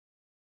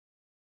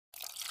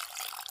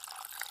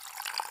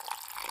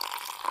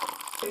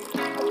Good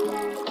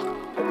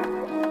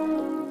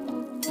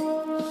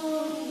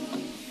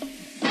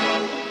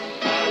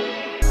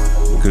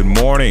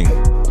morning,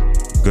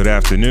 good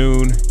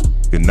afternoon,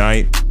 good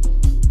night.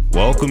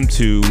 Welcome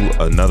to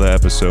another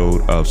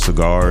episode of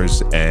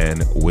Cigars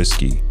and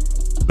Whiskey,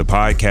 the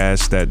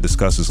podcast that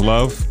discusses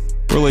love,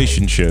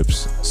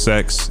 relationships,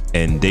 sex,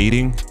 and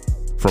dating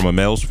from a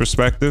male's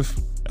perspective.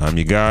 I'm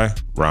your guy,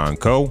 Ron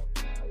Coe,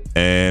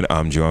 and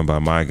I'm joined by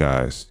my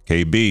guys,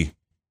 KB.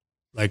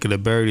 Like the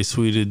berry,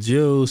 sweeter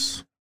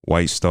juice.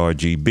 White Star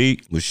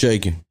GB. Was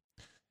shaking.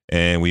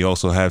 And we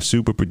also have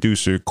super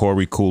producer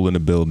Corey Cool in the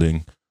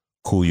building,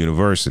 Cool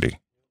University.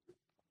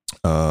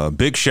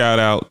 Big shout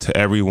out to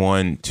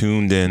everyone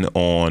tuned in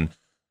on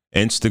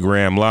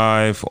Instagram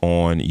Live,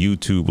 on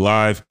YouTube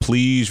Live.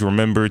 Please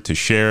remember to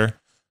share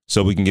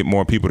so we can get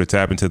more people to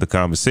tap into the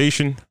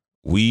conversation.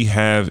 We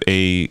have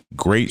a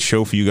great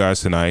show for you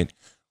guys tonight.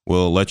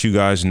 We'll let you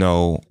guys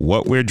know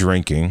what we're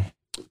drinking,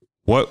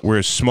 what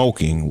we're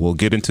smoking. We'll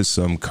get into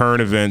some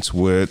current events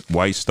with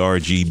White Star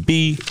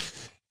GB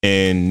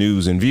and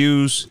news and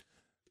views.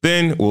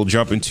 Then we'll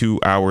jump into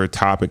our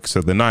topics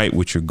of the night,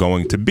 which are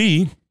going to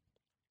be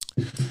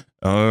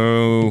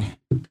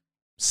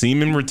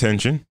semen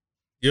retention.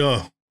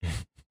 Yeah.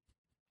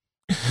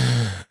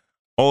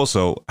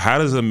 Also, how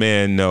does a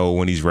man know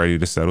when he's ready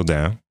to settle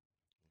down?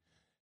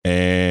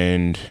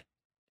 And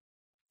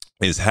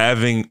is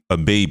having a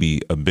baby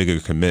a bigger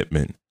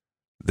commitment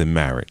than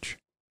marriage?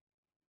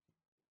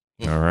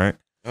 All right.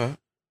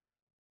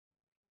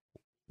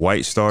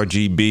 White Star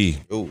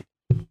GB. Ooh.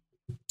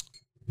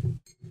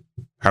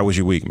 How was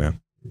your week,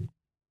 man?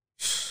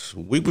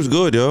 Week was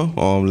good, yo.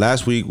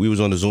 Last week we was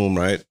on the Zoom,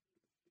 right?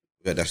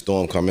 We had that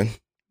storm coming.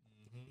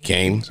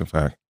 Came. It's a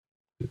fact.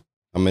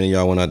 How many of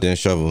y'all went out there and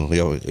shovel?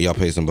 Y'all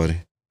pay somebody.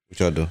 What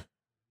y'all do?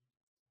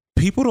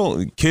 People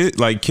don't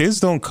kids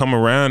don't come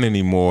around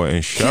anymore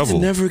and shovel.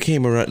 Kids never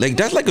came around. Like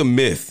that's like a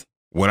myth.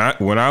 When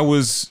I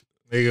was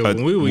Nigga,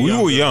 when we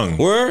were young.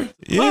 Where?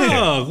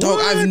 Yeah. Dog,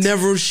 I've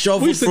never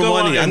shoveled for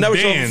money. I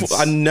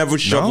never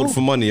shoveled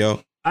for money,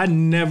 yo.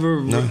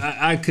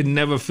 I could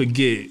never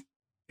forget.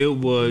 It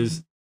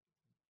was,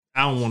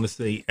 I don't want to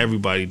say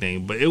everybody's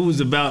name, but it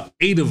was about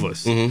 8 of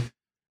us. Mm-hmm.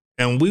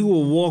 And we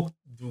would walk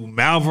through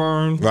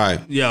Malvern. Right.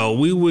 Yo,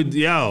 we would,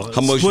 How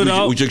much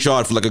would you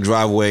charge for like a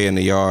driveway in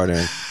the yard?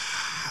 And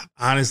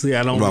honestly,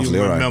 I don't roughly,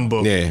 even remember.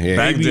 Right. Yeah.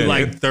 Maybe then,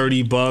 like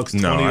 $30,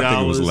 $20. No, I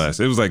think it was less.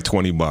 It was like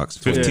 $20,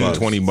 $15,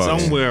 $20.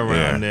 Somewhere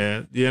around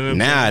there. You know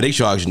now they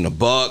charging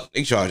 $1.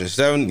 They charging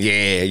 $7.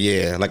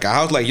 Yeah. Like a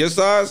house like your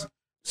size,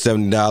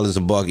 $70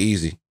 $1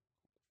 easy.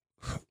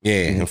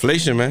 Yeah,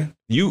 inflation, man.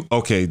 You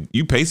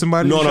pay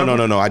somebody?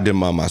 No. I did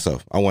mine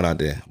myself. I went out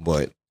there,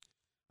 but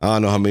I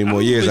don't know how many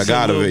more years I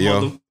got of it,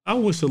 yo. I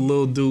wish a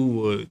little dude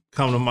would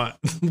come to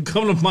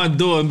my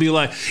door and be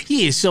like,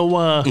 yeah,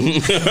 so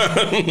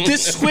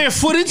this square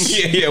footage?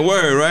 Yeah,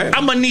 word, right?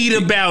 I'm gonna need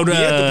about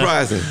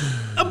enterprising.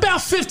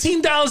 About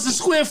 $15 a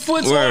square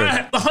foot, so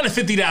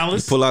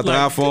 $150. Pull out the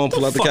iPhone,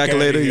 pull out the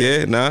calculator.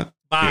 Yeah, nah.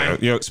 Bye.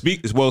 Yeah,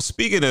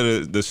 speaking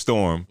of the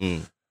storm,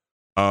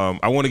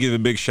 I want to give a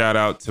big shout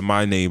out to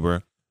my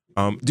neighbor.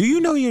 Do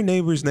you know your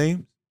neighbor's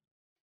name?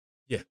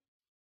 Yeah.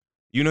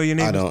 You know your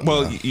neighbor? I don't.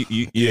 Well,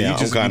 you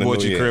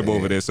bought your crib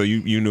over there, so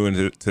you knew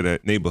into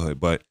that neighborhood.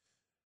 But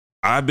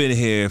I've been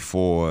here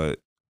for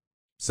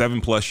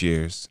 7+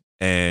 years,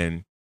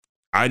 and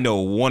I know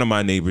one of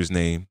my neighbor's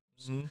name,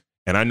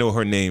 and I know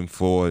her name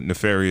for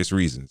nefarious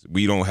reasons.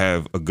 We don't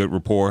have a good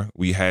rapport.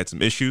 We had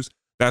some issues.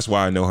 That's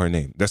why I know her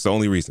name. That's the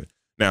only reason.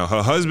 Now,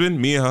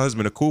 me and her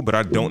husband are cool, but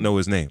I don't know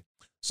his name.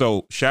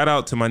 So shout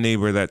out to my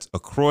neighbor that's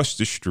across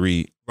the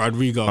street.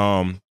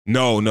 Rodrigo.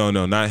 No,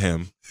 not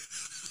him.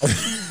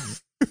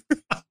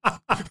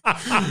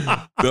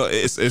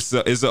 It's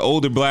an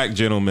older black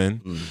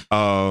gentleman.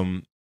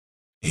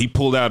 He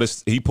pulled out a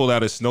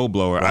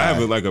snowblower. Right. I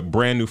have a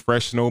brand new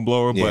fresh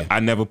snowblower, but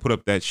I never put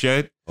up that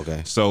shed.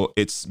 Okay. So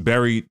it's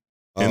buried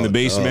in the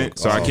basement,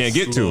 so I can't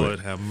get to Lord, it.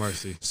 have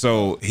mercy.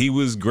 So he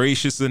was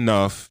gracious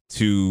enough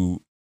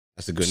to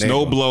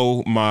snow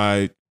blow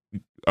my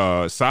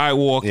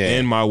sidewalk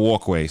and my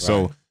walkway. Right.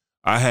 So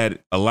I had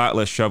a lot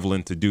less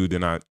shoveling to do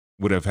than I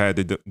would have had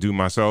to do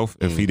myself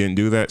if he didn't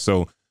do that.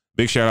 So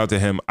big shout out to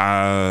him.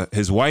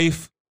 His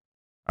wife,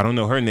 I don't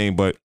know her name,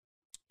 but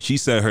she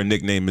said her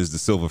nickname is the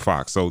Silver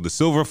Fox. So the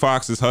Silver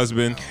Fox's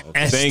husband,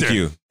 thank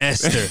you.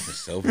 Esther.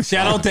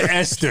 Shout out to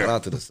Esther. Shout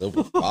out to the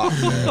Silver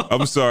Fox, man.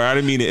 I'm sorry, I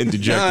didn't mean to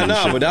interject.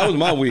 But that was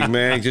my week,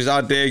 man. Just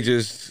out there,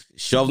 just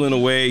shoveling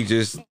away,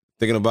 just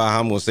thinking about how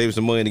I'm gonna save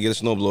some money to get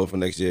a snowblower for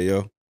next year,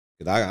 yo.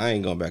 Cause I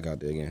ain't going back out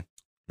there again.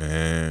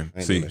 Man,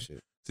 see,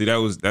 that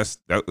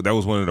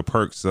was one of the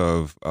perks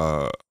of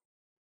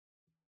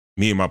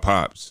me and my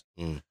pops.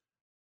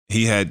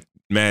 He had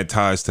mad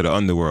ties to the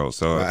underworld,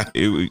 so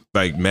it was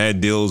like mad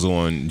deals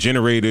on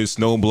generators,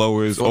 snow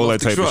blowers, all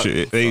that type of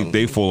shit.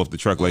 They fall off the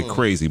truck like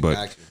crazy,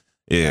 but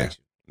yeah.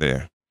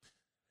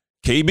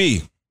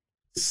 KB,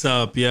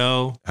 sup,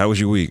 yo? How was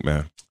your week,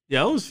 man?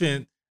 Yeah, it was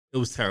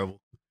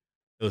terrible.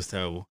 It was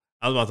terrible.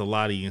 I was about to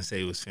lie to you and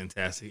say it was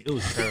fantastic. It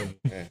was terrible.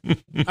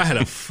 I had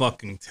a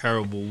fucking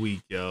terrible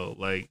week, yo.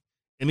 Like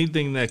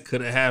anything that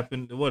could have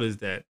happened. What is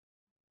that?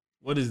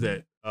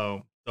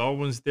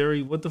 Darwin's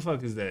theory. What the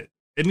fuck is that?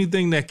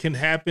 Anything that can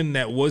happen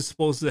that was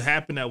supposed to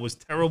happen that was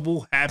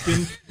terrible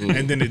happened,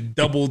 and then it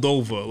doubled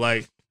over.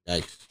 Like,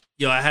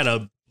 yo, I had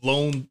a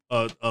blown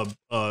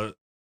a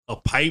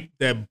pipe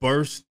that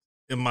burst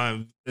in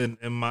one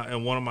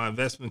of my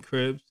investment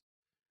cribs,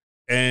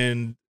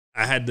 and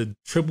I had to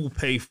triple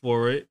pay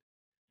for it.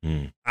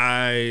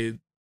 I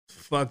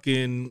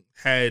fucking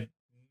had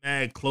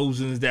mad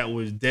closings that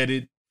was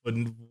deaded for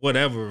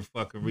whatever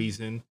fucking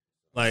reason.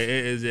 Like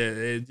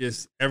it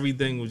just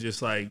everything was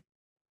just like,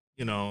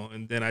 you know.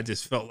 And then I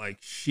just felt like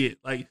shit.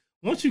 Like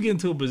once you get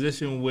into a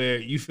position where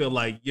you feel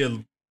like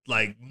you're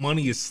like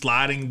money is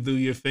sliding through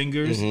your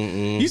fingers,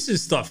 you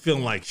just start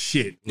feeling like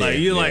shit. Like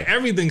like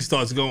everything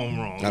starts going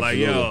wrong.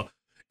 Absolutely. Like yo,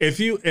 if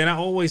you and I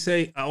always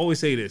say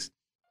this,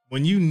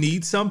 when you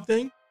need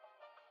something.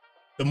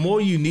 The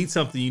more you need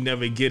something, you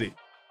never get it.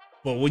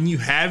 But when you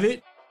have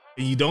it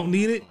and you don't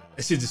need it,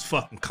 that shit just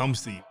fucking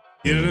comes to you.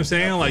 You know what I'm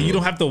saying? Absolutely. Like you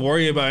don't have to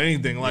worry about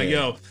anything. Like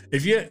yo,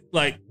 if you're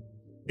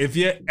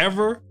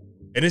ever,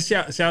 and it's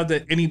shout out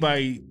to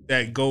anybody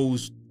that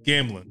goes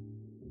gambling.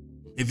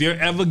 If you're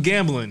ever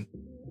gambling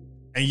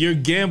and you're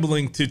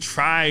gambling to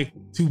try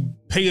to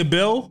pay a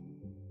bill,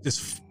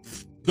 just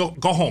go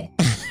home.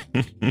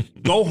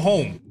 Go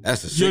home.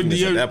 That's a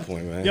sickness at that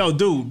point, man. Yo,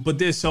 dude, but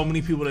there's so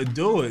many people that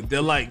do it.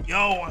 They're like, yo,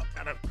 I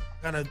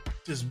gotta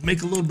just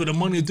make a little bit of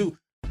money to do.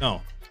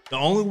 No, the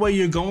only way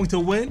you're going to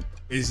win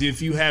is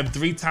if you have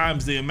 3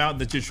 times the amount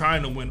that you're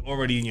trying to win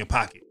already in your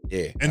pocket.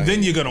 Yeah. And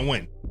then you're gonna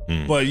win.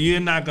 But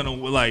you're not gonna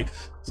like.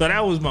 So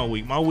that was my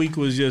week. My week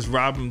was just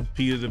robbing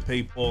Peter to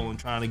pay Paul and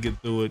trying to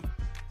get through it.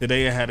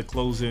 Today I had a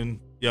closing.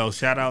 Yo,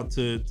 shout out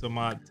to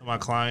my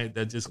client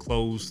that just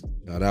closed.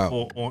 Shout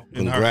out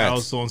in her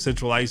house on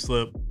Central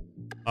Islip.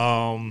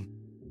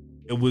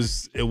 It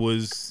was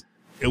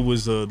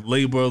a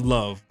labor of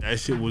love. That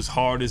shit was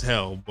hard as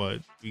hell, but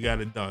we got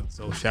it done.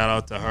 So shout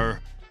out to her.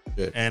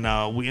 Yeah.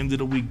 And we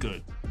ended the week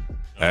good.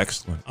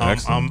 Excellent.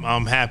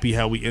 I'm happy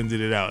how we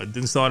ended it out. It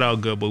didn't start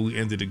out good, but we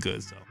ended it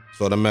good. So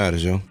that's all that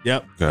matters, yo.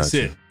 Yep. That's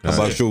it. How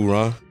about you,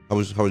 Ron? How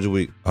was your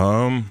week?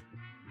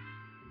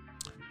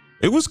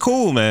 It was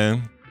cool,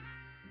 man.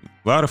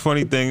 A lot of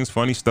funny things,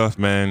 funny stuff,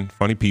 man.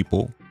 Funny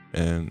people,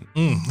 and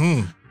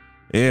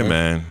yeah,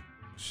 man.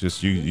 It's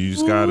just you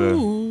just gotta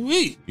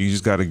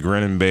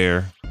grin and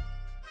bear,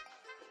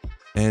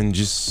 and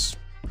just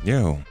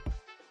you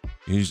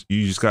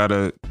just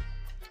gotta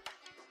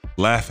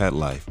laugh at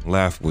life,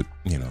 laugh with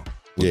what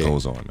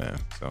goes on, man.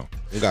 So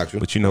got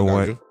you. But you know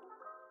what?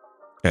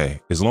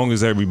 Hey, as long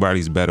as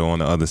everybody's better on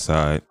the other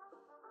side,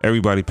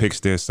 everybody picks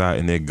their side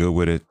and they're good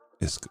with it.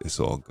 It's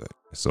all good.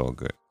 It's all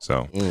good.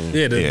 So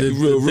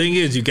the thing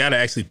is, you gotta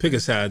actually pick a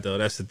side though.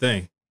 That's the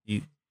thing.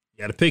 You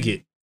gotta pick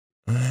it.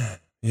 Yeah.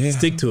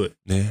 Stick to it.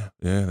 Yeah.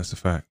 That's a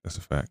fact.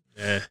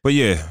 Yeah. But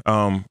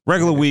yeah,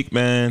 regular week,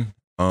 man.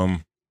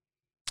 Nothing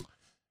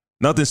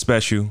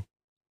special.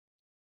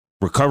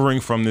 Recovering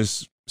from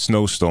this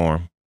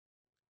snowstorm,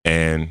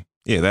 and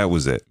yeah, that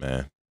was it,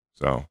 man.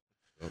 So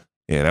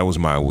yeah, that was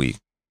my week.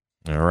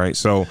 All right.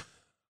 So.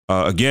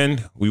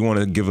 Again, we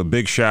want to give a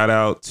big shout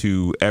out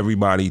to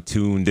everybody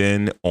tuned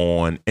in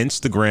on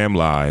Instagram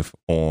Live,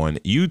 on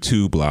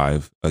YouTube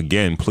Live.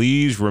 Again,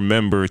 please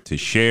remember to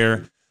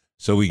share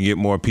so we can get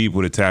more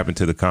people to tap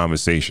into the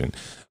conversation.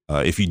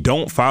 If you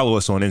don't follow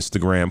us on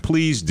Instagram,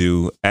 please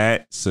do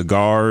at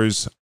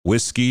Cigars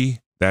Whiskey.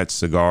 That's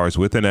Cigars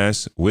with an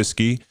S,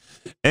 Whiskey.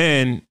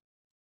 And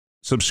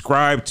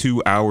subscribe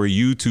to our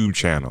YouTube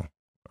channel.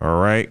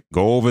 All right.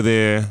 Go over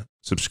there,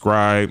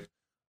 subscribe.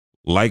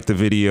 Like the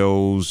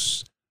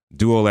videos,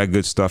 do all that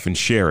good stuff, and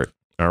share it.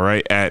 All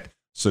right, at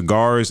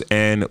Cigars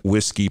and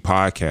Whiskey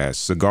Podcast,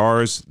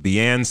 Cigars, the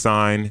and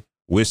sign,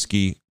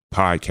 Whiskey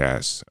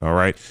Podcast. All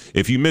right.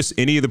 If you missed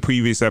any of the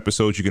previous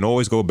episodes, you can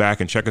always go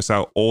back and check us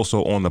out.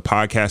 Also on the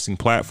podcasting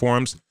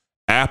platforms,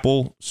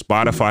 Apple,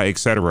 Spotify,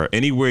 etc.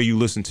 Anywhere you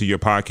listen to your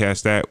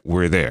podcast at,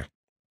 we're there.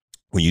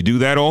 When you do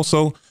that,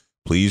 also,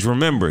 please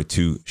remember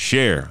to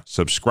share,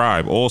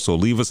 subscribe. Also,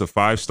 leave us a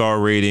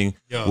 5-star rating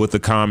with a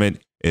comment.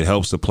 It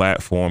helps the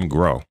platform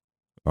grow.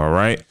 All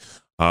right.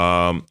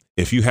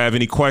 If you have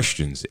any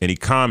questions, any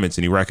comments,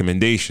 any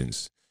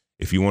recommendations,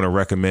 if you want to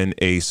recommend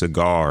a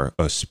cigar,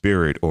 a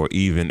spirit, or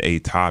even a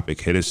topic,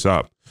 hit us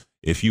up.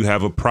 If you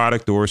have a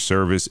product or a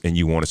service and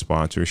you want to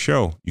sponsor a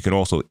show, you can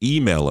also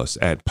email us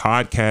at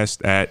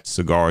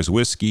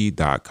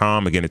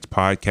podcast@cigarswhiskey.com. Again, it's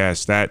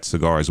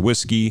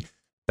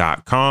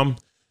podcast@cigarswhiskey.com.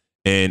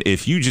 And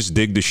if you just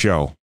dig the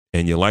show,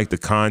 and you like the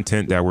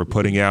content that we're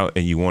putting out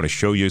and you want to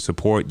show your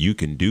support, you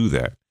can do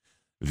that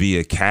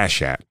via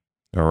Cash App.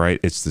 All right.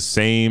 It's the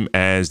same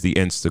as the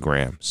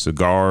Instagram.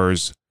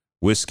 Cigars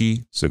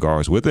Whiskey,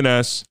 Cigars with an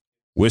S,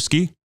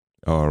 Whiskey.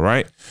 All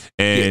right.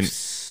 And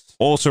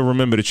also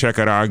remember to check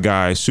out our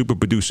guy, super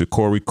producer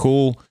Corey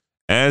Cool,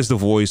 as the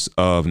voice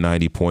of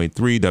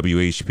 90.3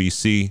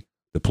 WHPC,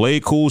 the Play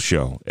Cool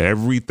Show,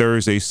 every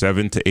Thursday,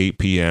 7 to 8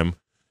 p.m.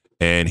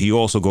 And he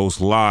also goes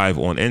live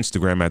on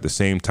Instagram at the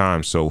same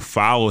time. So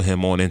follow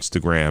him on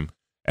Instagram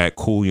at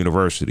Cool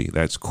University.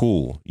 That's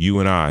cool,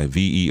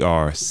 UNIVERCITY.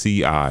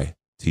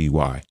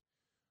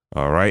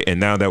 All right. And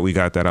now that we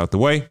got that out the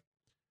way,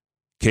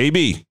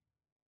 KB,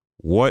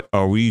 what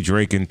are we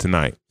drinking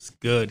tonight? It's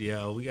good,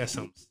 yo. We got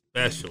something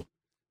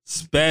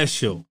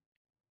special.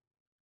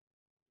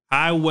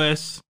 High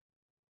West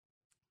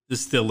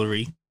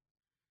Distillery.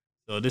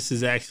 So this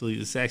is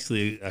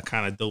actually a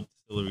kind of dope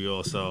distillery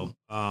also.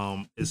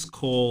 It's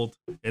called,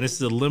 and it's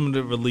a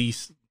limited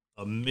release,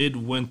 a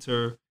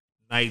Midwinter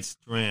Night's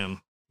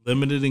Dram.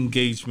 Limited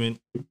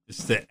engagement.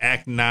 It's the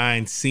Act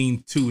 9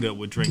 Scene 2 that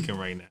we're drinking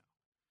right now.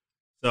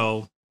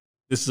 So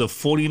this is a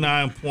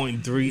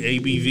 49.3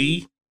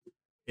 ABV.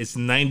 It's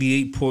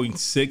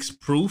 98.6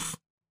 proof.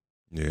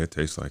 Yeah, it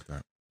tastes like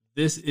that.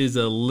 This is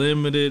a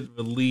limited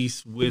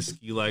release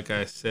whiskey, like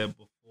I said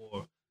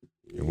before.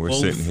 And we're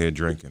sitting here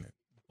drinking it.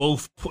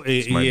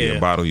 This might be a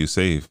bottle you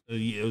save.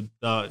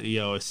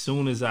 As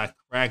soon as I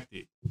cracked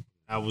it,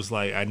 I was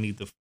like,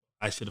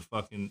 I should have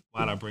fucking,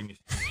 why'd I bring this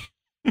shit?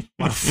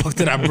 Why the fuck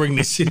did I bring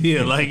this shit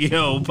here? Like,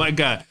 yo, my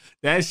God,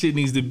 that shit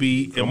needs to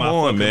be in my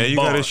fucking man. You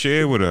bar. gotta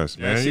share with us,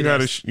 man. You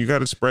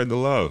gotta spread the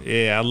love.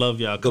 Yeah, I love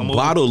y'all. The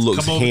bottle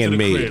looks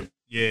handmade.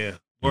 Yeah,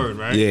 word,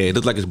 right? Yeah, it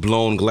looks like it's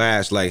blown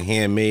glass, like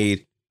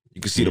handmade. You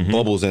can see the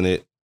bubbles in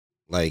it.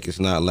 Like, it's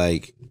not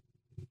like,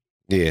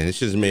 yeah, it's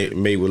just made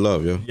with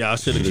love, yo. Yeah, I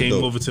should have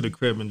came over to the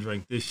crib and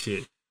drank this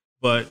shit.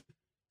 But,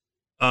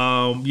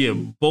 yeah,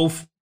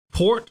 both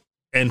port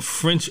and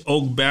French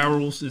oak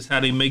barrels is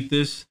how they make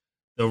this.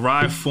 The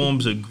rye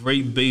forms a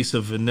great base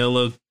of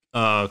vanilla,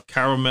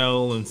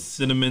 caramel, and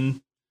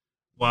cinnamon,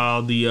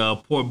 while the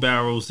port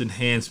barrels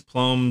enhance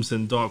plums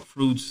and dark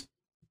fruits.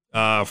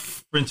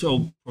 French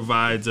oak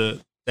provides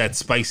that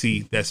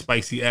spicy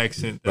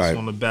accent that's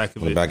on the back of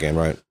it. On the back end,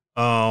 right?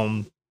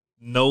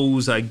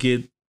 Nose, I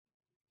get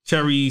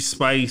cherry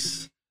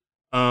spice,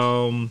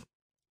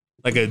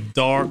 like a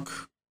dark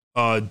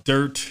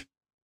dirt,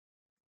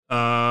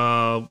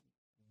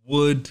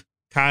 wood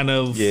kind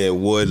of. Yeah,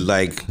 wood,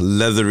 like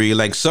leathery,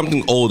 like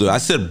something older. I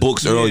said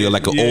books earlier,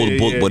 like an old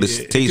book, but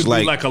it tastes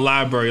like a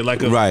library,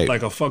 like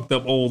a fucked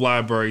up old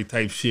library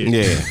type shit.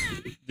 Yeah.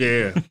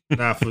 Yeah,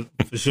 nah, for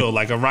sure.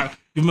 Like a rock.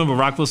 You remember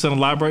Rockville Center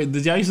Library?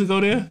 Did y'all used to go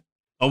there?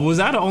 Or was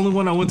I the only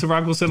one that went to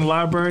Rockville Center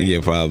Library?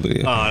 Yeah, probably.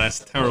 Oh, that's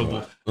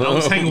terrible. I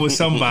was hanging with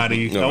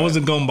somebody. I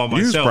wasn't going by myself.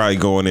 You was probably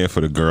going there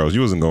for the girls.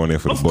 You wasn't going there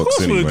for the books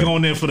anyway. Of course we were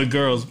going there for the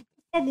girls.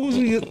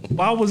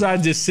 Why was I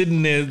just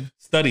sitting there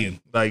studying?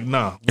 Like,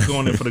 nah, we're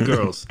going there for the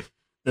girls.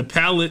 The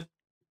palate,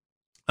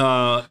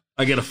 I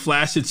get a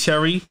flash of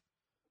cherry.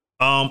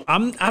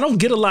 I don't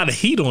get a lot of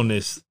heat on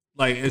this.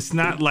 Like, it's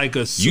not like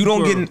a super,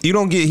 you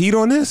don't get heat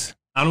on this?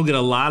 I don't get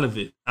a lot of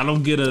it. I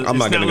don't get a. I'm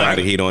not getting a lot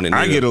of heat on it.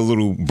 I get a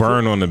little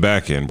burn on the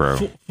back end, bro.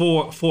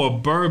 For a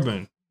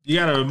bourbon, you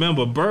gotta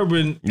remember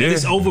bourbon. Yeah.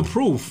 It's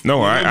overproof.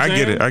 No, I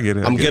get it. I get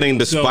it. I'm getting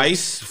the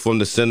spice from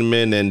the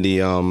cinnamon and the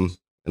and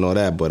all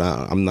that, but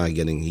I'm not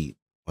getting heat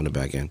on the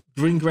back end.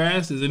 Green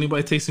grass. Is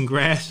anybody tasting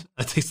grass?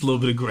 I taste a little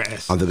bit of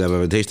grass. I don't think I've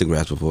ever tasted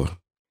grass before.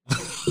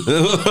 You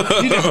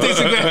never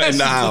tasted grass?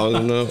 Nah, I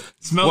don't know.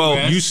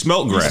 Grass. You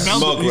smelt grass.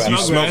 You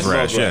smelt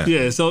grass. Yeah.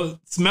 Yeah. So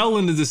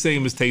smelling is the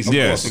same as tasting.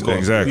 Yes,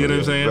 exactly. You know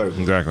what I'm saying?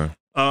 Exactly.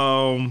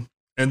 And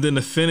then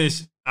the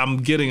finish, I'm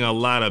getting a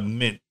lot of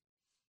mint.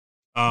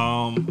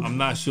 I'm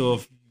not sure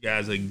if you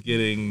guys are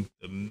getting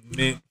the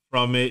mint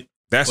from it.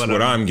 That's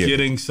what I'm getting.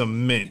 Getting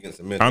some mint.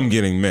 I'm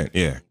getting mint.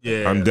 Yeah.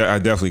 Yeah. I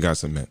definitely got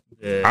some mint.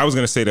 Yeah. I was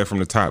gonna say that from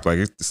the top, like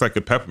it's like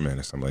a peppermint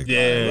or something like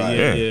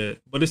that. Yeah.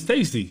 But it's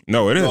tasty.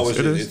 No, it is.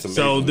 It is. Amazing,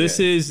 so this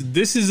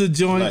is a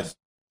joint. Nice.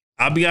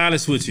 I'll be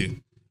honest with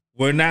you.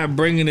 We're not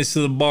bringing this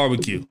to the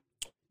barbecue.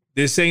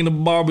 This ain't a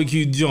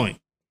barbecue joint.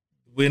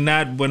 We're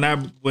not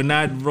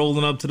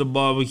rolling up to the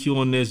barbecue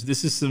on this.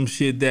 This is some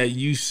shit that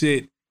you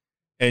sit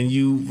and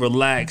you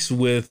relax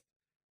with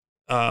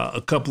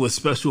a couple of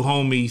special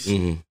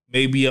homies,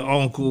 maybe your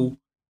uncle,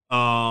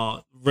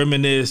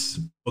 reminisce,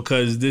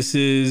 because this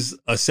is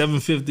a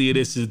 $750.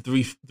 This is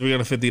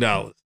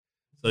 $350.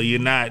 So you're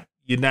not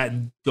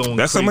going.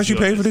 That's how much you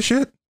paid for this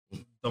shit.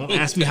 Don't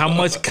ask me how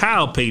much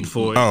Kyle paid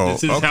for it. Oh,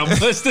 this is how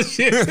much the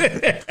shit.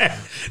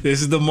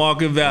 This is the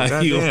market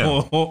value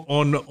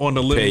on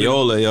the limited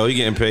payola, yo. You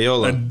getting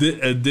payola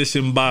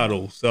edition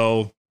bottle.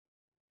 So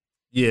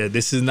yeah,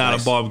 this is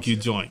not a barbecue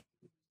joint.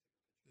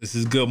 This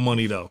is good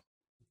money though.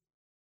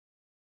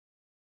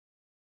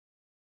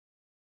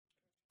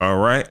 All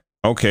right.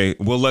 Okay,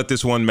 we'll let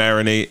this one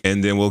marinate,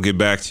 and then we'll get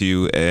back to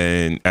you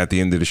and at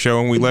the end of the show,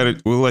 and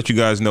we'll let you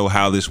guys know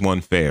how this one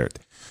fared.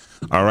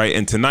 All right,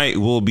 and tonight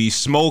we'll be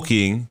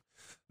smoking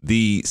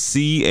the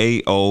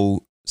CAO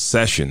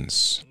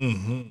Sessions.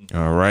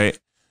 All right.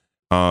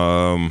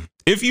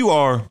 If you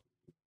are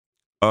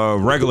a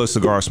regular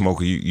cigar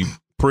smoker, you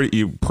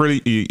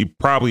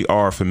probably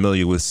are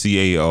familiar with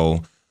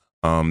CAO.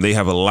 They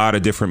have a lot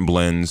of different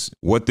blends.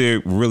 What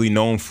they're really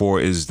known for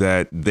is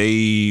that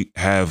they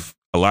have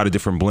a lot of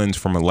different blends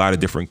from a lot of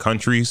different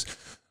countries.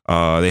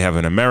 They have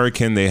an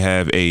American, they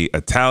have a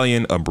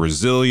Italian, a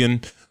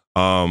Brazilian,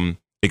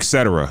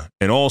 etc.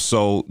 And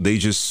also they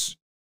just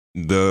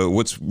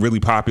what's really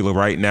popular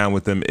right now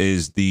with them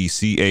is the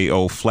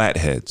CAO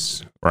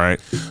flatheads,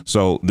 right?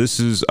 So this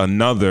is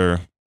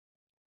another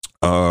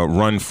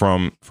run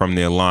from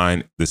their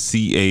line, the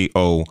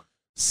CAO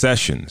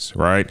Sessions,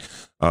 right?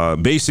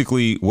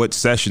 Basically what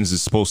Sessions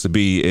is supposed to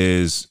be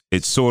is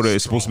it's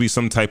supposed to be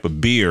some type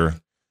of beer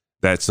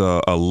that's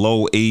a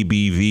low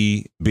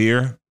ABV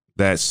beer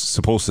that's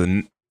supposed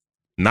to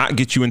not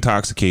get you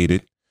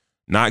intoxicated,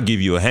 not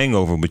give you a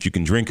hangover, but you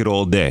can drink it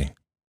all day.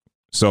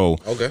 So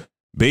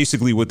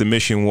basically what the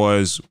mission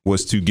was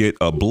to get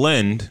a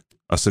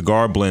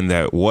cigar blend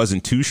that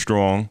wasn't too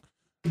strong,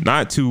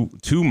 not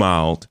too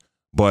mild,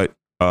 but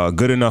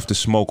good enough to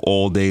smoke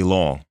all day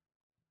long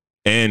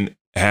and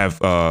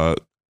have a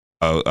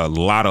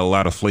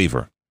lot of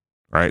flavor,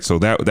 right? So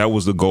that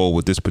was the goal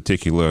with this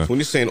particular. When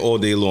you're saying all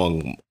day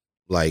long,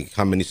 like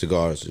how many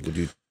cigars would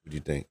you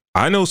think?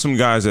 I know some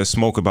guys that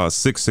smoke about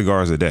 6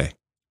 cigars a day.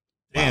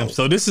 Damn. Wow.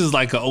 So this is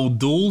like an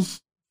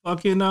O'Doul's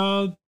fucking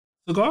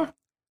cigar?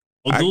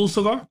 O'Doul's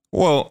cigar?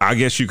 Well, I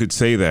guess you could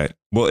say that.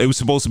 Well, it was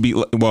supposed to be,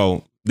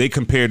 they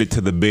compared it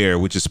to the beer,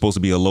 which is supposed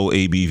to be a low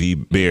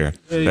ABV beer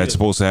that's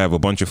supposed to have a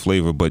bunch of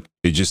flavor, but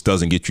it just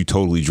doesn't get you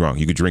totally drunk.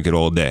 You could drink it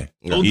all day,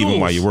 even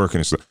while you're working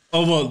and stuff.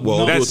 Oh,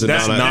 well that's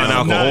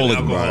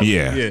non-alcoholic.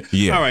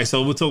 Yeah. All right,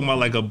 so we're talking about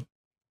like a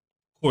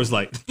Coors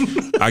Light.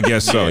 I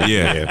guess so.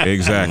 Yeah,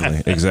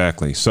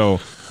 exactly. So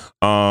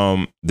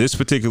this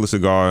particular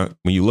cigar,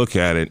 when you look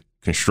at it,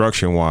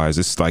 construction wise,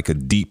 it's like a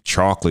deep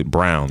chocolate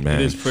brown,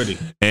 man. It is pretty.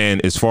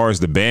 And as far as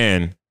the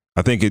band,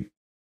 I think it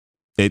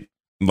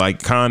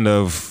like kind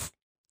of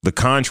the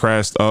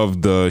contrast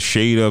of the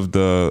shade of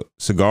the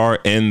cigar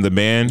and the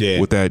band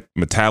with that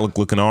metallic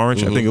looking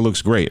orange. I think it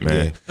looks great,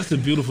 man. Yeah. That's a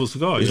beautiful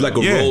cigar. It's like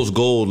a rose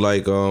gold,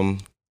 like a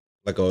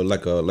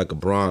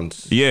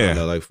bronze. Yeah,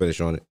 like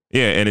finish on it.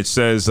 Yeah, and it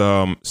says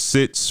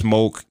sit,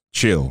 smoke,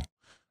 chill.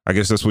 I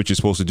guess that's what you're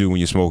supposed to do when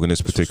you're smoking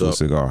this particular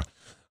cigar.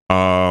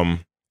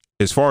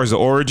 As far as the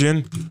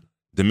origin,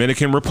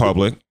 Dominican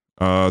Republic.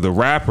 The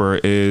wrapper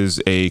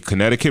is a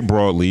Connecticut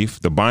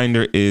broadleaf. The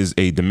binder is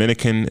a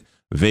Dominican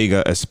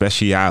Vega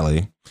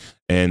Especiale.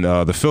 And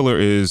the filler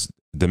is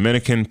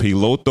Dominican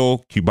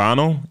Piloto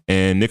Cubano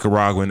and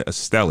Nicaraguan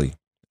Esteli.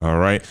 All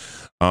right.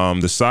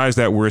 The size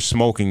that we're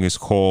smoking is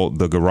called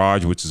the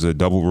Garage, which is a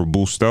double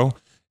Robusto.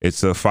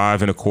 It's a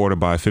 5 1/4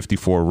 by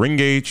 54 ring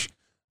gauge.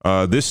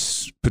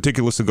 This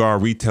particular cigar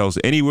retails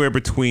anywhere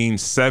between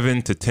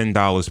 $7 to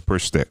 $10 per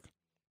stick.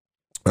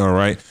 All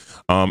right.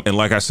 And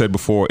like I said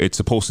before, it's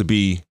supposed to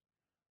be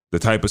the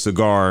type of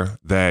cigar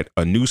that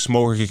a new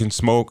smoker can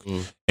smoke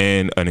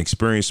and an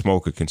experienced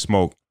smoker can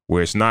smoke,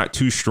 where it's not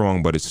too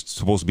strong, but it's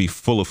supposed to be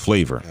full of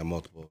flavor. Yeah,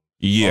 multiple.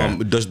 Yeah.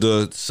 Does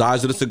the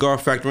size of the cigar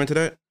factor into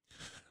that?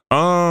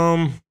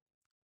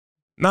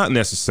 Not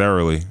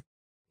necessarily.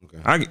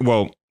 Okay.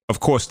 Well,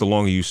 of course, the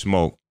longer you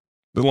smoke,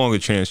 the longer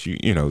chance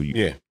you know.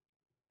 Yeah.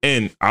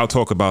 And I'll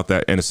talk about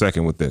that in a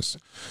second with this.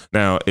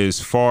 Now, as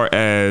far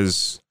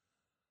as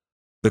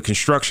the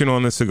construction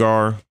on the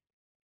cigar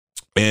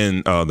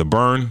and the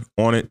burn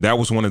on it, that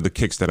was one of the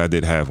kicks that I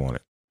did have on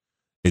it.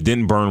 It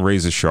didn't burn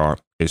razor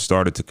sharp. It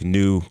started to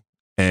canoe.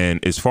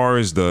 And as far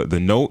as the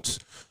notes,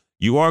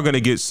 you are going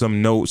to get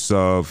some notes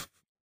of,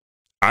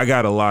 I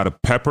got a lot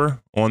of pepper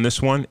on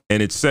this one.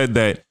 And it said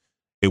that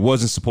it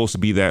wasn't supposed to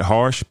be that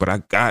harsh, but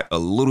I got a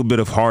little bit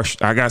of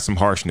I got some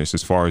harshness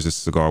as far as this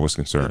cigar was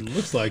concerned. It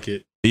looks like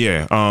it.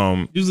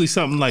 Yeah. Usually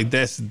something like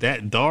that's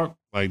that dark,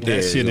 like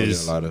that shit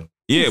is. A lot of.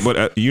 Yeah,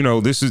 but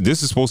this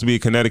is supposed to be a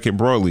Connecticut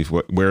broadleaf,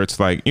 where it's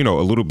like, a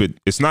little bit.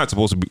 It's not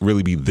supposed to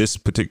really be this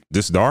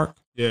dark.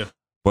 Yeah.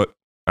 But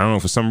I don't know,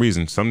 for some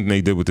reason, something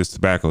they did with this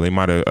tobacco, they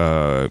might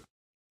have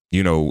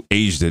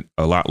aged it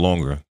a lot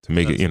longer to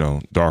make it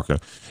darker.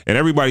 And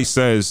everybody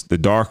says the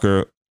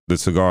darker the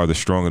cigar, the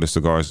stronger the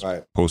cigar is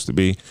supposed to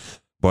be.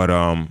 But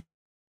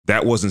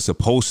that wasn't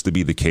supposed to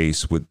be the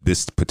case with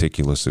this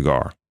particular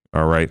cigar.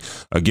 All right.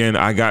 Again,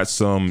 I got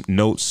some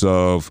notes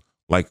of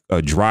like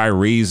a dry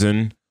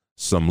raisin,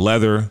 some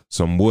leather,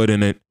 some wood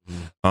in it.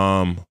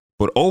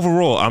 But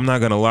overall, I'm not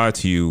going to lie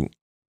to you.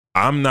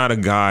 I'm not a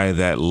guy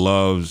that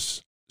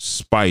loves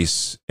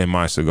spice in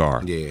my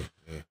cigar. Yeah.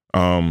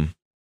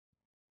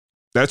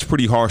 That's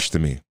pretty harsh to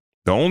me.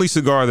 The only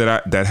cigar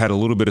that had a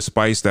little bit of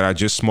spice that I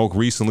just smoked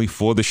recently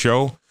for the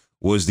show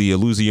was the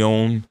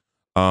Illusione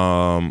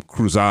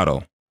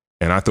Cruzado.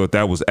 And I thought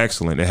that was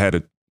excellent. It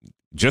had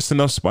just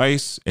enough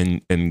spice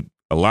and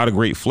a lot of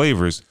great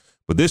flavors.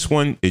 But this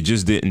one, it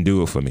just didn't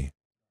do it for me.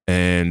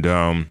 And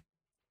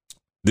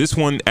this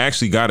one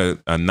actually got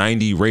a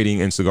 90 rating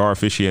in Cigar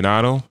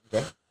Aficionado.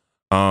 Okay.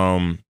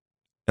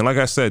 And like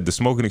I said, the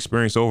smoking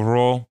experience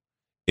overall,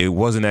 it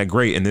wasn't that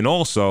great. And then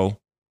also,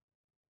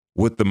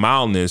 with the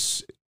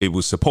mildness, it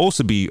was supposed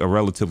to be a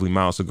relatively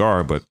mild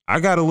cigar, but I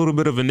got a little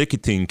bit of a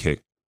nicotine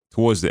kick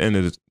towards the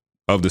end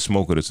of the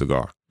smoke of the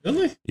cigar.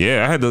 Really?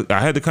 Yeah, I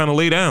had to kind of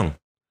lay down.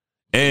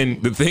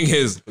 And the thing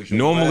is,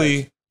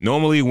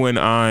 normally when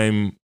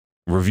I'm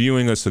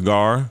reviewing a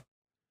cigar,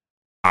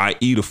 I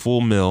eat a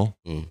full meal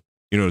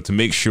to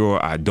make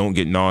sure I don't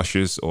get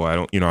nauseous or I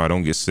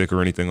don't get sick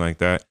or anything like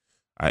that.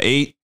 I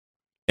ate,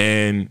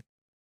 and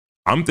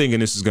I'm thinking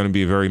this is going to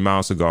be a very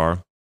mild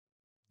cigar.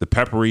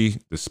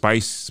 The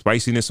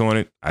spiciness on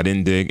it, I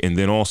didn't dig. And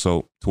then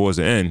also towards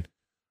the end,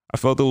 I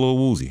felt a little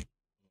woozy.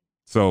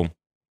 So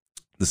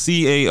the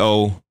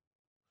CAO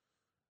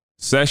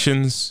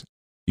Sessions,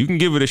 you can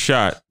give it a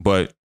shot,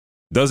 but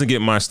doesn't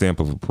get my stamp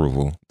of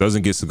approval.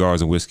 Doesn't get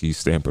Cigars and Whiskey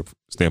stamp of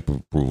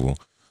approval.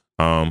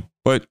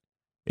 But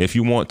if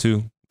you want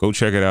to, go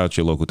check it out at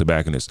your local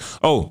tobacconist.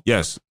 Oh,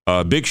 yes.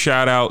 Big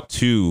shout out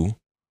to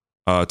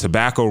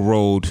Tobacco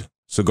Road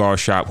Cigar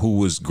Shop, who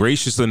was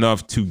gracious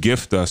enough to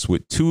gift us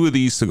with 2 of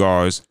these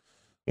cigars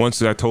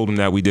once I told them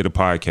that we did a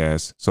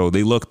podcast. So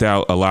they looked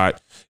out a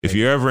lot. If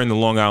you're ever in the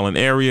Long Island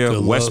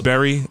area,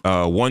 Westbury,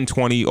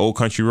 120 Old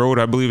Country Road,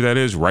 I believe that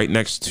is, right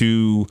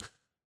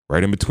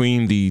in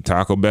between the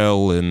Taco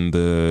Bell and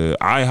the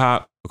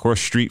IHOP, across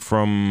the street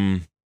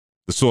from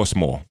the Source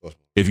Mall,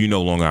 if you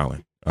know Long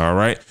Island. All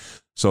right.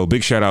 So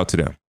big shout out to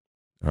them.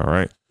 All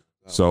right.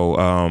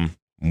 So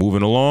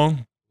moving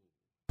along,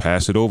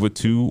 pass it over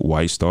to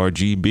White Star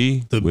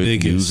GB with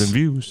biggest news and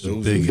views.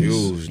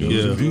 News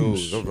and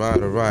views. All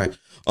right.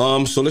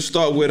 So let's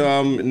start with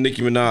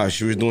Nicki Minaj.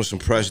 She was doing some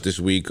press this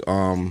week.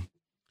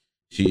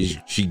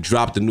 She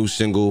dropped a new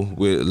single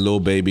with Lil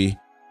Baby.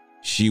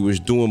 She was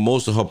doing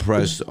most of her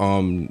press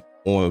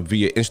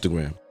via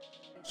Instagram.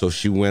 So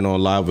she went on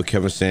live with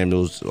Kevin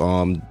Samuels.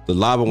 The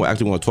live I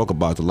actually want to talk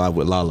about, the live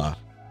with Lala.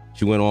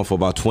 She went on for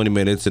about 20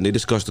 minutes and they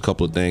discussed a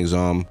couple of things.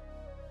 A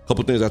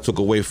couple of things I took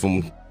away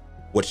from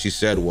what she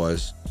said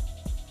was,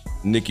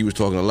 Nicki was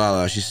talking to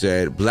Lala. She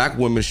said, Black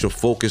women should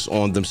focus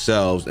on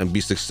themselves and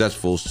be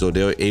successful so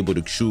they're able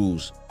to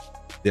choose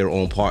their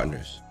own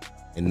partners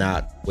and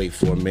not wait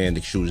for a man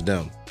to choose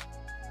them.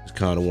 Just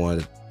kind of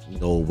wanted to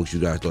know what you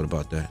guys thought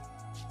about that.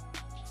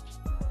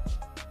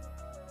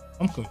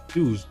 I'm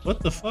confused. What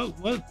the fuck?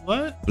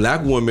 What?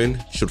 Black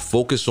women should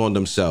focus on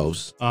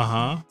themselves.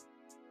 Uh-huh.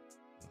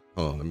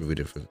 Hold on, let me read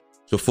it for you.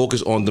 So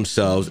focus on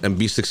themselves and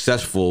be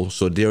successful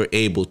so they're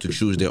able to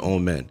choose their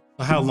own men.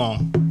 For how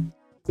long?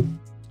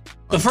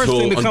 The first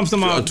thing that comes to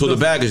my until the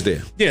bag is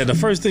there. Yeah, the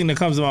first thing that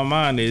comes to my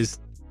mind is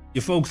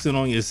you're focusing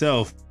on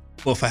yourself,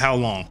 but for how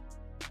long?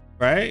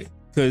 Right?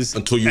 Because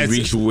until you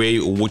reach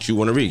what you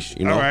want to reach,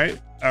 you know? All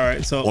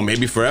right. So or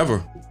maybe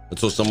forever.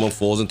 Until someone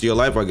falls into your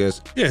life, I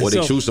guess. Yeah, or they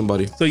choose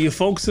somebody. So you're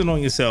focusing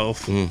on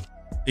yourself, and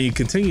you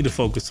continue to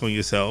focus on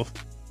yourself.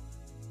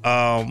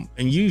 And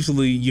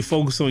usually you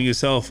focus on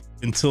yourself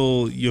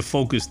until you're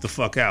focused the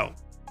fuck out.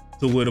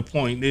 To where the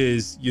point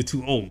is you're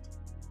too old.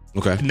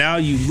 Okay. Now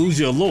you lose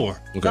your allure.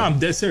 Okay. No, I'm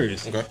dead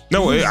serious. Okay.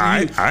 No,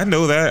 I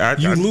know that.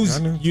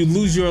 You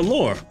lose your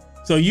allure.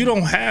 So you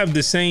don't have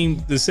the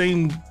same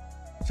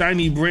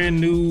shiny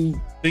brand new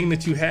thing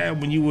that you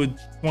had when you were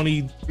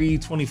 23,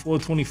 24,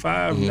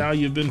 25. Now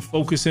you've been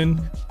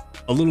focusing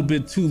a little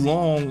bit too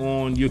long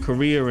on your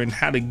career and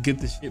how to get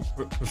the shit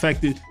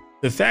perfected.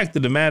 The fact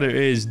of the matter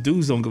is,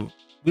 dudes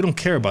we don't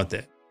care about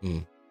that.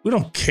 We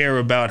don't care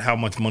about how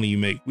much money you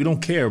make. We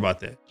don't care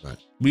about that. Right.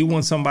 We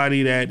want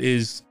somebody that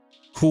is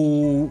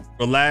cool,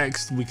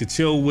 relaxed, we could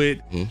chill with.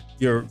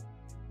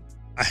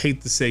 I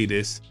hate to say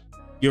this,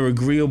 you're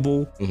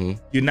agreeable.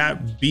 You're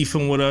not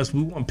beefing with us.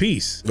 We want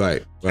peace.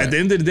 Right. At the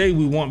end of the day,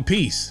 we want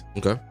peace.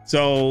 Okay.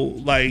 So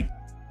like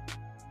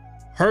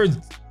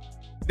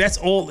that's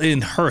all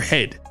in her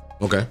head.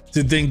 Okay.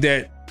 To think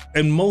that,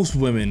 and most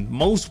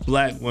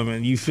Black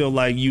women, you feel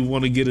like you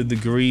want to get a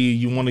degree,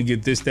 you want to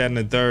get this, that, and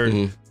the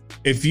third.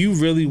 If you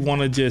really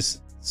want to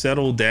just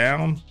settle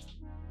down,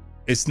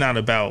 it's not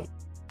about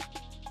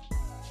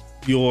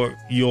your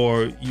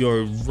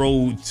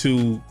road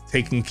to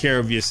taking care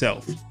of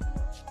yourself.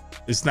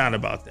 It's not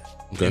about that.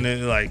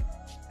 Okay.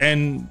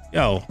 And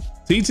to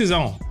each his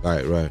own.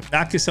 Right.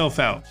 Knock yourself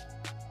out.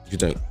 What you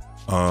think?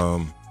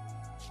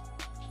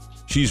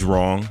 She's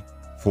wrong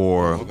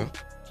for. Okay.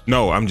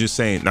 No, I'm just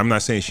saying. I'm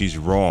not saying she's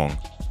wrong.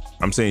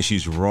 I'm saying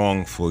she's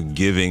wrong for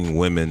giving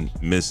women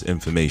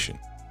misinformation.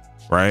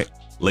 Right,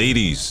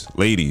 ladies.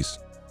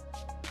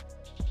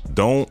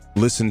 Don't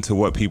listen to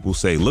what people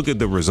say. Look at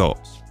the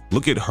results.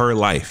 Look at her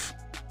life.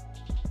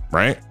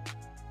 Right?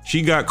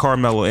 She got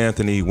Carmelo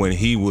Anthony when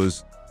he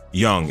was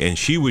young and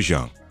she was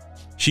young.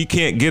 She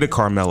can't get a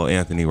Carmelo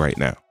Anthony right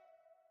now.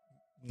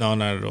 No,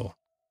 not at all.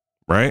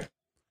 Right?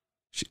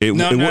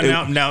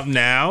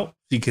 Now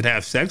she could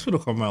have sex with a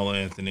Carmelo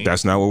Anthony.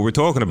 That's not what we're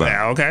talking about.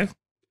 Yeah, okay.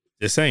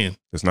 Just saying.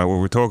 That's not what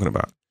we're talking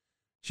about.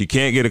 She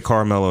can't get a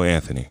Carmelo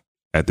Anthony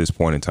at this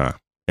point in time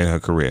in her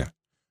career.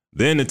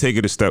 Then to take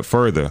it a step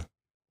further,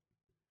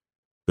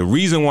 the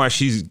reason why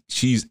she's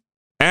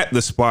at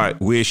the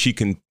spot where she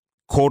can,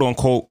 quote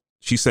unquote,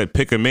 she said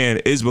pick a man,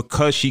 is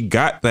because she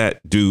got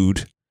that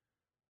dude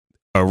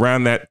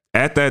around that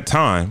at that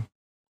time,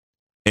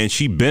 and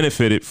she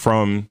benefited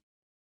from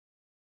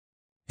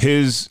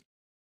his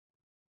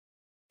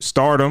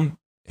stardom,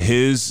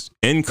 his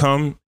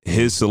income,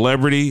 his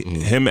celebrity,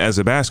 him as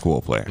a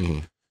basketball player.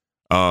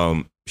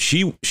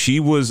 She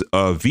was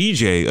a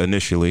VJ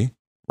initially,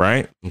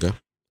 right? Okay.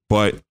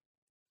 But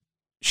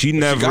she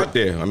never she got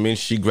there. I mean,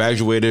 she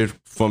graduated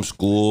from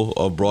school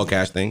of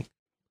broadcasting.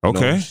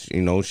 Okay.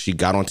 She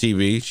got on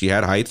TV. She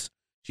had heights.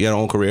 She had her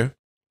own career.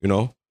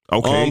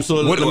 Okay. So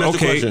let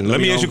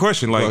me ask you a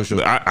question. Like,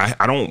 sure.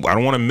 I don't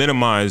want to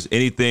minimize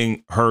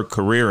anything, her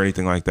career or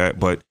anything like that,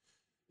 but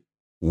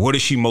what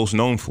is she most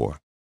known for?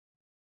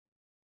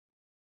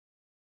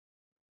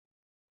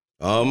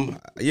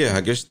 Yeah,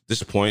 I guess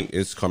this point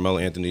is Carmelo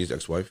Anthony's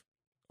ex-wife.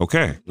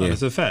 Okay. Yeah.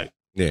 That's a fact.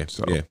 Yeah.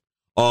 So. Yeah.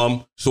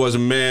 So as a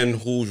man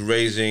who's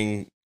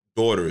raising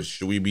daughters,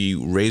 should we be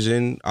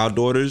raising our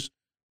daughters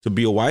to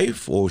be a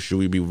wife, or should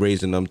we be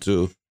raising them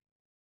to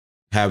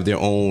have their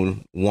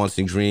own wants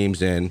and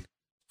dreams and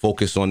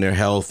focus on their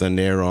health and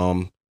their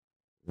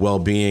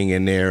well-being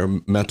and their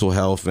mental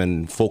health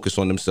and focus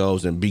on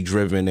themselves and be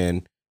driven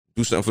and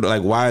do something for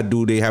like, why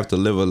do they have to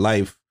live a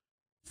life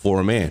for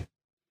a man?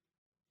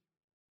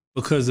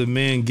 Because a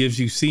man gives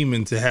you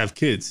semen to have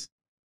kids.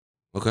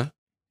 Okay.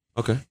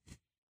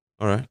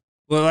 All right.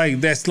 Well, like,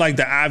 that's like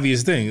the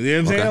obvious thing. You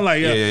know what I'm saying?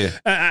 Like,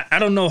 yeah. I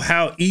don't know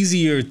how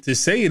easier to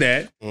say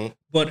that,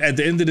 but at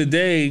the end of the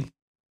day,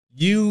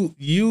 you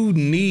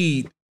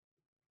need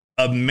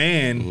a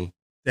man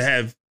to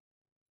have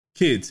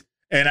kids.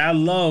 And I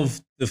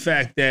love the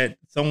fact that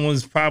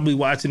someone's probably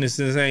watching this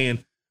and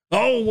saying,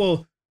 oh,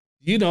 well,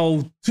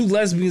 two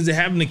lesbians are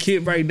having a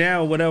kid right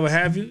now or whatever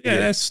have you. Yeah,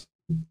 that's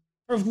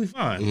perfectly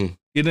fine.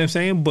 You know what I'm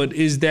saying? But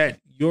is that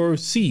your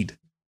seed?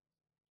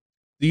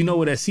 Do you know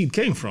where that seed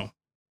came from?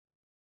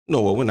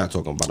 No, well, we're not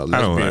talking about a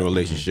lesbian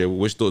relationship.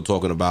 We're still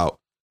talking about,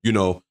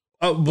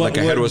 like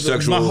a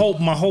heterosexual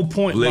my whole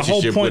point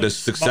with a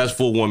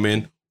successful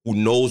woman who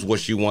knows what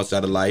she wants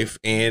out of life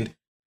and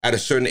at a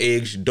certain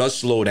age does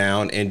slow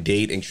down and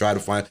date and try to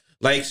find,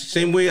 like,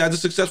 same way as a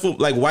successful,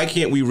 like, why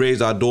can't we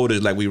raise our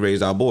daughters like we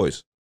raise our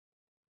boys?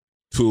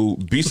 To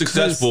be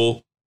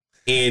successful,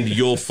 and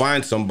you'll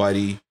find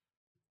somebody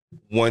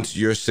once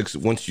you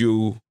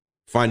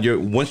find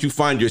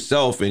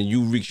yourself and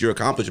you reach your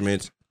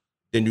accomplishments,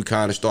 then you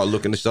kind of start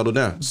looking to settle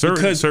down.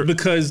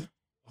 Because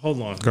hold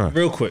on,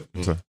 real quick.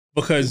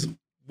 Because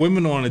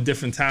women are on a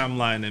different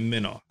timeline than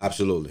men are.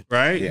 Absolutely.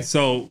 Right? Yeah.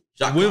 So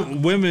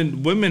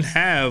women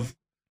have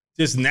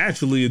just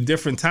naturally a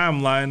different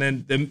timeline,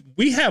 and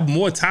we have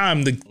more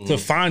time to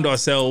find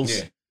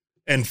ourselves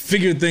and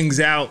figure things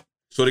out.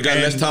 So they got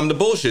less time to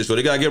bullshit, so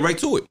they got to get right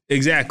to it.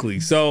 Exactly.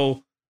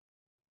 So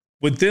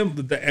with them,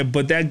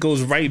 but that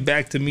goes right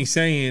back to me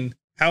saying,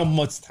 how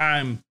much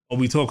time are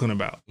we talking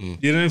about?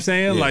 You know what I'm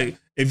saying? Yeah. Like,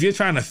 if you're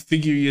trying to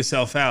figure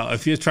yourself out,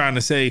 if you're trying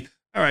to say,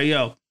 all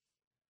right,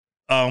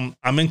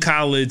 I'm in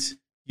college,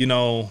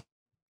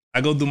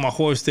 I go through my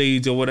horse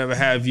stage or whatever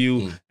have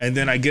you, and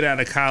then I get out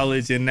of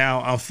college and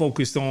now I'm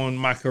focused on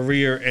my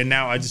career and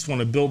now I just want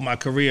to build my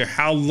career.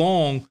 How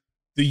long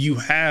do you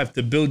have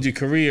to build your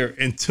career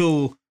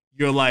until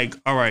you're like,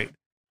 all right.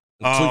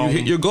 Until you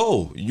hit your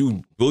goal.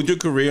 You build your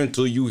career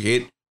until you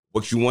hit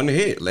what you want to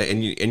hit,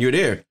 and you're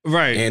there.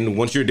 Right. And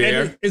once you're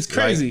there. It's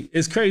crazy.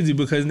 It's crazy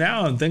because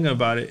now I'm thinking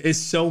about it. It's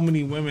so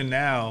many women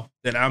now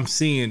that I'm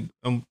seeing.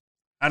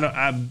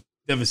 I've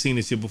never seen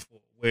this shit before,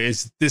 where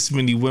it's this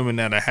many women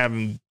that are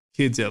having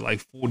kids at like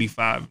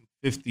 45 and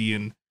 50.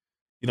 And,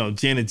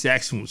 Janet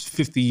Jackson was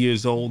 50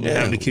 years old and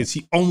having the kids.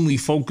 She only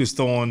focused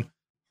on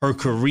her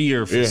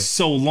career for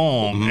so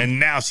long, and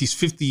now she's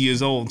 50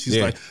 years old. And she's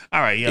like, all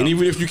right, And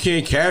even if you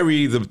can't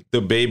carry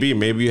the baby,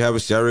 maybe you have a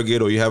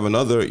surrogate or you have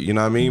another, you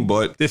know what I mean?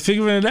 But they're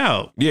figuring it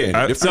out.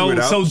 Yeah, they're figuring it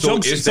out. So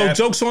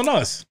jokes on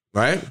us.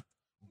 Right?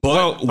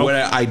 But what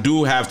I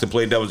do have to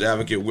play devil's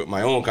advocate with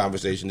my own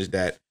conversation is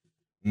that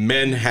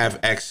men have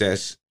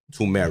access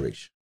to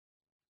marriage.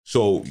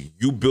 So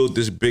you build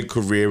this big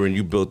career and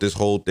you built this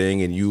whole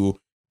thing and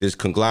this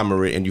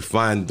conglomerate, and you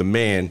find the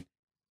man,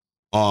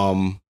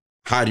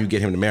 how do you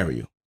get him to marry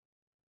you?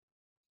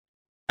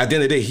 At the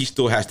end of the day, he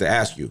still has to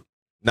ask you.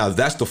 Now,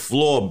 that's the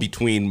flaw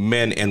between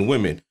men and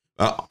women.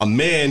 A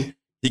man,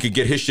 he could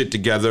get his shit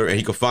together and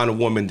he could find a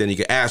woman, then he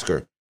could ask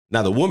her.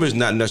 Now, the woman's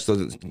not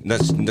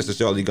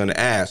necessarily going to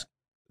ask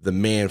the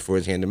man for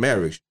his hand in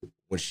marriage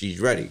when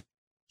she's ready.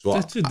 So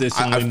I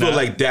feel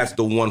like that's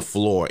the one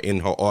flaw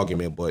in her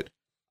argument. But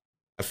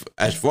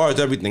as far as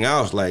everything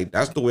else, like,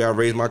 that's the way I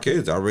raise my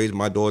kids. I raise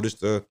my daughters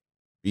to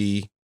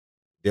be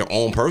their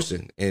own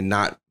person and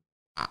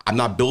I'm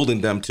not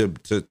building them to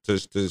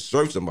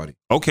serve somebody.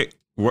 Okay.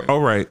 All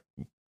right.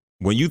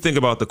 When you think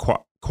about the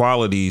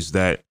qualities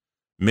that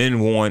men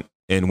want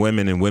in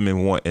women and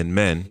women want in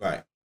men,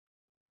 right?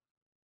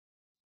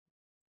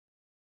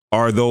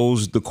 Are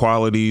those the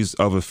qualities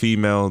of a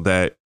female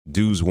that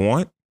dudes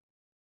want?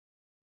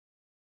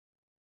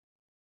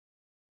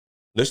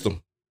 List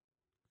them.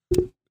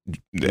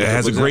 It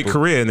has a great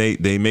career and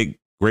they make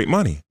great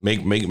money.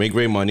 Make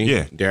great money.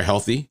 Yeah. They're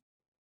healthy.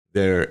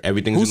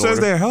 Everything's Who in says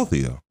order. they're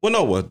healthy though? Well,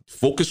 no.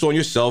 Focus on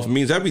yourself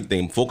means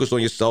everything. Focus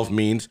on yourself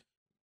means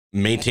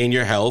maintain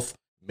your health,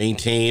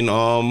 maintain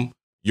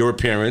your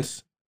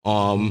appearance,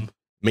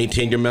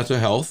 maintain your mental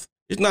health.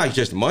 It's not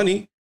just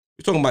money.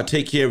 You're talking about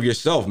take care of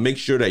yourself. Make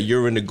sure that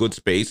you're in a good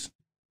space.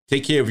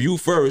 Take care of you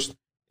first,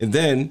 and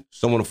then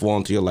someone will fall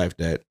into your life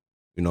that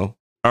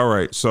All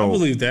right, so I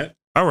believe that.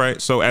 All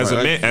right, so as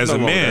a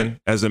man,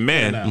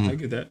 I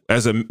get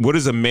that. What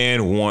does a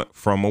man want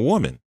from a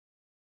woman?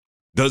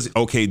 Does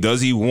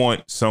he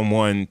want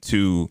someone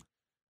to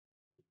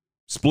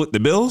split the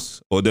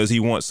bills, or does he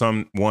want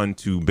someone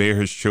to bear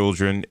his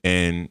children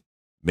and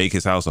make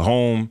his house a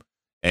home,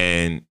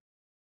 and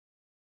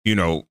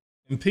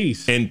in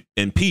peace?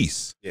 In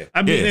peace. Yeah.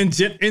 I mean,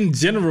 in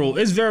general,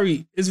 it's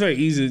very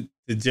easy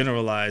to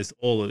generalize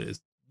all of this.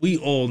 We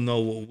all know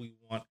what we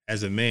want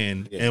as a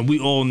man, and we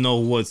all know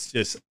what's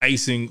just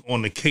icing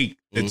on the cake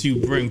that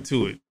you bring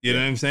to it. You know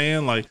what I'm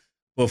saying? Like,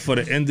 but for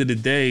the end of the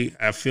day,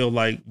 I feel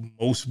like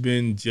most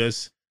men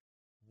just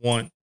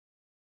want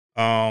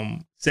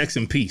sex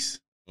and peace.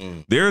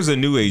 There's a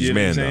new age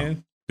man though.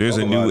 There's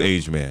a new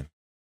age man.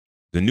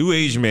 The new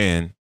age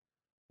man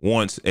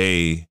wants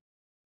a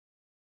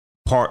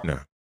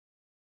partner,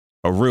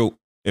 a real,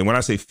 and when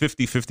I say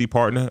 50-50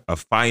 partner, a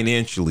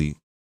financial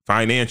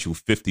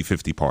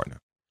 50-50 partner.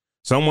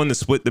 Someone to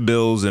split the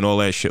bills and all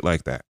that shit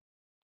like that.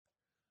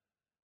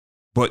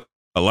 But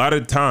a lot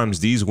of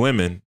times these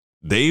women,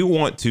 they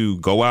want to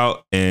go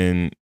out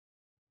and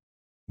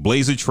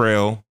blaze a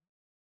trail,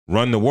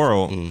 run the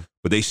world,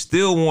 but they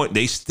still want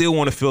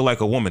to feel like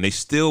a woman. They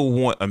still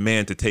want a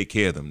man to take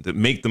care of them, to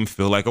make them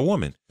feel like a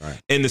woman.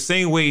 Right. In the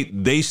same way,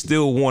 they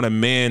still want a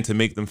man to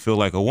make them feel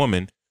like a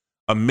woman.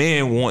 A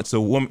man wants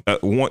a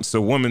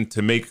woman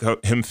to make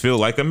him feel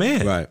like a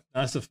man. Right.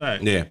 That's a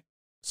fact. Yeah.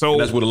 So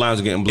and that's where the lines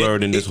are getting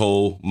blurred in this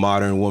whole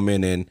modern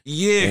woman and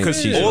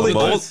because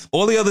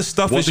all the other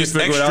stuff is just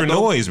extra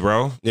noise,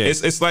 bro. Yeah.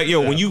 It's like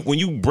when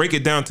you break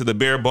it down to the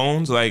bare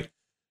bones, like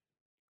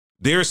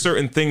there are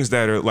certain things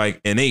that are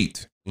like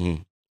innate.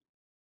 Mm-hmm.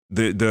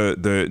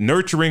 The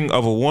nurturing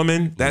of a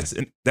woman, that's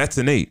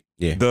innate.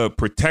 Yeah. The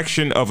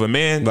protection of a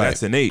man,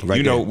 that's innate.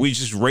 Right we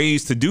just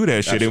raised to do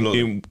that shit,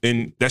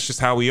 and that's just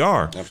how we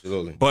are.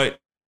 Absolutely. But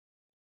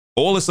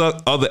all this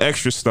other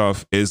extra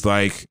stuff is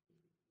like,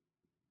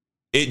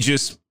 it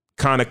just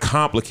kind of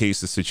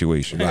complicates the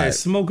situation. Yeah, right.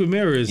 Smoke and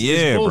mirrors.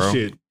 It's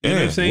bullshit. Bro. You know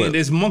what I'm saying?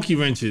 It's monkey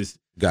wrenches.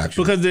 Gotcha.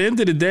 Because at the end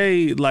of the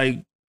day,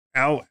 like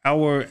our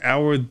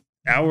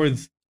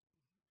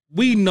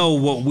we know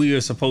what we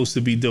are supposed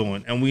to be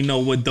doing, and we know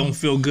what don't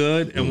feel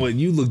good, and what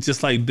you look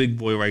just like Big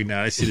Boy right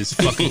now. That shit is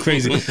fucking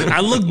crazy.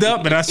 I looked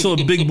up and I saw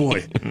Big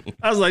Boy.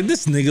 I was like,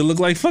 this nigga look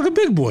like fucking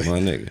Big Boy.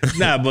 My nigga.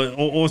 Nah, but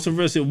also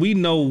we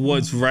know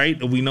what's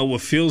right, and we know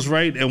what feels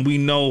right, and we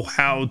know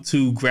how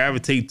to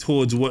gravitate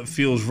towards what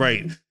feels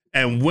right.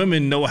 And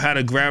women know how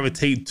to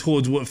gravitate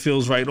towards what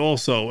feels right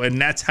also, and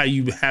that's how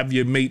you have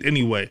your mate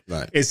anyway.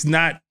 Right. It's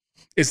not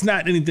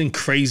anything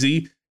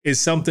crazy. It's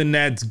something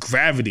that's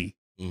gravity.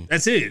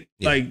 That's it.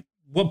 Yeah. Like,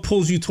 what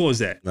pulls you towards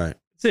that? Right.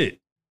 That's it.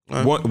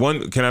 Right.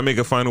 One. Can I make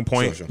a final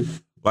point? Sure.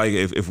 Like,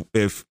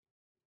 if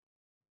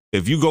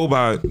you go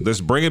by, let's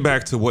bring it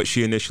back to what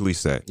she initially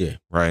said. Yeah.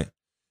 Right.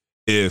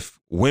 If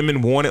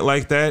women want it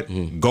like that,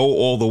 go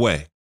all the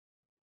way.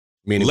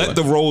 Let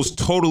the roles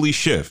totally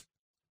shift,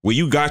 where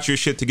you got your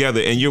shit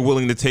together and you're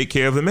willing to take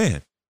care of the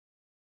man.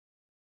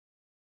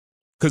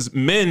 Because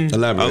men,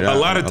 elaborate.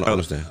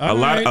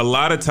 a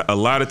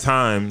lot of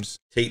times,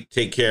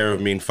 take care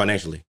of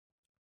financially.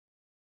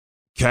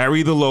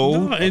 Carry the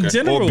load, no, in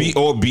general,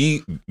 or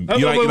be.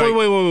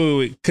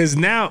 Wait. Because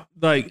now,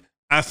 like,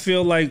 I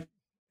feel like,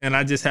 and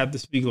I just have to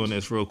speak on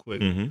this real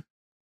quick. Mm-hmm.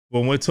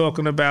 When we're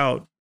talking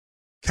about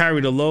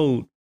carry the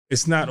load,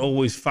 it's not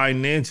always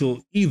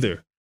financial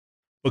either,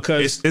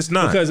 because it's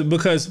not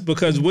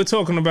because we're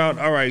talking about,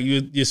 all right,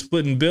 you're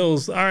splitting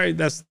bills, all right,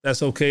 that's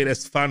okay,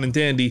 that's fine and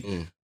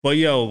dandy, but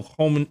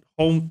home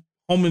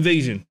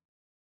invasion.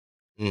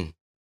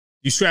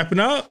 You strapping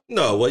up?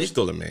 No, well, you're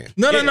still a man.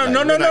 No.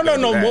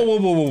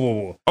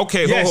 Whoa.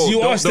 Okay, yes, you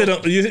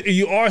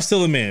are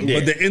still a man. Yeah.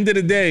 But at the end of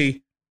the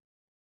day,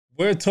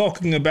 we're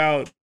talking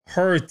about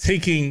her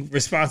taking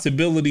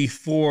responsibility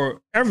for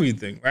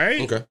everything,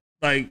 right? Okay.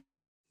 Like,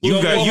 you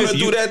do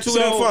that too,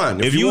 then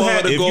fine. If you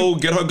want her to go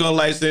get her gun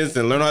license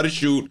and learn how to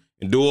shoot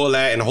and do all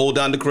that and hold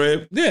down the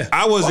crib. Yeah.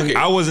 I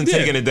wasn't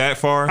taking it that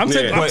far. I'm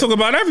talking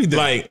about everything.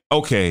 Like,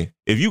 okay,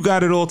 if you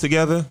got it all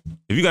together,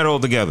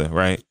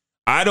 right?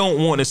 I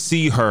don't want to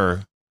see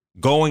her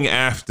going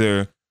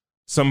after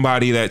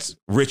somebody that's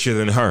richer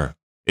than her.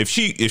 If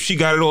she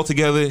got it all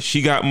together,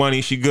 she got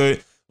money, she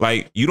good.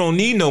 Like, you don't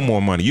need no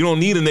more money. You don't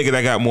need a nigga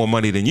that got more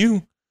money than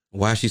you.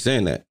 Why is she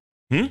saying that?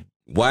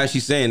 Why is she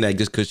saying that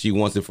just because she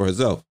wants it for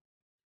herself?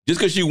 Just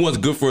because she wants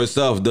good for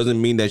herself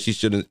doesn't mean that she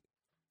shouldn't.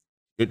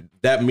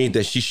 That means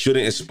that she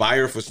shouldn't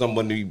aspire for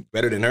someone to be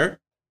better than her.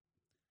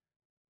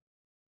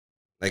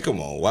 Like,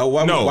 come on, why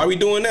are we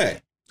doing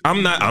that?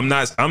 I'm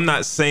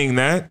not saying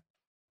that.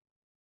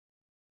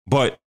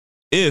 But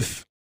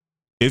if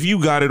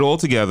you got it all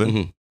together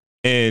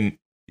and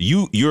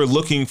you're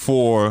looking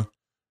for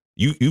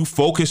you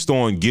focused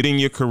on getting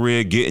your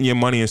career, getting your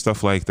money and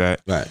stuff like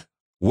that. Right.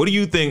 What do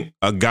you think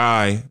a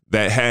guy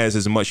that has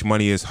as much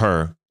money as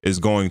her is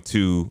going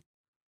to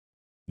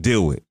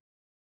deal with?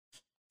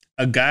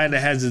 A guy that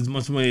has as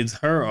much money as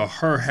her, or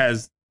her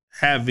has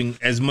having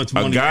as much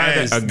money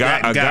as a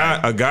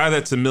guy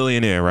that's a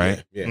millionaire,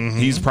 right? Yeah. Mhm.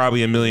 He's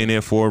probably a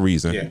millionaire for a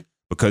reason. Yeah.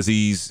 Because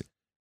he's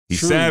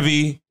Shrewd.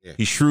 savvy,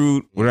 he's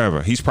shrewd,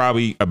 whatever. He's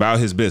probably about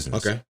his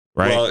business. Okay.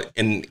 Right. Well,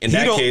 in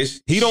that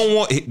case, he don't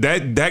want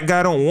that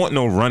guy don't want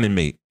no running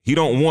mate. He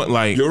don't want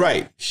like. You're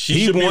right.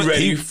 She should be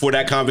ready for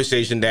that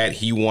conversation that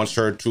he wants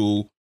her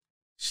to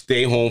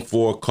stay home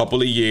for a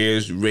couple of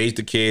years, raise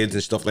the kids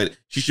and stuff like that.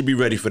 She should be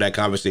ready for that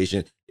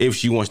conversation if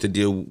she wants to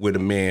deal with a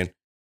man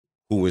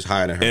who is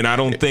higher than her. And I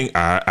don't think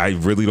I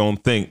really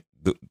don't think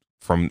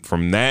from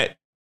that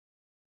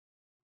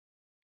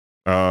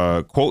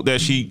quote that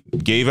she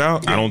gave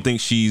out, I don't think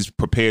she's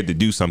prepared to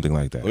do something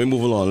like that. Let me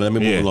move along.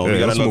 We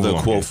got another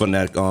quote from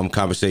that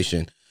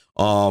conversation.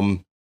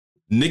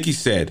 Nikki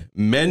said,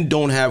 "Men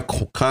don't have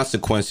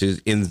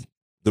consequences in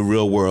the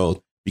real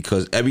world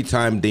because every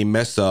time they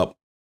mess up,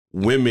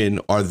 women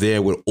are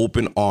there with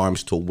open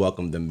arms to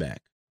welcome them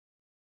back."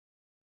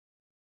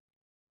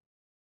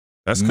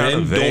 That's kind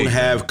of vague. Men don't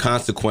have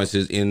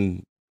consequences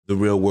in the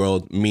real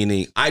world,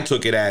 meaning I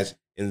took it as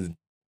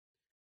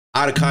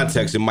out of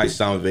context, it might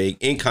sound vague.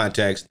 In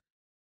context,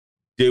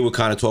 they were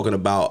kind of talking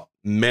about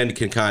men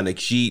can kind of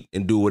cheat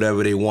and do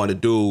whatever they want to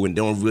do and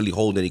don't really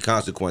hold any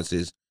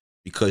consequences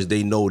because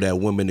they know that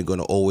women are going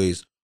to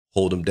always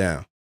hold them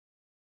down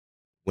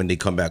when they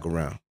come back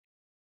around.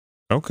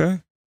 Okay.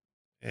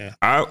 Yeah.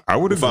 I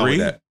would agree.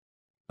 That.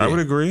 I would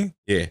agree.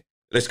 Yeah.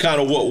 That's kind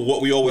of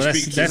what we always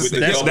speak to with the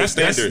double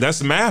standard.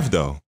 That's math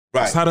though.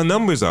 Right. That's how the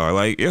numbers are.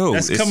 Like, yo,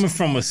 that's coming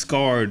from a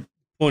scarred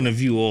point of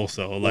view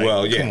also. Like,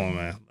 well, yeah. Come on,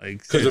 man.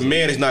 Like, because a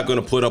man is not going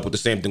to put up with the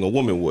same thing a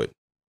woman would.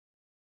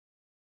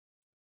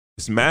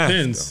 It's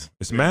math.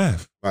 It's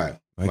math. Right.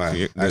 Like,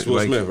 right. That's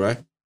Will Smith, right?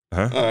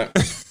 Huh? All right.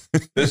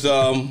 This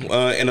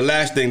and the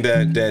last thing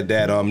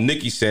that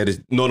Nikki said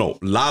is no.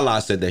 Lala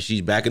said that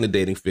she's back in the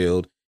dating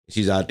field.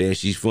 She's out there and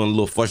she's feeling a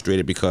little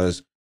frustrated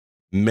because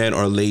men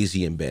are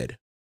lazy in bed.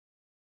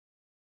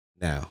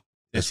 Now,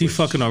 is she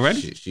fucking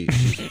already?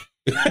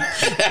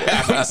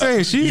 I'm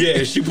saying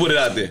she put it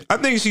out there. I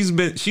think she's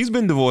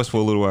been divorced for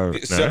a little while.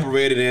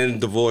 Separated and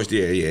divorced.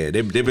 Yeah.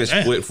 They've been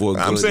split for a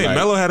good. I'm saying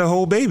Mello had a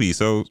whole baby,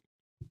 so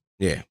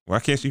yeah. Why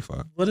can't she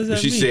fuck? What does that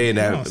mean? She's saying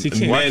that. No, she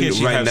can't. Why can't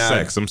she have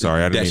sex? I'm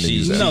sorry, I didn't mean to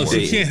use that. No,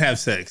 she can't have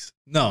sex.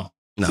 No.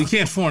 She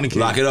can't fornicate.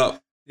 Lock it up.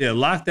 Yeah,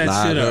 lock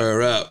that shit up.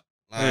 Lock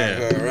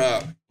her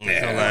up.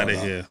 Hell out of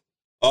here.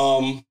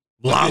 I'm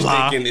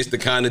thinking it's the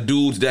kind of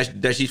dudes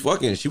that she's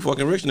fucking. She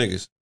fucking rich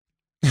niggas.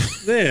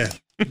 Yeah.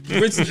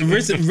 Rich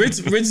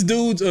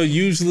dudes are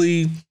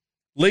usually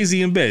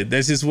lazy in bed.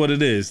 That's just what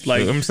it is.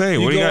 Like I'm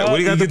saying, what do you got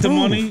to get the prove?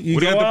 money, you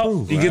what do go you got out, to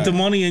prove? you get the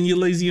money and you're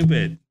lazy in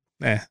bed.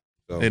 Nah.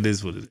 So, it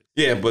is what it is.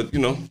 Yeah, but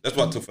that's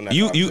what I took from that.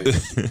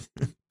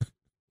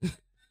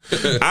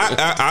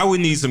 I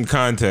would need some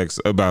context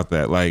about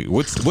that. Like,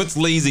 what's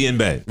lazy in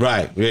bed?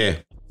 Right. Yeah.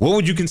 What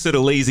would you consider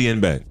lazy in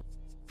bed?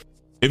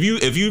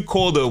 If you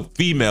called a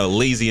female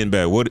lazy in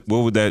bed, what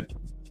would that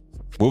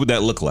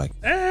look like?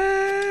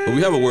 Well,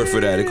 we have a word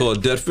for that. They call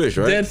it dead fish,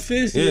 right? Dead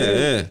fish.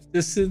 Yeah.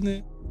 Just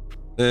sitting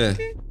there. Yeah.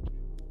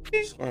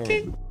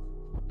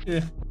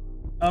 Yeah.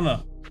 I don't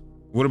know.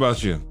 What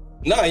about you?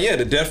 Nah, yeah,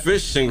 the dead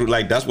fish single,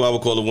 like that's why I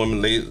would call a woman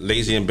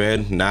lazy in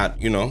bed. Not,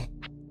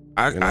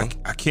 I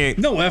can't.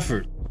 No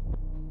effort.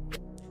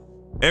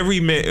 Every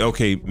man,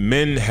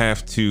 men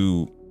have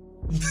to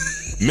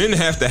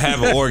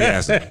have an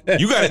orgasm.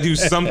 You got to do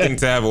something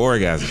to have an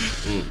orgasm.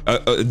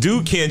 A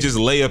dude can't just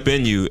lay up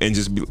in you and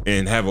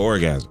and have an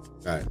orgasm.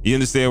 Right. You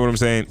understand what I'm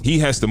saying? He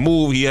has to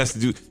move. He has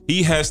to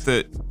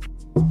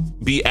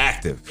be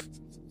active,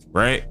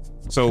 right?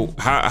 So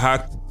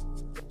how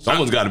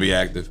someone's got to be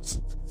active.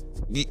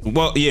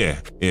 Well, yeah.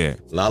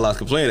 Lala's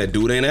complaining that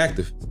dude ain't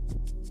active.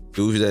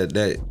 Dude,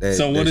 that.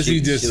 So what is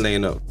he just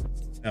laying up?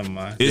 Never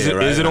mind. Is it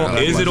on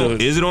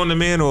the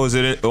man or is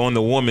it on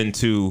the woman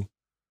to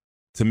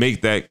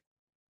make that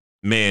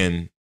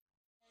man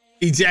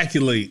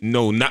ejaculate?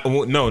 No.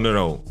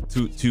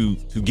 To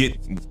get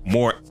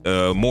more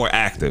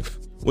active.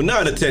 Well,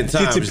 9 to 10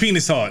 times. Get your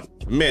penis hard.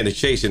 Man is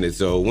chasing it,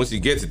 so once he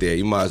gets there,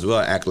 you might as well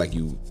act like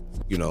you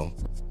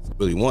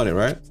really want it,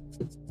 right?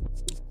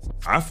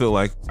 I feel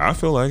like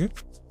it.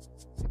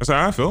 That's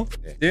how I feel.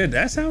 Yeah,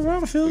 that's how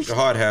Ron feels. Put your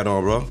hard hat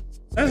on, bro.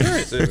 That's right.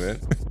 That's it, man.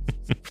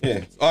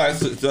 Yeah. All right,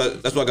 so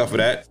that's what I got for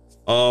that.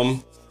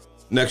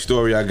 Next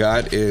story I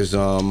got is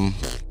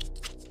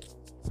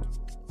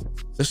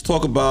let's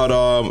talk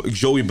about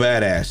Joey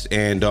Badass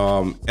and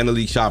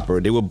Annalie Chopper.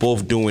 They were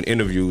both doing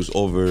interviews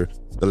over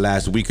the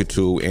last week or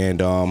two, and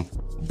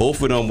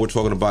both of them were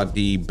talking about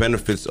the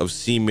benefits of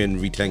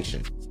semen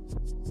retention.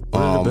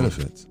 What are the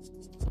benefits?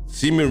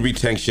 Semen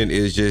retention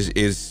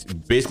is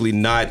basically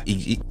not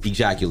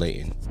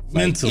ejaculating.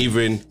 Mental.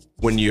 Even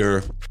when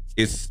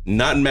it's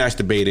not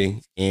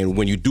masturbating, and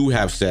when you do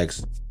have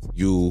sex,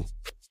 you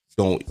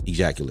don't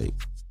ejaculate.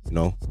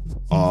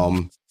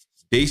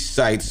 They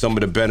cite some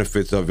of the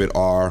benefits of it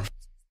are,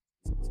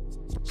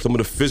 some of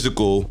the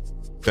physical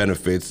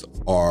benefits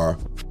are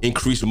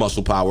increased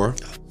muscle power.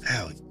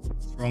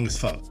 Wrong as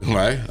fuck.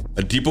 Right.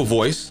 A deeper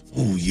voice.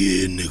 Oh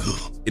yeah,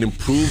 nigga. It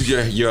improves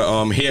your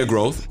hair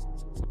growth.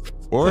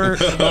 Or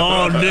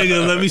oh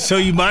nigga, let me show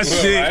you my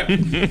shit.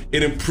 Right?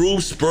 It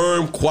improves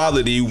sperm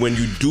quality when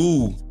you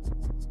do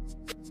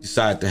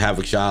decide to have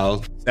a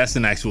child. That's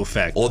an actual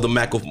fact. All the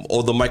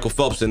Michael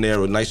Phelps in there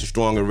are nice and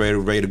strong and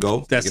ready to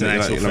go. That's an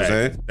actual fact. What I'm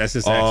saying? That's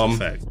just an actual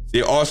fact.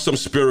 There are some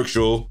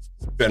spiritual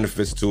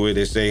benefits to it.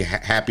 They say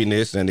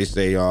happiness, and they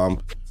say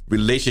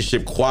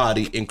relationship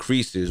quality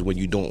increases when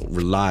you don't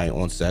rely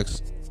on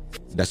sex.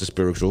 That's a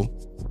spiritual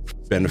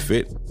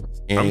benefit.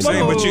 And I'm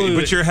saying,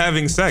 but you're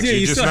having sex. Yeah,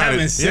 you're just still not.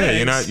 having sex.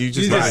 Yeah, you're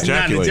just not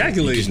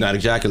ejaculating. You're just not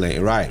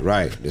ejaculating.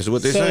 Right. This is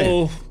what they're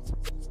saying.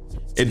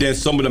 And then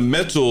some of the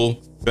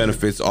mental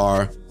benefits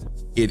are: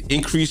 it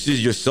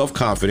increases your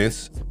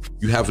self-confidence,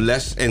 you have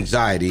less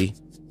anxiety,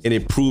 and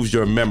improves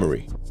your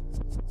memory.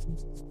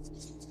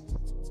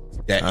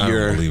 That I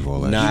you're don't believe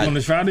all that. not. You want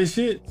to try this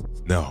shit?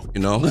 No.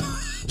 You know.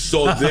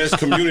 So there's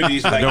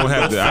communities like I don't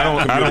have to.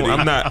 I don't.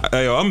 I'm not.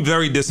 I'm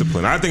very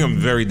disciplined. I think I'm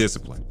very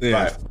disciplined.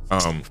 Yeah.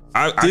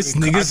 Right. This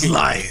nigga's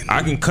lying.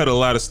 I can cut a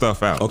lot of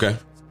stuff out. Okay.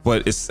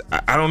 But it's.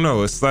 I don't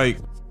know. It's like.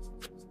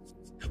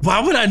 Why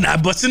would I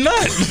not bust a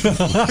nut?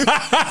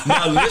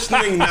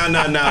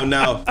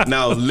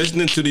 Now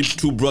listening to these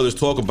two brothers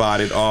talk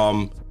about it,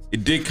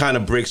 it did kind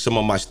of break some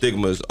of my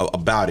stigmas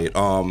about it.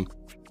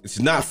 It's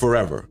not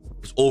forever.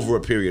 It's over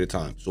a period of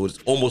time, so it's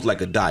almost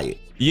like a diet.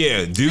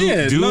 Yeah,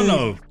 dude.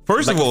 No.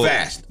 First like of all,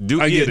 fast.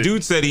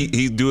 Dude said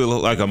he'd do it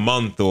like a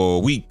month or a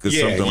week or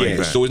something like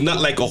that. So it's not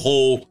like a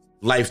whole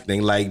life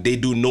thing. Like they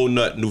do no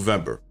nut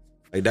November.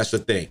 Like that's the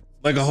thing.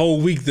 Like a whole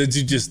week that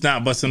you just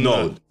not busting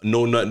nut?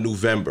 No nut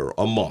November,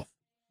 a month.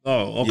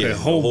 Oh, okay. Yeah,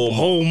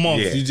 whole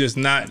month. Yeah. You just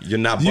not. You're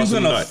not You're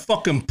busting gonna nut.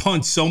 fucking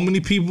punch so many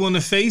people in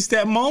the face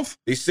that month.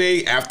 They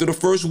say after the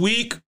first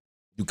week,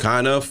 you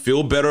kind of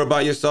feel better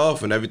about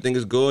yourself and everything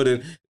is good.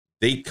 And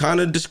they kind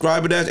of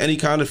describe it as any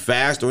kind of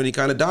fast or any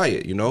kind of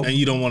diet, you know? And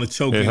you don't want to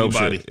choke It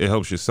anybody. it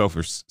helps your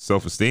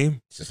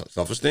self-esteem.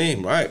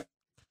 Self-esteem, right?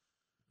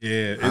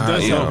 Yeah, it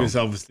does help your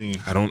self-esteem.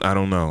 I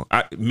don't know.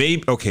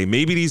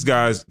 Maybe these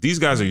guys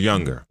are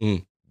younger.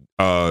 One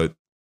of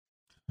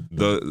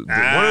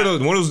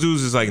those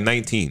dudes is like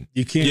 19.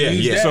 You can't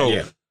use that.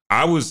 So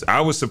I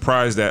was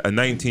surprised that a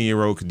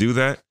 19-year-old could do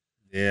that.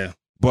 Yeah.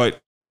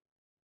 But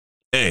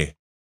hey,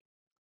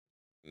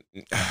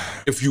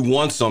 if you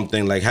want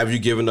something, like, have you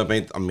given up?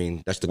 I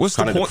mean, that's the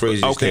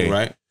craziest thing,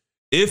 right?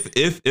 If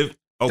okay,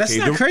 that's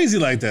not crazy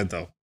like that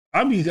though.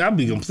 I'll be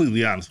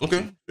completely honest with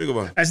you. Think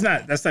about it. That's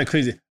not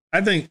crazy.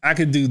 I think I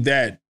could do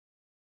that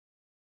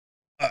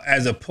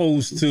as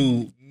opposed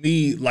to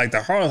me. Like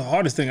the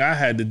hardest thing I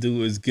had to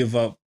do is give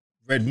up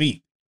red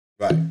meat,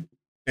 right?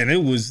 And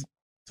it was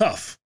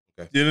tough.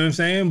 Okay. You know what I'm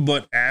saying?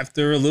 But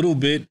after a little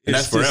bit,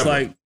 it's just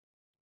like,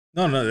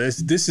 no,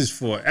 this is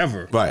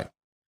forever, right?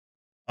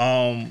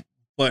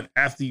 But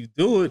after you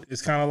do it,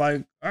 it's kind of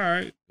like, all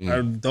right,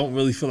 I don't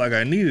really feel like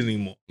I need it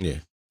anymore. Yeah.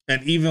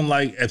 And even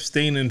like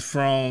abstaining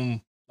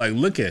from like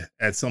liquor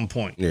at some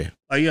point. Yeah.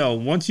 Like, yo,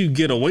 once you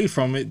get away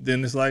from it,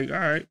 then it's like, all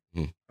right,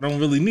 I don't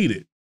really need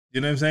it.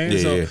 You know what I'm saying? Yeah,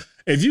 so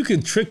if you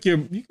can trick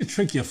your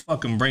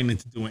fucking brain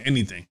into doing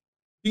anything.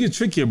 You can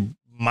trick your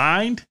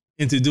mind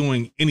into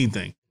doing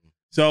anything.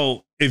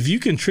 So if you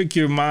can trick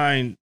your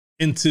mind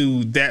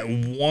into that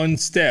one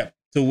step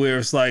to where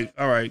it's like,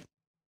 all right,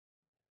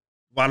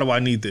 why do I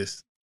need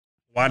this?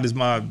 Why does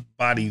my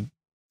body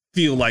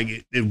feel like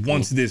it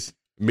wants this?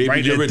 Maybe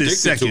right you're at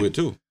this addicted second? to it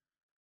too.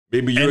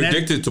 Maybe you're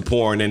addicted to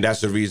porn, and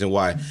that's the reason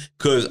why.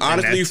 Because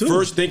honestly,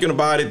 first thinking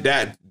about it,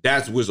 that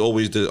was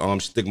always the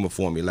stigma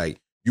for me. Like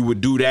you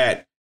would do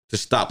that to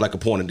stop like a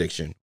porn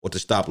addiction or to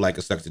stop like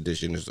a sex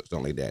addiction or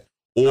something like that.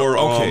 Or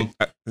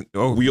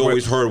we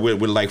always heard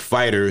with like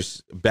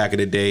fighters back in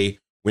the day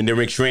when they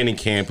were in training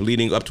camp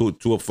leading up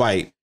to a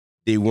fight,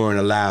 they weren't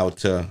allowed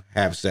to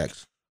have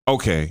sex.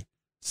 Okay.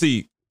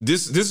 See,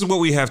 this is what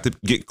we have to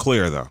get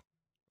clear though.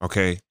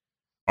 Okay.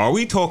 Are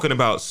we talking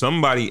about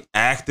somebody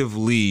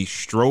actively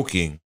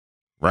stroking,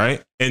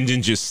 right? And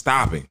then just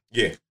stopping?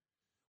 Yeah.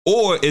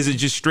 Or is it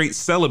just straight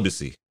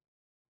celibacy?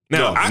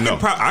 Now,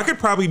 I could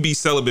probably be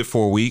celibate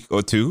for a week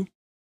or two.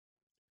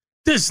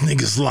 This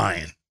nigga's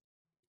lying.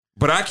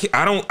 But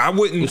I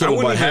wouldn't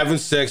having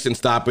sex and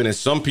stopping, and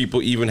some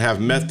people even have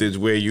methods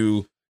where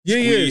you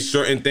squeeze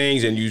certain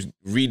things and you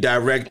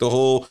redirect the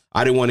whole.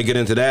 I didn't want to get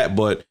into that,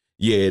 but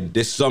yeah,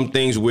 there's some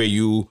things where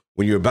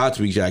when you're about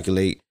to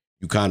ejaculate,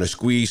 you kind of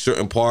squeeze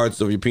certain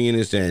parts of your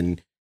penis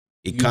and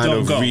it kind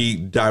of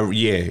redirects.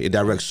 Yeah, it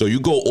directs. So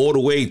you go all the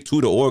way to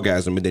the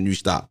orgasm and then you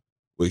stop,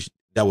 which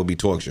that would be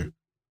torture.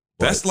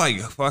 But that's like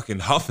fucking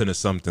huffing or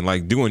something,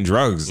 like doing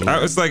drugs.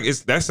 It's like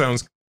that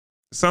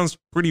sounds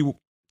pretty.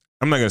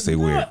 I'm not gonna say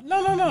weird.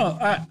 No.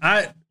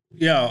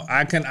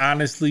 I can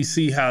honestly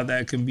see how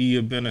that can be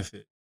a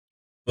benefit.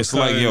 It's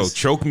like, yo,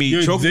 choke me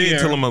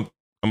until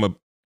I'm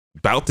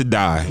about to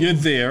die. You're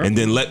there, and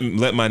then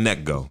let my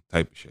neck go,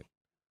 type of shit.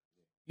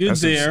 You're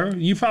there.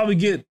 You probably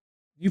get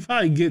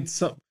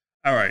some.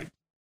 All right.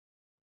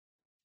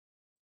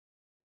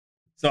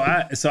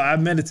 So I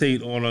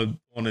meditate on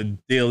a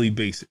daily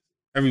basis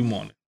every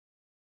morning.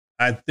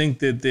 I think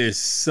that there's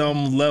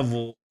some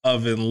level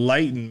of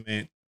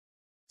enlightenment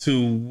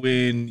to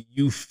when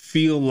you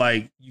feel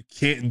like you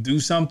can't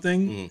do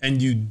something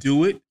and you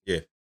do it. Yeah.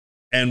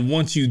 And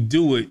once you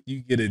do it, you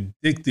get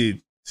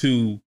addicted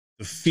to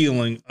the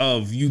feeling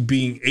of you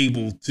being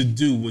able to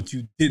do what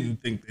you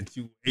didn't think that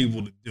you were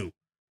able to do.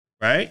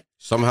 Right?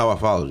 Somehow I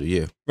followed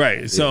you, yeah.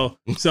 Right. So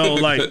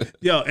like,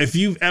 if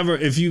you've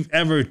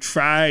ever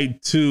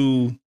tried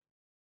to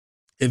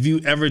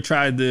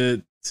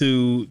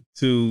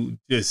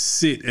just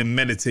sit and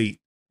meditate,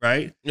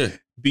 right? Yeah.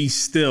 Be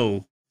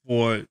still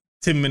for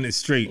 10 minutes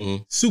straight.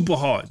 Super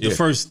hard. Yeah.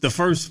 The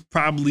first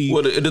probably.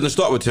 Well, it doesn't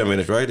start with 10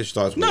 minutes, right? It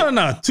starts with.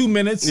 No. 2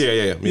 minutes. Yeah.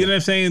 You know what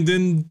I'm saying?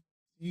 Then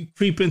you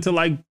creep into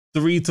like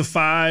 3 to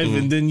 5,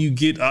 and then you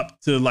get up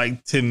to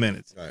like 10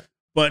 minutes. Right.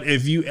 But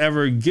if you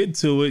ever get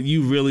to it,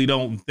 you really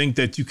don't think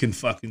that you can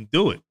fucking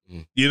do it.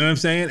 You know what I'm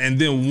saying? And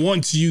then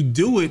once you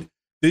do it,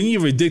 then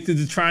you're addicted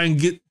to try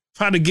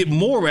to get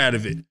more out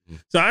of it.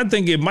 So I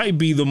think it might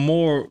be the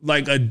more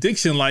like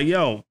addiction, like,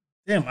 yo,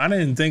 damn, I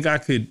didn't think I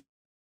could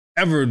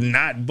ever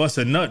not bust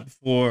a nut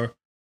for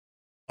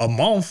a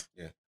month.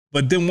 Yeah.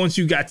 But then once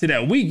you got to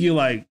that week, you're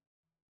like,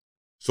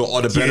 so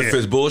are the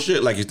benefits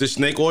bullshit? Like, is this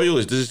snake oil?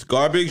 Is this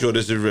garbage, or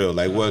this is real?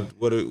 Like,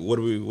 what are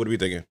we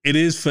thinking? It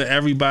is for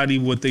everybody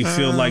what they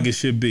feel like it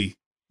should be.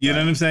 You know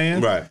what I'm saying?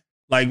 Right.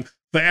 Like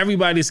for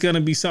everybody, it's gonna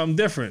be something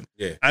different.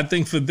 Yeah. I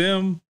think for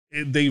them,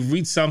 they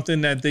reached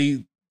something that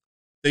they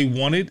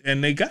wanted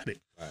and they got it.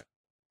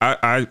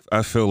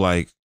 I feel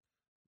like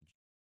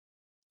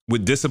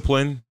with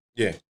discipline,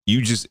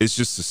 it's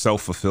just a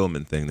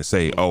self-fulfillment thing to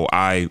say, oh,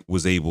 I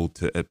was able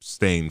to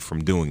abstain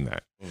from doing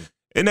that.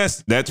 And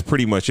that's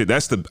pretty much it. I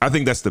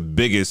think that's the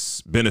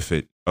biggest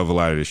benefit of a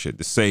lot of this shit,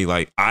 to say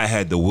like I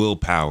had the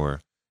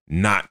willpower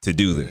not to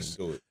do this.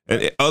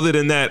 And other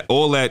than that,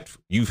 all that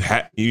you're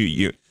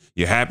happier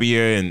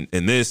and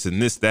this,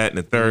 that, and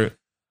the third.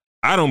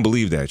 I don't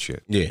believe that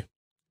shit. Yeah.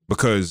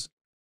 Because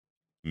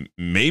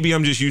maybe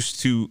I'm just used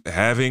to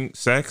having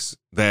sex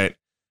that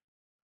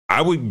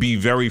I would be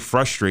very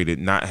frustrated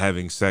not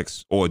having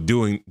sex or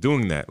doing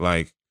that.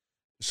 Like,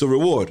 it's a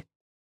reward.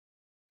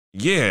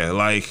 Yeah,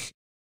 like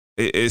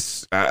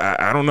it's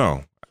I don't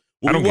know.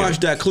 Well, we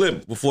watched that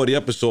clip before the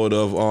episode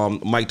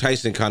of Mike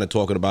Tyson kind of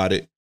talking about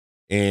it,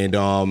 and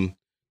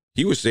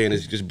he was saying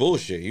it's just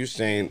bullshit. He was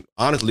saying,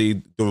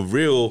 honestly, the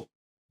real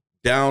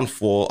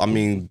downfall, I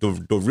mean, the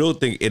real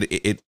thing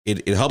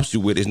it helps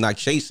you with is not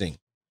chasing.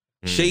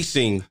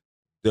 Chasing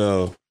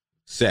the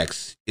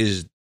sex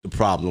is the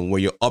problem,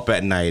 where you're up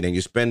at night and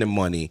you're spending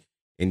money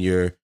and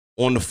you're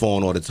on the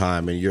phone all the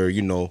time and you're,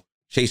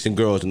 chasing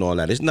girls and all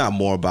that. It's not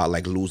more about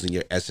like losing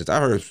your essence. I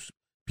heard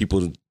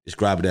people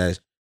describe it as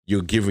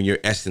you're giving your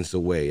essence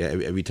away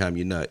every time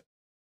you nut.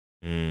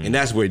 And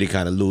that's where they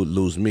kind of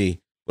lose me.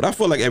 But I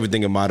feel like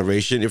everything in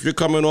moderation. If you're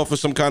coming off of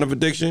some kind of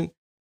addiction,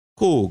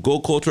 cool. Go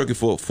cold turkey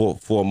for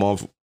a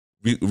month.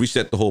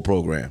 Reset the whole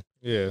program.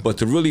 Yeah. But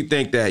to really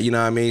think that,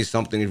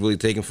 something is really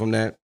taken from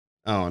that,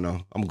 I don't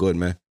know. I'm good,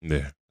 man.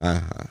 Yeah.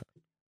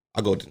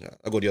 I'll go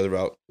the other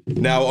route.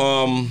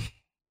 Now,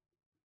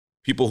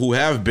 people who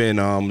have been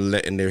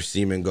letting their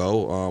semen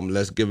go,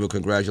 let's give a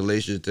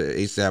congratulations to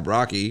A$AP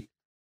Rocky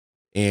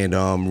and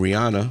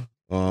Rihanna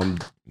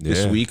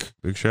this week.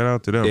 Big shout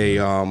out to them. They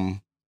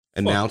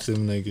announced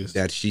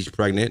that she's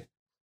pregnant.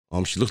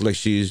 She looks like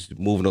she's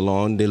moving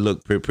along. They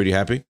look pretty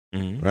happy,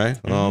 right?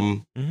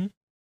 A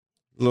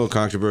little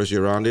controversy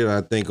around it.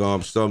 I think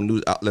some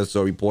news outlets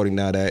are reporting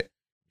now that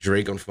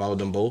Drake unfollowed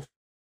them both.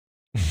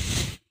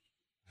 He's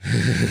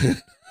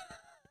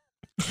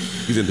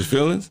in the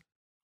feelings.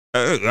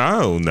 I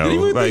don't know. Did he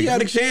really think he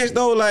had a chance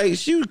though? Like,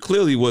 she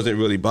clearly wasn't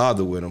really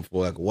bothered with him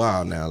for like a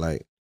while now.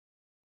 Like,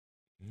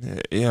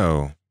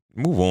 yo,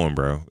 move on,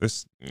 bro.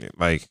 It's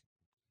like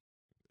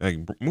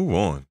move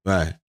on.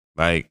 Right.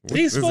 Like,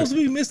 he's supposed to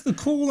be Mr.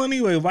 Cool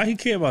anyway. Why he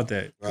care about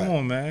that? Right. Come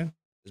on, man.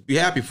 Just be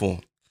happy for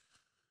him.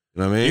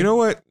 You know what I mean? You know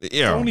what?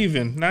 Yeah.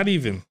 Not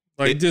even.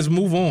 Like, just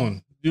move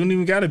on. You don't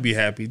even got to be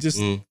happy.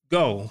 Just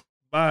go.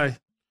 Bye.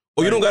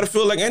 Well, you don't got to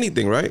feel like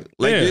anything, right?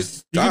 Like,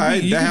 this, you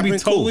can be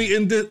totally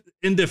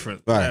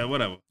indifferent. Right.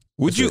 Whatever.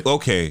 Would you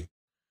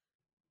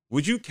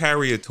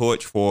carry a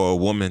torch for a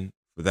woman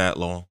for that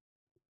long?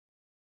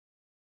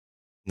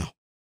 No.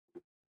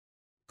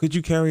 Could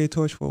you carry a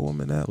torch for a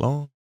woman that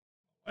long?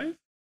 Wife?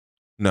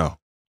 No,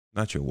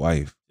 not your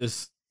wife.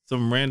 Just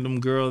some random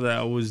girl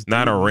that was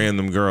not a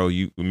random girl.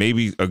 You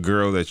maybe a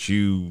girl that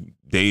you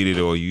dated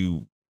or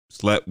you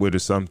slept with or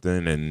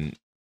something, and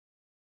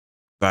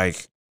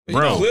like,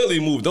 bro, he clearly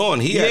moved on.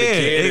 He had a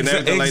kid and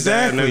everything like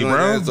that.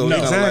 Bro. So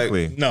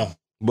exactly. No,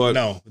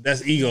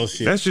 that's ego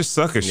shit. That's just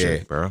sucker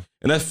shit, bro.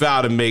 And that's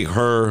foul to make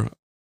her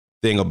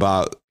thing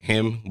about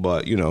him,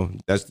 but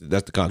that's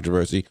the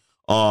controversy.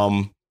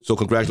 So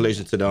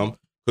congratulations to them.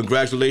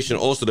 Congratulations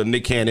also to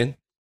Nick Cannon,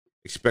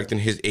 expecting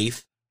his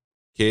 8th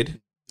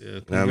kid. Yeah,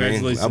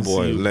 congratulations. That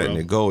boy to you, letting bro.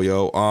 it go,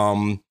 yo.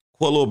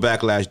 Quite a little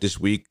backlash this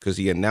week because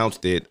he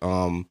announced it,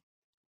 on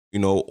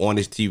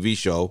his TV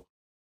show.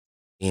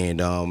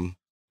 and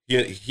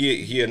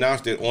he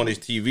announced it on his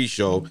TV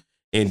show.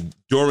 And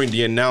during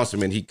the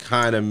announcement, he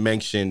kind of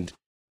mentioned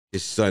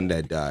his son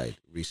that died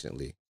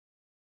recently,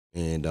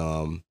 and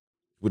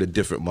with a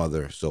different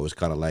mother. So it's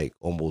kind of like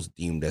almost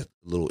deemed as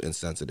a little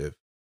insensitive.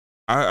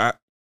 I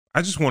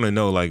just want to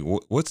know, like,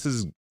 what's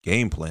his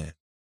game plan?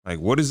 Like,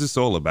 what is this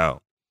all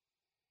about?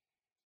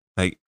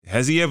 Like,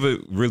 has he ever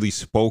really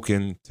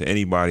spoken to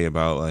anybody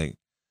about, like,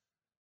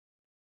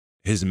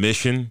 his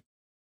mission?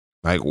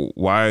 Like,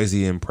 why is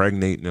he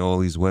impregnating all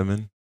these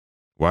women?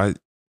 Why,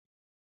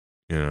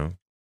 you know?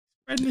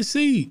 Spreading the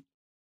seed.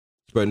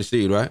 Spreading the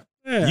seed, right?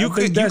 Yeah, you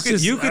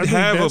could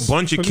have a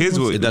bunch of kids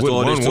with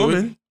one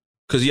woman.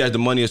 Because he has the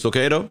money, it's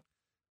okay, though?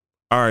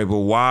 All right, but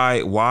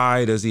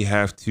why does he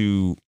have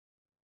to,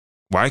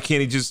 why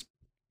can't he just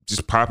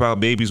pop out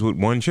babies with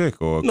one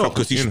chick? Or no,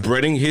 because he's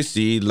spreading his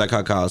seed, like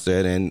how Kyle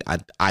said, and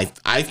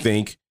I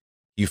think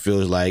he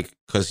feels like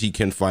because he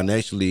can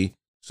financially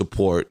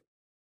support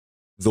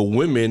the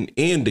women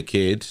and the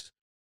kids.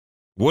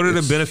 What are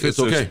the benefits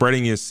of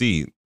spreading your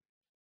seed?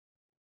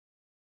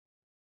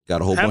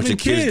 Got a whole bunch of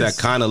kids that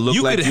kind of look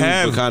like you,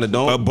 but kind of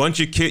don't. A bunch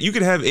of kids. You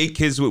could have 8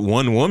 kids with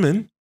one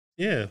woman.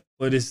 Yeah,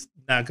 but it's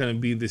not going to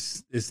be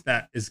this. It's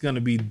not. It's going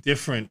to be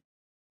different.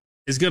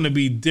 It's going to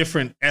be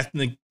different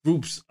ethnic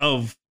groups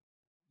of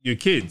your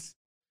kids.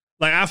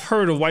 Like I've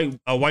heard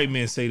a white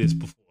man say this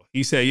before.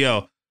 He said,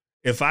 "Yo,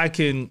 if I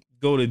can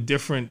go to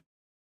different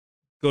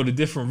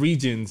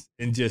regions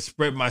and just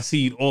spread my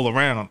seed all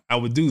around, I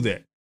would do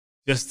that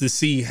just to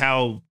see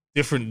how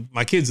different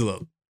my kids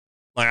look.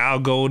 Like I'll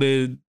go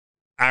to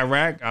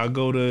Iraq, I'll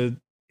go to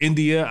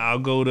India, I'll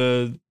go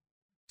to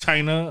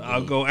China,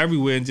 I'll go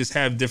everywhere and just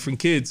have different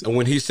kids." And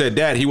when he said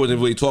that, he wasn't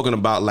really talking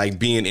about like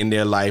being in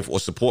their life or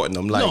supporting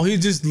them. Like, no,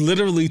 he's just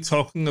literally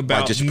talking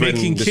about just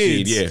making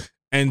kids, seed,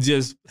 and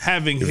just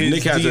having if his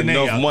Nick has DNA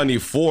enough out. money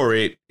for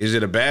it, is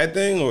it a bad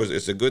thing or is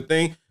it a good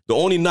thing? The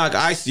only knock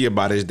I see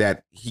about it is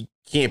that he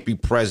can't be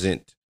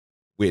present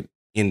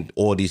in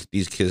all these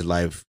kids'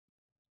 life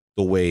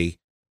the way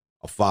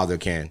a father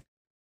can.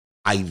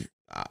 I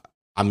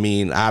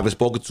mean, I haven't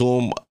spoken to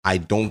him. I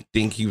don't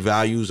think he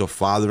values a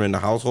father in the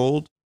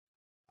household.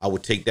 I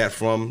would take that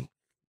from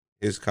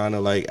his kind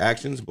of like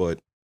actions, but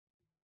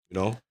you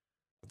know,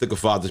 I think a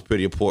father's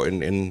pretty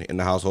important in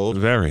the household.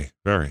 Very,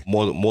 very.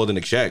 More than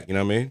a check, you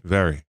know what I mean?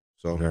 Very.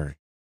 So very,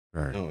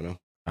 very. I don't know.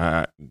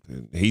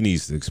 He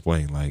needs to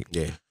explain. Like,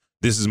 yeah,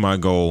 this is my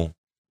goal.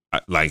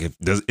 Like,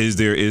 is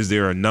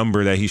there a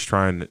number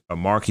that a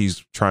mark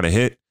he's trying to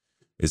hit?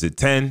 Is it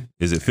 10?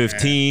 Is it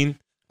 15?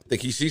 I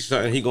think he sees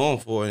something he going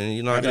for, and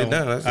you knock it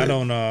down. That's I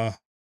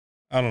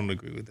don't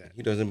agree with that.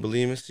 He doesn't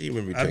believe in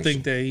semen retention. I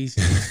think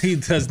that he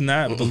does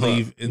not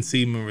believe in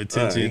semen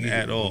retention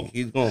at all.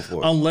 He's going for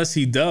it. Unless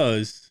he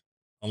does,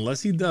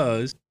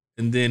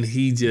 and then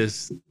he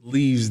just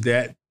leaves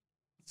that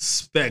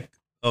speck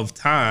of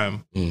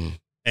time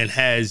and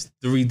has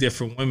 3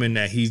 different women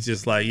that he's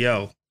just like,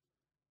 yo,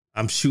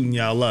 I'm shooting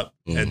y'all up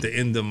at the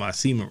end of my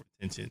semen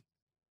retention.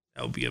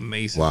 That would be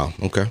amazing. Wow.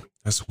 Okay.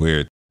 That's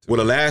weird. Well,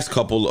 the last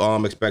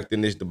couple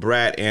expecting is the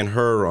brat and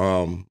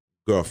her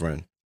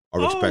girlfriend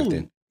are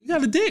expecting. You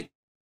got a dick.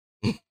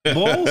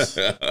 Balls?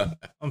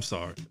 I'm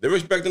sorry. They're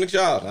expecting a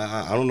child.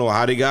 I don't know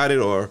how they got it,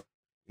 or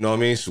you know what I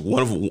mean. So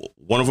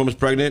one of them is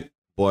pregnant,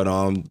 but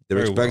they're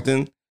expecting.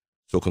 Well.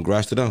 So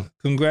congrats to them.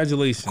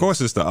 Congratulations. Of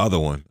course, it's the other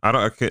one.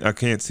 I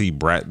can't see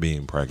Brat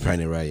being pregnant.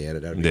 Pregnant, right? Yeah.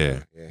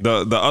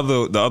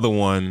 The other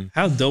one.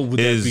 How dope would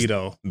that be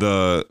though?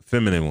 The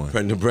feminine one.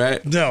 Pregnant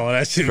Brat. No,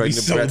 that should be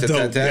so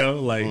dope.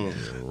 Yo. Like,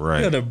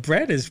 right? Yo, the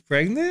Brat is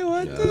pregnant.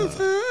 What the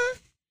fuck?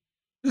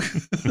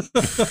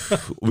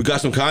 We got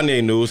some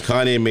Kanye news.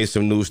 Kanye made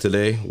some news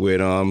today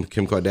with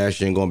Kim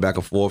Kardashian going back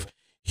and forth.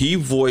 He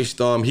voiced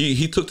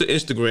he took to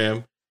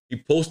Instagram. He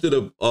posted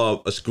a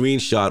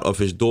screenshot of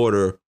his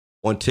daughter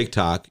on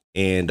TikTok,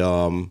 and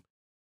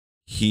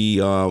he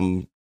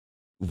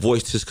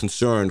voiced his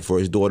concern for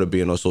his daughter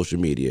being on social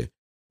media.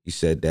 He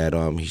said that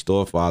he's still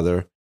a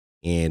father,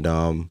 and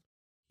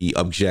he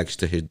objects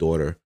to his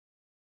daughter,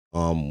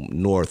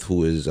 North,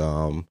 who is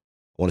I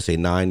want to say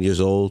 9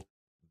 years old,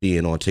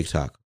 being on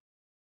TikTok.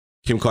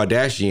 Kim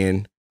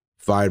Kardashian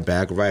fired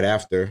back right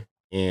after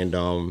and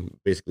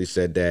basically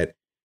said that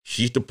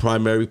she's the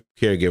primary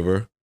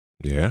caregiver,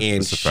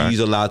 and she's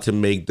allowed to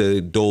make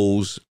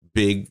those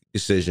big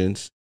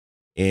decisions.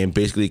 And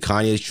basically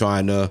Kanye's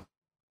trying to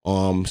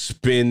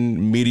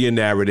spin media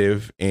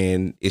narrative,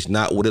 and it's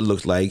not what it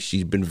looks like.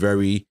 She's been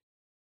very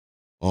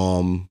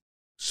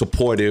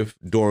supportive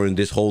during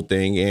this whole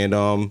thing,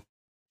 and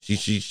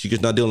she's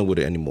just not dealing with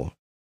it anymore.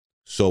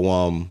 So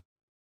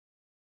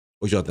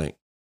what y'all think?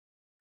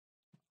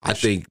 I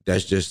think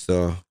that's just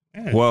a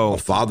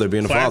father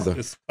being a father.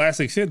 It's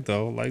classic shit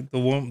though. Like the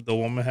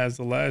woman has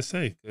the last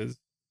say, because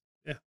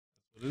that's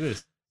what it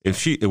is. If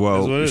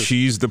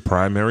she's the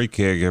primary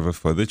caregiver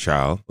for the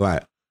child.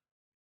 Right.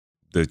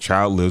 The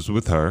child lives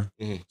with her.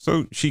 Mm-hmm.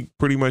 So she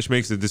pretty much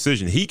makes the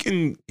decision. He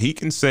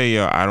can say,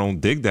 I don't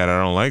dig that.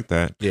 I don't like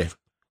that. Yeah.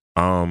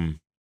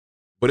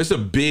 But it's a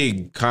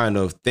big kind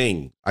of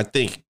thing. I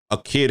think a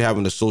kid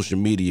having a social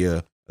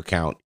media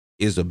account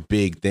is a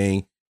big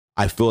thing.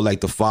 I feel like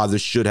the father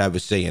should have a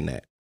say in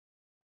that.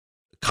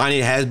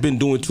 Kanye has been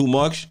doing too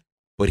much,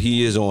 but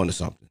he is on to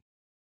something.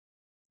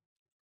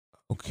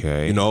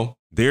 Okay. You know?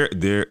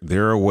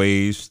 There are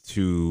ways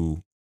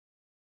to,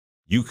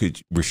 you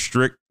could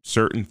restrict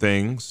certain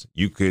things.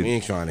 You could, we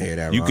ain't trying to hear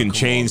that. You can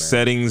change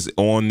settings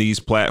on these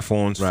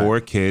platforms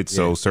for kids,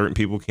 so certain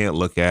people can't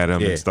look at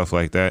them and stuff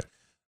like that.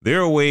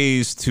 There are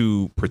ways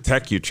to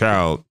protect your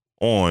child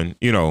on,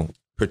 you know.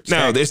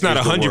 Now it's not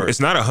 100. It's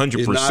not 100%.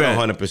 It's not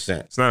 100%.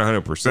 It's not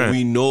 100%.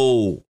 We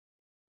know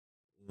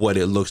what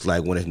it looks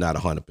like when it's not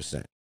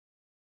 100%.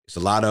 It's a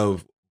lot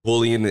of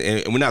bullying,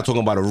 and we're not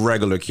talking about a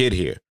regular kid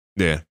here.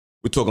 Yeah.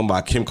 We're talking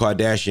about Kim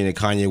Kardashian and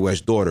Kanye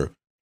West's daughter.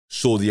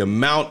 So the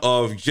amount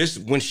of,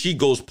 just when she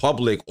goes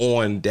public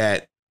on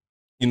that,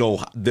 you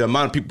know, the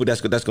amount of people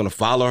that's going to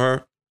follow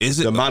her,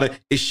 is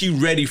she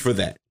ready for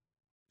that?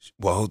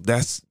 Well,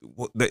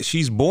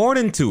 she's born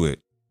into it.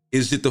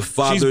 Is it the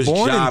father's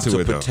job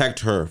to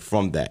protect her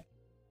from that?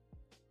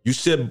 You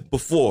said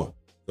before,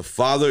 the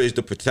father is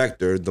the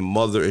protector, the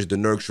mother is the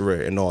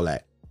nurturer and all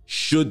that.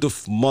 Should the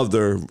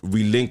mother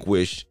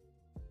relinquish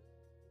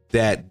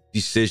that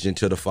decision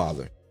to the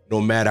father, no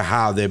matter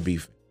how they're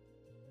beefing?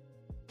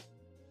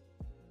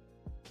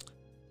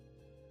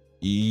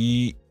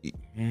 It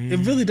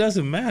really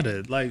doesn't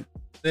matter. Like,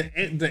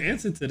 the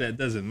answer to that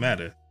doesn't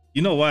matter.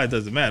 You know why it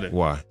doesn't matter?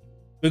 Why?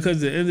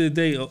 Because at the end of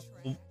the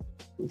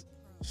day,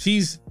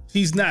 she's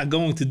not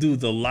going to do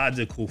the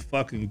logical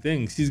fucking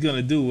thing. She's going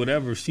to do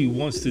whatever she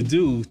wants to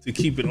do to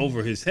keep it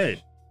over his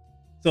head.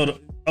 So,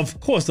 of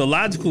course, the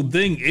logical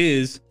thing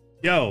is,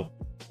 the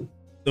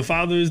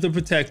father is the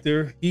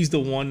protector. He's the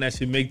one that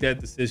should make that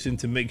decision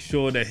to make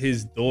sure that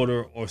his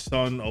daughter or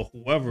son or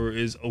whoever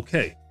is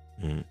okay.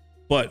 Mm.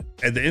 But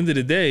at the end of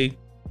the day,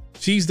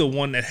 she's the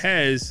one that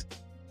has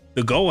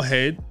the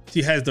go-ahead.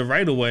 She has the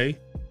right-of-way.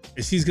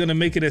 And she's going to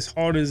make it as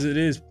hard as it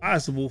is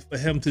possible for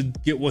him to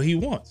get what he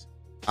wants.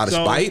 Out of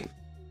spite?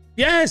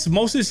 Yes,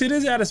 most of the shit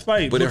is out of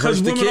spite. But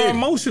because women are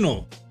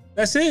emotional.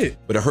 That's it.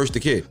 But it hurts the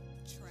kid.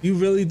 You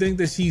really think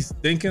that she's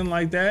thinking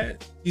like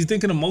that? She's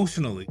thinking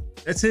emotionally.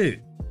 That's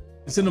it.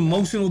 It's an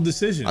emotional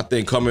decision. I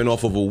think coming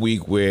off of a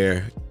week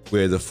where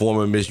the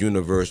former Miss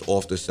Universe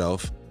offed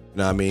herself, you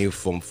know what I mean,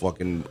 from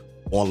fucking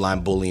online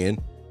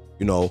bullying,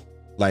 you know,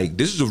 like,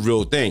 this is a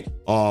real thing.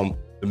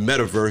 The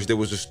metaverse, there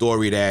was a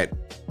story that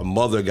a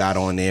mother got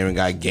on there and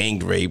got gang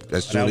raped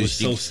as soon as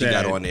she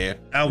got on there.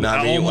 You know what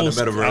I mean? On the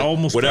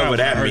metaverse, whatever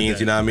that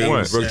means, you know what I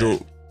mean?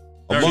 Virtual.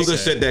 A mother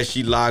said that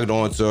she logged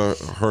onto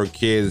her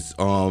kid's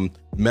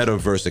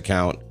metaverse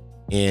account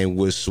and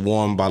was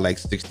swarmed by like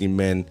 60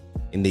 men,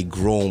 and they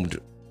groped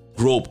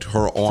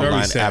her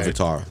online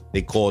avatar.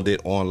 They called it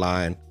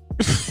online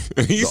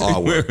the R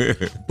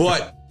word.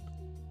 But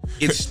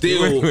it's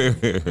still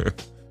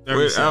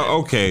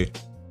okay.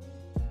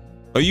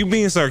 Are you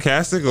being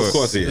sarcastic? Or? Of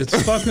course he is.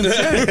 It's fucking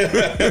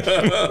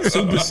sad.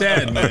 Super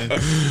sad, man.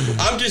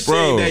 I'm just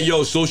saying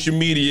that, social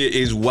media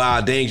is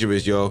wild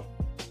dangerous, yo.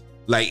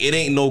 Like, it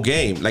ain't no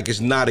game. Like, it's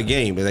not a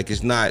game. Like,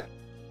 it's not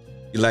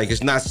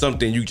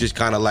something you just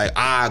kind of like,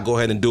 go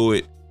ahead and do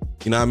it.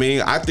 You know what I mean?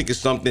 I think it's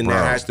something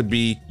that has to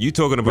be. You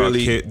talking about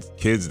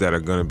kids that are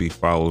going to be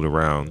followed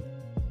around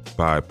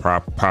by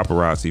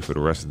paparazzi for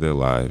the rest of their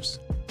lives.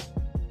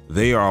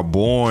 They are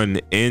born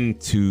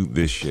into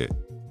this shit.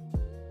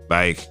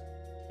 Like,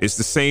 it's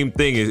the same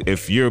thing.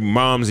 If your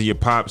moms and your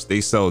pops,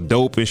 they sell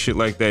dope and shit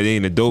like that, they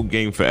in the dope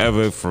game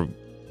forever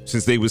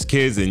since they was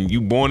kids, and they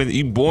born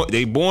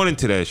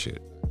into that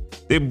shit.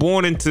 They're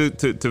born into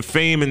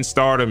fame and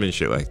stardom and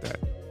shit like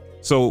that.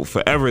 So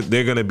forever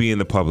they're gonna be in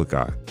the public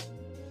eye,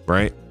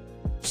 right?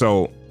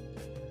 So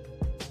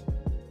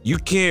you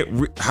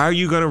can't. How are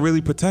you gonna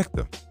really protect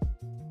them?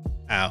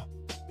 How?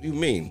 What do you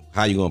mean?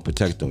 How you gonna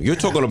protect them? You're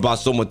talking about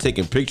someone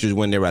taking pictures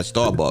when they're at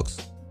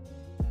Starbucks.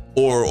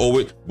 Or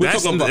we're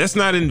talking about, that's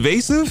not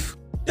invasive.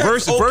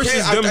 Versus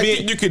them being,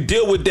 think you could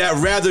deal with that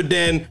rather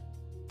than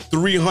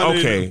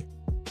 300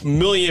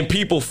 million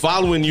people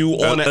following you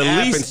on an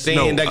app and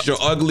saying that you're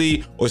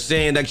ugly, or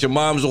saying that your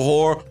mom's a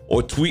whore,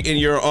 or tweeting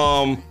your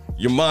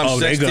mom's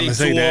sex tape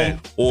to them,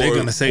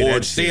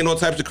 or saying all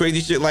types of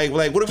crazy shit. Like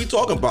what are we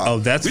talking about? Oh,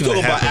 that's we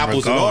talking about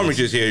apples and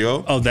oranges here,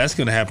 yo. Oh, that's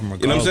gonna happen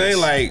regardless. You know what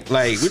I'm saying?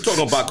 Like we're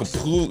talking about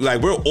complete.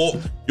 Like, we're all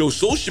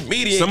social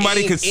media.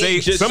 Somebody could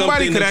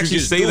actually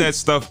say that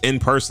stuff in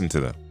person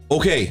to them.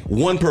 Okay,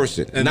 one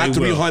person, and not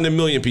 300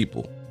 million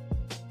people.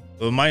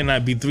 Well, it might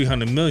not be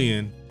 300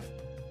 million.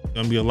 There's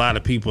gonna be a lot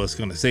of people that's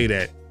gonna say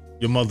that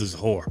your mother's a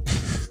whore.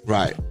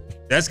 Right.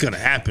 That's gonna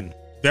happen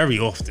very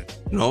often.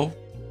 No,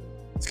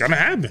 it's gonna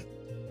happen.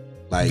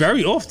 Like,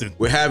 very often.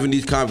 We're having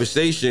these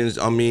conversations,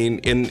 I mean,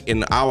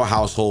 in our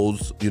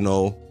households, you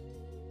know,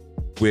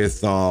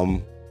 with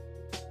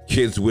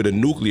kids with a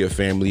nuclear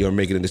family are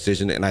making a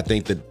decision, and I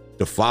think that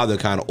the father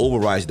kind of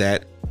overrides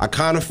that. I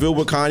kind of feel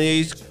where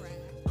Kanye's,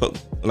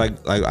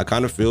 like I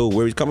kind of feel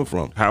where he's coming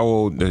from. How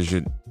old does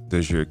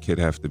your kid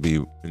have to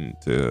be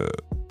to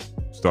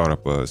start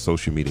up a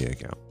social media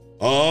account?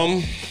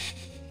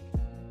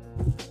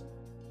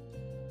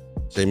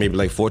 Say maybe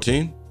like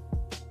 14.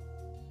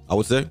 I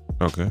would say.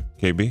 Okay,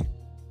 KB.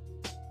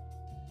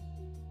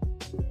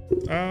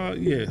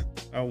 Yeah,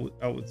 I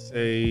would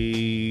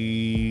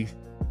say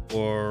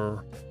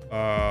for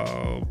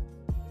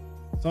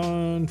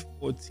son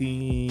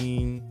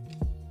 14,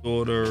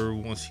 daughter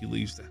once she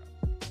leaves the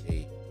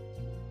house.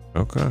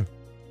 Okay. How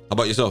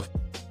about yourself?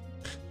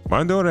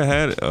 My daughter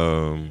had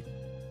I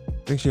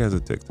think she has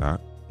a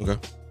TikTok. Okay.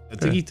 A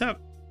TikTok.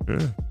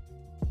 Yeah.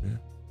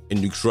 And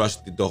you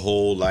trust the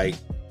whole like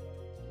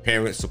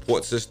parent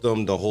support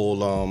system, the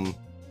whole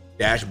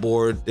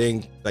dashboard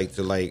thing, like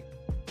to like.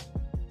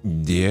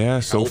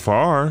 Yeah, so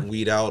far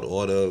weed out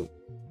all the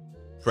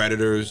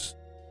predators,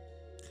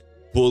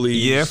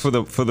 bullies. Yeah, for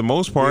the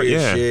most part,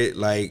 yeah. Shit,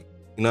 like,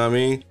 you know what I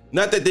mean?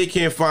 Not that they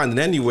can't find it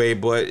anyway,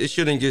 but it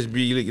shouldn't just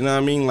be, you know what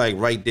I mean, like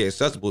right there,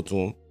 accessible to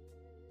them.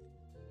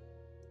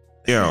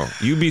 Yo,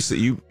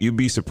 you'd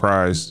be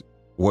surprised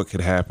what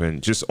could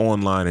happen just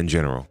online in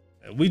general.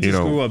 We just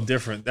grew up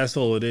different. That's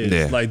all it is.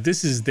 Yeah. Like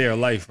this is their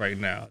life right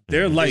now.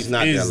 Their life is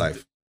not their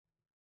life.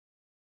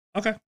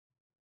 Okay.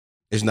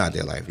 It's not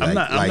their life. I'm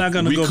not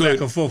gonna go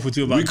back and forth with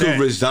you about that. We could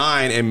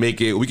resign and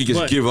make it. We could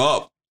just give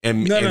up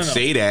and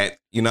say that.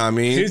 You know what I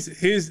mean?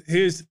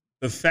 Here's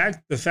the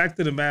fact. The fact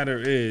of the matter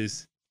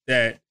is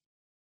that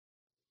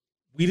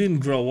we didn't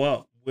grow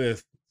up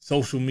with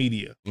social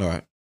media. All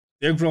right.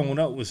 They're growing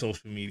up with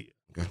social media.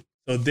 Okay.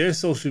 So their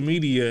social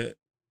media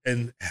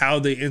and how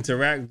they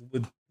interact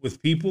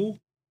with people,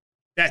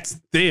 that's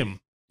them.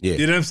 Yeah.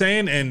 You know what I'm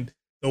saying? And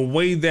the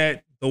way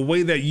that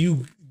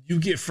you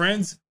get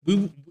friends,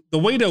 the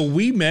way that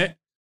we met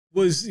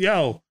was,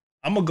 yo,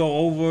 I'm gonna go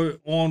over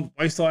on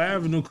White Star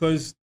Avenue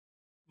because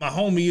my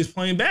homie is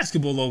playing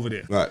basketball over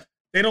there. Right.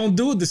 They don't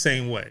do it the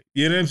same way.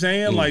 You know what I'm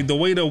saying? Like the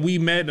way that we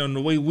met and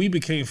the way we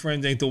became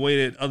friends ain't the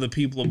way that other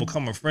people are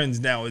becoming friends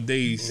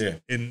nowadays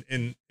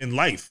in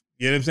life.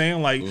 You know what I'm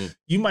saying? Like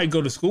you might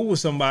go to school with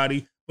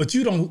somebody, but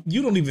you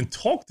don't even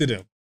talk to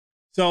them.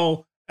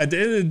 So at the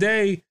end of the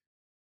day,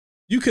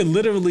 you could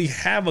literally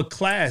have a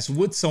class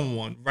with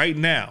someone right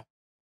now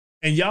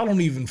and y'all don't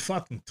even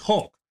fucking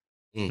talk.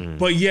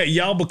 But yet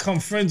y'all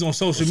become friends on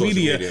social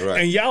media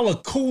right. And y'all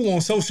are cool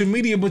on social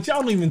media, but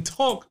y'all don't even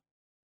talk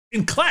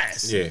in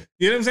class. Yeah.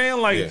 You know what I'm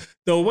saying? Like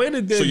the way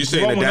that they're so you're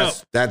saying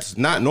that's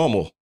not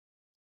normal?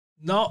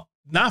 No,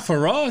 not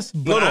for us.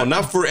 But no,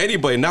 not for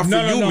anybody. Not for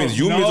humans.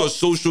 Humans are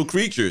social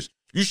creatures.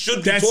 You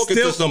should be talking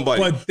to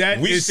somebody. But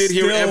we sit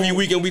here every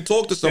week and we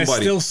talk to somebody.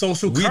 That's still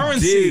social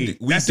currency.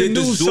 We did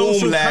the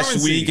Zoom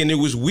last week and it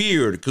was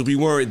weird because we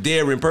weren't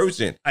there in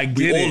person.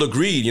 We all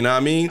agreed, you know what I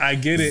mean? I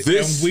get it.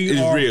 This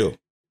is real.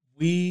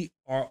 We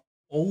are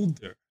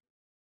older.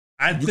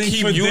 You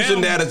keep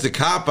using that as a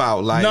cop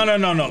out. Like no.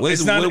 What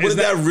does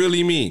that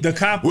really mean?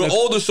 We're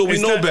older, so we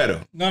know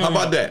better. How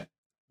about that?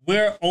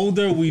 We're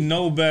older, we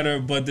know better,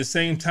 but at the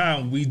same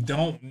time, we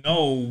don't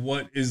know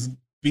what is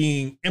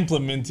being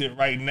implemented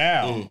right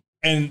now.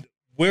 And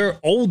we're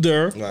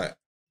older,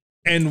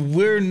 and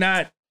we're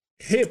not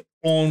hip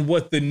on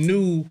what the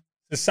new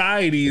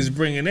society is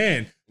bringing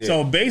in.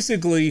 So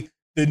basically,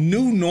 the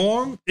new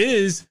norm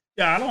is,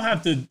 I don't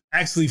have to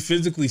actually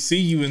physically see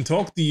you and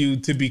talk to you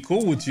to be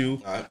cool with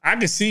you. I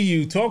can see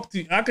you,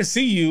 I can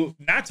see you,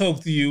 not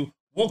talk to you,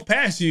 walk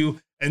past you,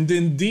 and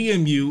then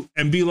DM you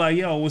and be like,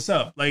 yo, what's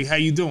up? Like, how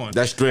you doing?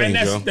 That's strange,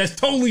 and that's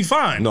totally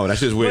fine. No, that's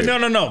just weird.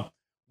 But no.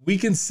 We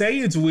can say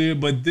it's weird,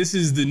 but this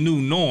is the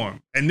new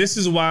norm. And this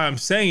is why I'm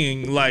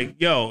saying, like,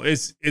 yo,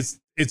 it's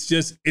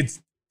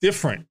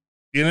different.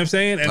 You know what I'm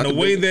saying? And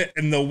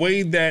the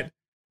way that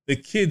the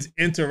kids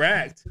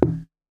interact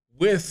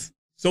with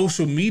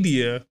social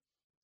media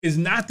is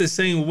not the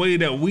same way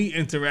that we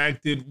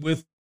interacted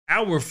with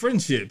our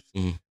friendships.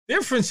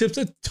 Their friendships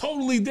are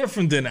totally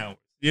different than ours.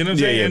 You know what I'm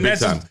saying? And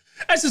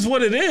that's just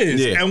what it is.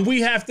 Yeah. And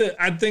we have to,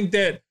 I think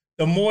that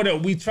the more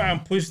that we try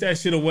and push that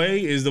shit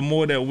away is the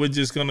more that we're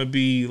just going to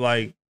be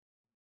like,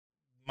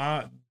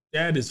 my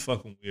dad is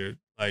fucking weird.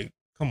 Like,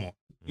 come on.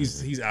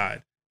 He's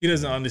odd. He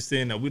doesn't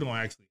understand that we don't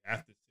actually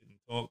have to sit and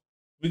talk.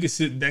 We could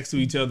sit next to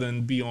each other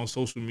and be on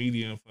social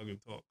media and fucking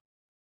talk.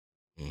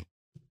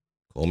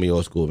 Call me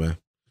old school, man.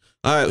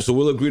 All right, so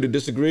we'll agree to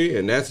disagree,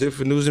 and that's it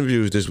for news and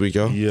views this week,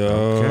 y'all. Yeah.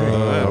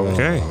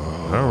 Okay.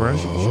 All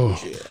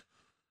right.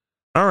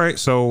 All right.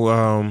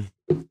 So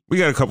we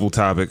got a couple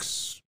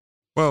topics.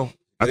 Well,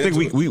 I think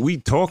we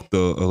talked a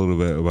little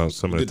bit about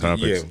some of the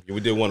topics. Yeah, we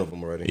did one of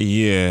them already.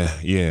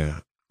 Yeah.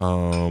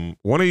 One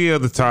of the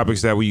other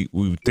topics that we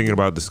were thinking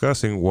about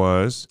discussing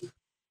was,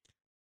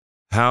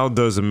 how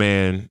does a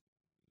man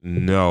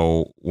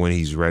know when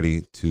he's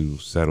ready to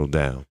settle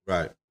down?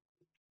 Right.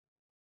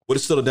 What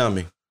does settle down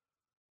mean?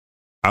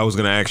 I was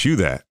going to ask you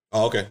that.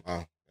 Oh, okay.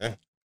 Yeah.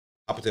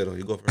 Hot potato,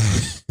 you go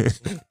first.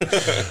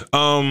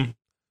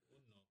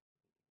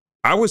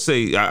 I would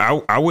say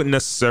I wouldn't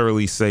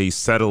necessarily say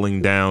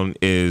settling down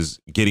is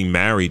getting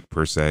married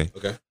per se.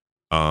 Okay.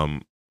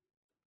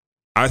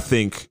 I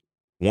think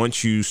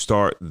once you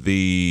start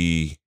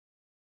depending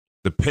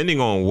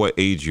on what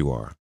age you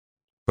are,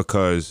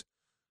 because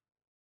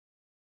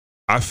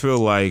I feel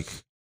like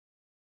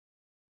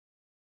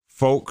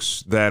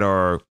folks that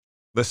are,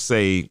 let's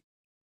say,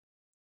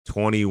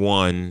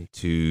 21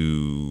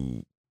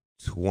 to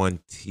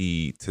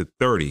 20 to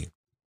 30,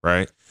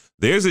 right?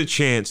 There's a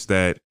chance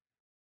that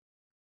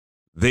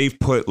they've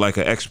put like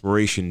an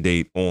expiration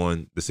date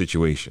on the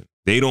situation.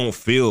 They don't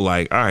feel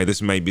like, all right,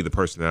 this might be the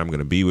person that I'm going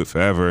to be with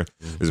forever.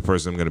 This is the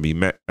person I'm going to be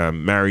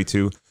married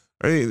to.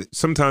 I mean,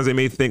 sometimes they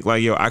may think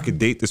like, yo, I could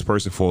date this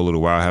person for a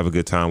little while, have a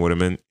good time with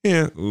them, and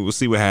yeah, we'll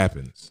see what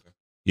happens.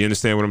 You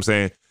understand what I'm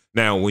saying?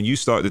 Now, when you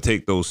start to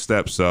take those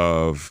steps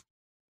of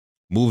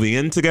moving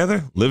in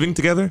together, living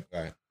together,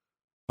 right.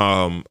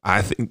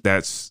 I think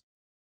that's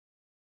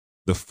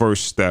the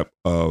first step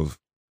of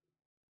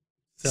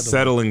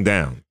settling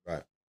down.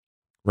 Right.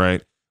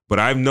 Right. But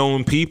I've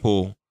known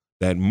people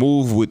that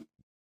move with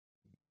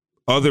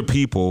other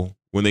people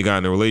when they got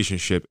in a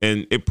relationship,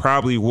 and it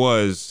probably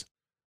was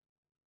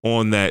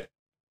on that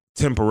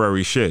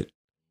temporary shit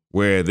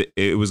where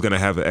it was going to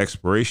have an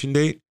expiration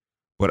date.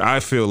 But I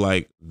feel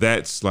like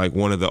that's like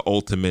one of the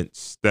ultimate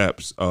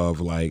steps of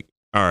like,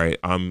 all right,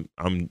 I'm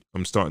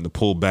starting to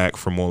pull back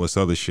from all this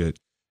other shit,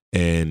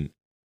 and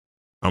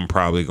I'm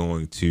probably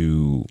going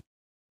to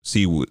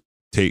see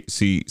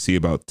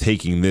about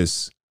taking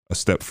this a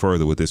step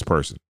further with this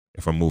person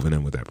if I'm moving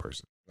in with that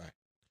person. Right.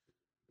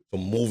 So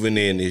moving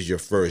in is your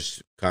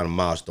first kind of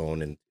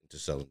milestone into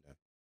settling down.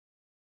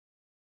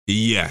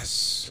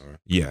 Yes. Right.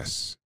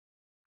 Yes.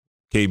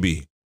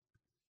 KB,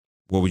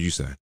 what would you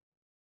say?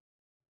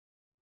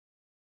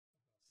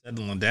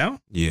 Settling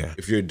down? Yeah.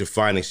 If you're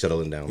defining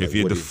settling down. If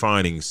you're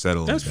defining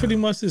settling down. That's pretty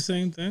much the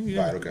same thing.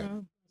 Yeah. Right, okay.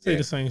 Say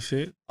the same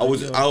shit. I would,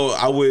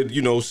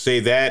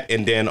 say that,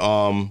 and then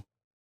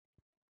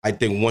I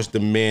think once the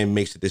man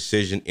makes a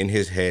decision in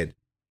his head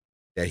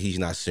that he's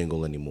not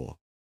single anymore.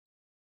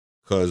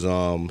 Because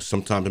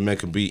sometimes a man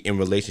can be in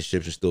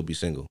relationships and still be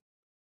single.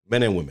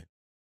 Men and women.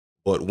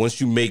 But once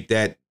you make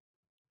that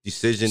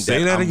decision,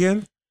 say that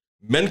again.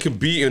 Men could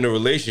be in a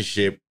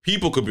relationship.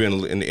 People could be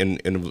in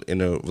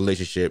a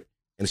relationship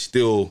and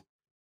still,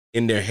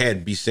 in their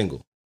head, be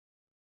single.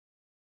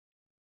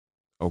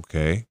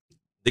 Okay.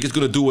 They're just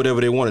gonna do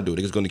whatever they want to do.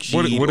 They're just gonna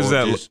cheat. What is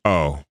that?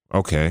 Oh,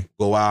 okay.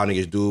 Go out and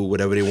just do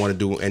whatever they want to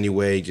do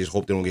anyway. Just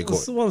hope they don't get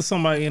caught. Well,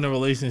 somebody in a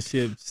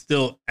relationship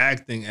still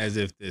acting as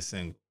if they're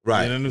single.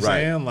 Right. You know what I'm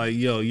saying? Like,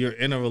 yo, you're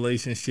in a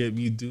relationship,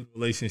 you do the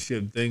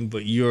relationship thing,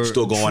 but you're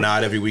still going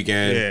out every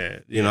weekend. Yeah.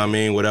 You know what I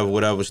mean?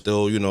 Whatever.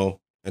 Still,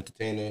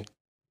 entertaining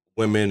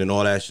women and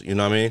all that. You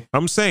know what I mean?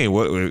 I'm saying,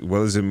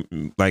 what is it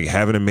like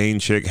having a main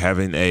chick,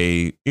 having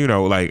a,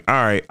 like, all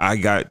right,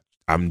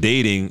 I'm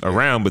dating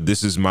around, but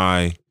this is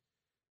my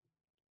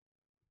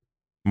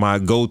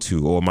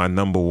go-to or my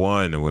number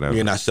one or whatever.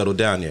 You're not settled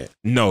down yet.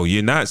 No,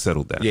 you're not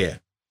settled down. Yeah.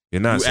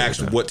 You're not. You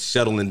ask what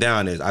settling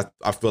down is.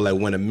 I feel like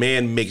when a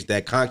man makes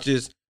that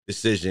conscious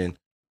decision,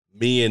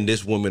 me and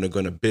this woman are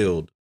gonna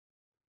build.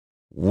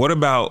 What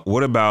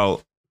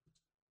about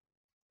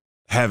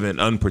having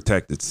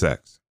unprotected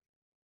sex?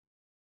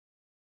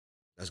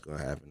 That's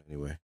gonna happen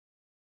anyway.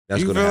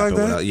 That's gonna happen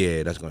without.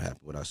 That's gonna happen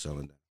without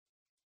settling down.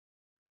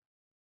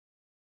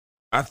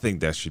 I think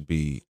that should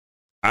be.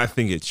 I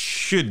think it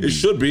should be.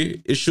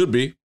 It should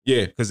be.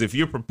 Yeah. Because if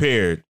you're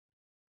prepared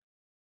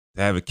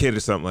to have a kid or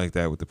something like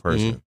that with the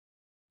person,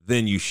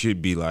 then you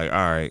should be like,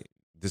 all right,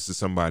 this is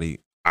somebody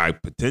I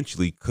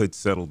potentially could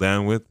settle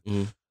down with.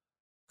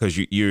 Because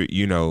you're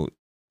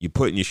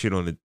putting your shit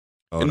on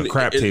the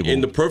crap table. In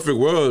the perfect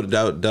world,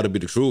 that'll be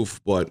the truth.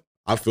 But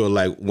I feel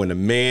like when a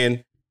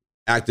man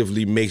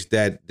actively makes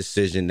that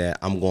decision that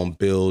I'm gonna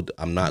build,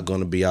 I'm not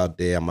gonna be out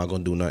there, I'm not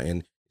gonna do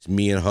nothing, it's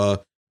me and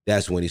her,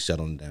 that's when he's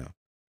settling down.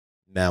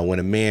 Now, when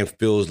a man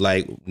feels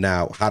like,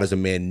 how does a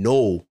man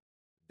know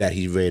that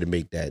he's ready to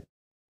make that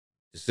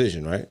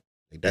decision, right?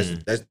 Like that's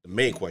the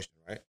main question,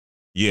 right?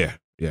 Yeah.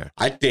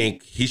 I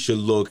think he should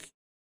look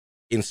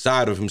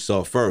inside of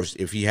himself first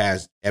if he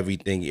has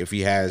everything, if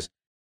he has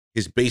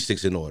his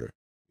basics in order,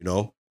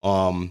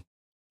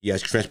 he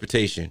has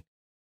transportation,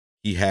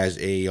 he has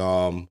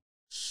a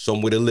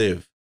somewhere to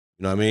live,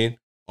 you know what I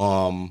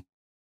mean?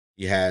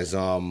 He has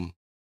a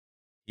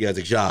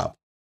job,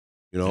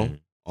 and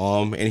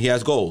he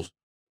has goals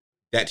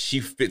that she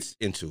fits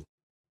into.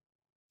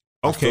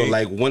 Okay. I feel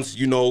like once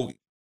you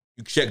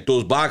check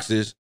those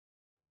boxes,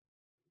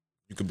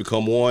 you could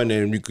become one,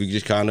 and you could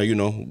just kind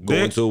of go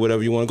into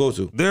whatever you want to go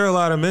to. There are a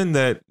lot of men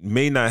that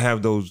may not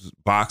have those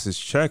boxes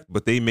checked,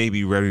 but they may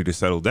be ready to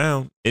settle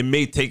down. It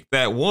may take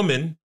that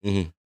woman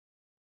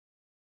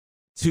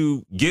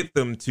to get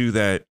them to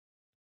that.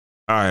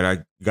 All right,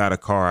 I got a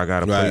car, I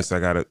got a place, I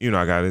got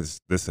I got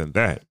this and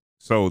that.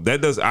 So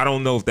I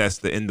don't know if that's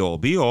the end all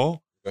be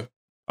all. Okay.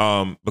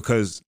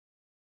 Because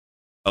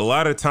a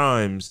lot of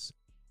times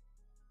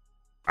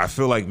I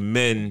feel like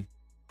men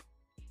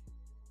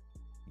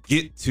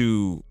get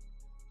to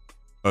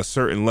a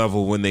certain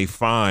level when they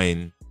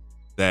find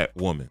that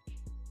woman.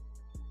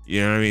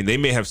 You know what I mean? They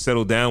may have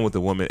settled down with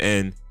the woman,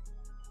 and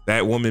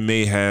that woman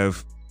may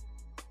have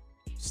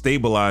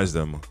stabilized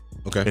them.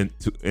 Okay.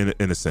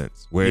 In a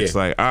sense, where it's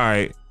like, all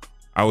right,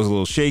 I was a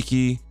little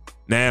shaky.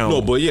 Now,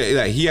 no, but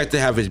yeah, like, he had to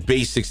have his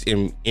basics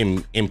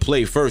in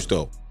play first,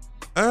 though.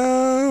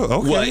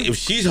 Okay. Well, if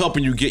she's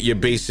helping you get your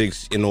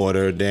basics in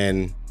order,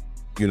 then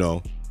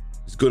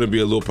it's gonna be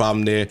a little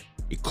problem there.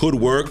 It could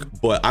work,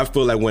 but I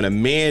feel like when a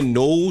man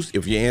knows,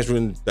 if you're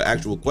answering the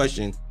actual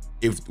question,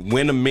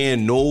 when a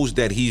man knows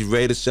that he's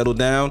ready to settle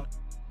down,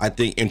 I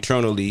think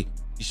internally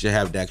he should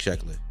have that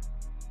checklist.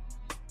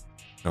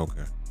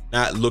 Okay.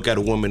 Not look at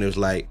a woman as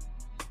like,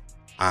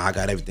 I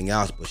got everything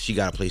else, but she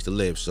got a place to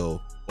live. So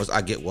once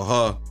I get with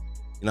her,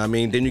 you know what I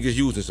mean? Then you just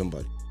using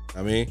somebody.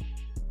 I mean,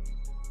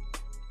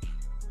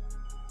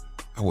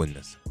 I wouldn't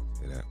necessarily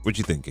say that. What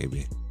you think,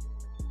 KB?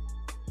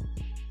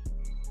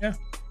 Yeah.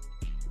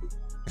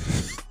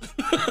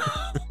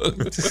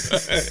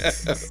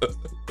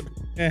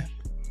 Yeah.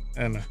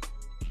 I don't know.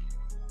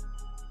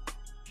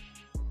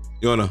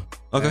 You wanna?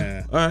 Okay.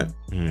 Yeah. All right.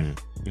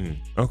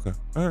 Okay.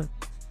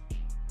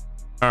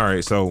 All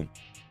right. So,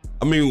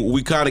 I mean,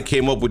 we kind of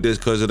came up with this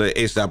because of the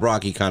A$AP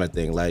Rocky kind of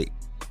thing. Like,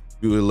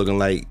 we were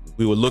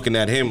looking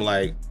at him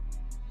like,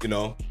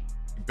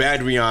 bad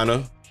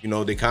Rihanna.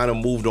 They kind of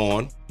moved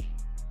on.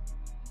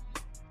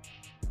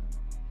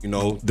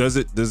 does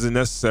it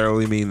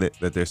necessarily mean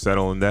that they're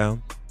settling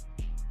down?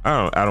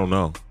 I don't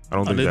know. I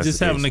don't think they're that's just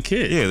the having case. a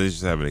kid. Yeah,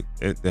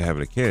 they're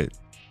having a kid.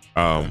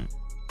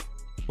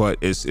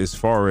 But as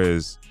far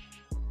as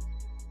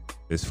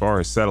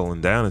settling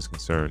down is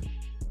concerned,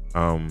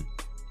 I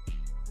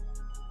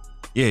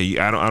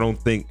don't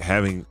think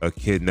having a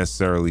kid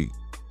necessarily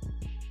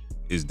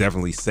is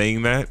definitely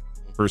saying that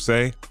per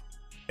se.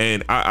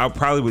 And I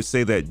probably would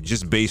say that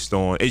just based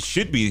on that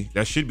should be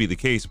the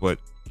case, but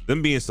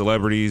them being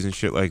celebrities and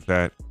shit like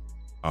that,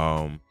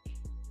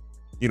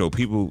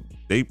 people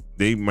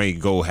they might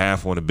go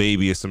half on a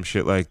baby or some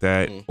shit like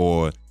that,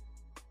 or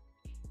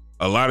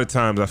a lot of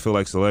times I feel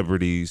like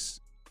celebrities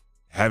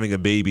having a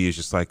baby is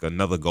just like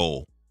another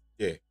goal.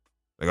 Yeah.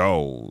 Like,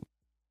 oh,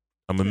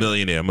 I'm a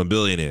millionaire, I'm a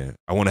billionaire,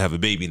 I want to have a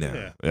baby now.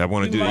 Yeah. I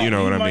want to do, what I mean?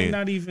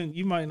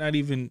 You might not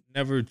even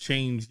never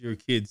change your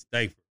kid's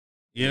diaper.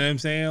 You know what I'm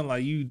saying?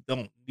 Like, you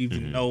don't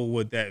even know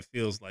what that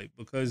feels like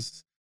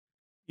because,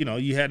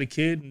 you had a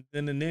kid and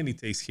then the nanny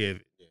takes care of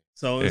it.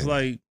 So it's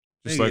like,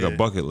 just like a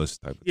bucket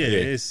list type of thing.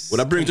 Yeah. Well,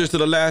 that brings us to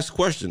the last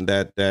question.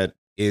 That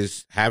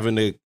is having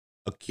a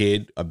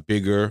kid a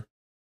bigger,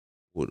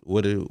 a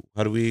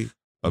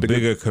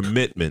bigger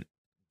commitment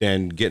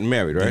than getting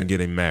married, right? Than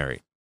getting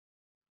married.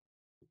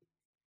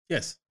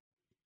 Yes.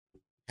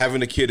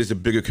 Having a kid is a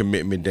bigger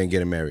commitment than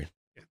getting married.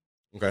 Yeah.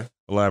 Okay.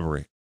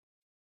 Elaborate.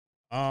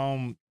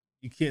 You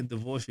can't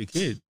divorce your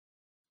kid.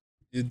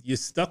 You're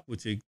stuck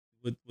with the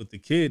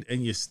kid,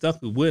 and you're stuck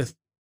with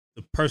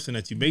the person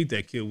that you made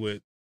that kid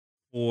with,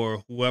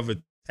 or whoever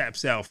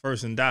taps out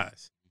first and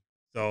dies.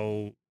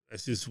 So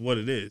that's just what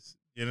it is.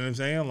 You know what I'm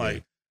saying?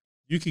 Like,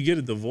 you could get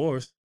a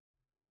divorce.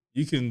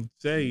 You can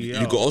say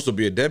you could also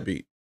be a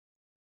deadbeat.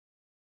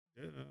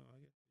 Yeah,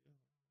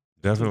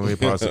 definitely a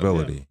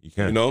possibility. You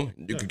can.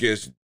 You could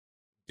just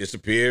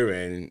disappear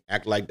and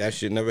act like that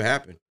shit never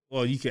happened.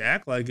 Well, you can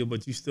act like it,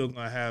 but you still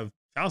gonna have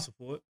child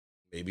support.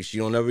 Maybe she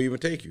don't ever even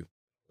take you.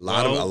 A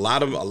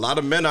lot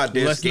of men out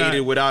there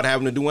skated without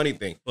having to do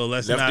anything. Well,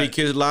 left their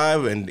kids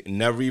alive and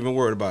never even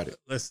worried about it.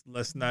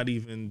 Let's not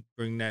even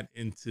bring that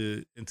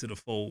into the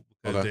fold,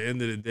 because at the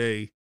end of the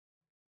day,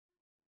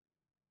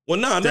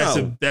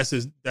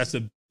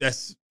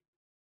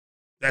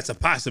 that's a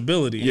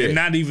possibility. Yeah. And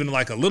not even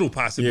like a little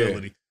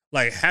possibility. Yeah.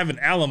 Like, having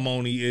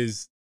alimony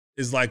is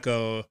like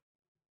a,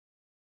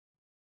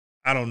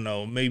 I don't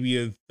know, maybe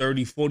a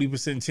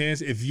 30-40%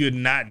 chance if you're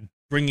not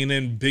bringing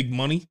in big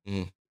money.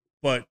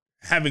 But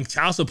having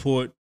child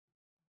support,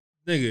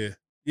 nigga,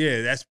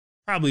 that's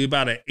probably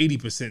about an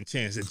 80%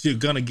 chance that you're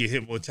gonna get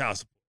hit with child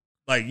support.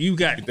 Like, you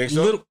got think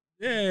so?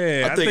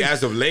 Yeah, I think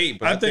as of late,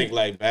 but I think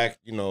like back,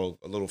 a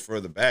little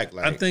further back.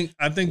 Like, I think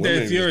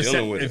that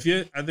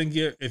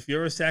if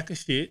you're a sack of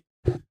shit,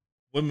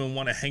 women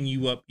want to hang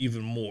you up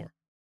even more,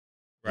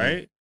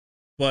 right?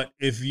 But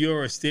if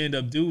you're a stand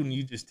up dude and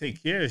you just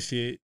take care of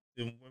shit,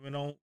 then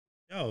women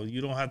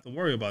you don't have to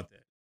worry about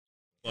that.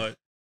 But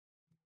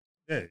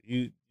yeah,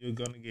 you're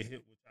gonna get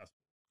hit with child support.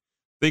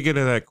 Thinking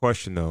of that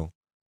question though,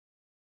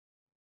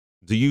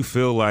 do you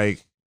feel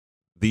like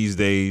these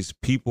days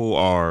people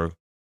are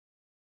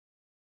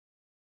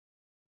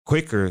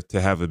quicker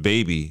to have a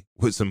baby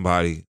with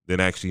somebody than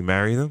actually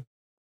marry them?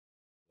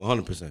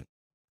 100%.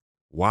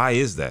 Why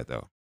is that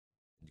though?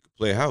 You can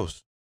play a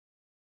house,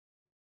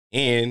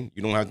 and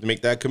you don't have to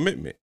make that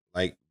commitment.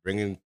 Like,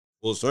 bringing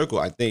full circle,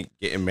 I think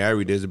getting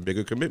married is a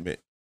bigger commitment.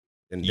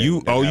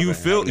 You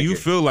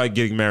feel like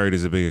getting married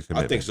is a bigger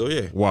commitment? I think so,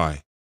 yeah.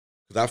 Why?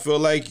 Because I feel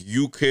like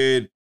you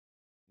could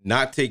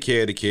not take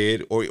care of the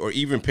kid or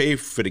even pay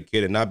for the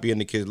kid and not be in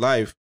the kid's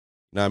life.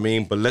 You know what I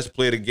mean? But let's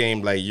play the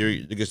game like you're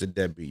just a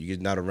deadbeat. You're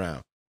just not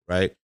around,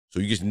 right? So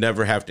you just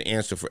never have to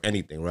answer for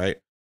anything, right?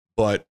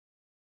 But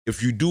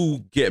if you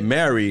do get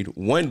married,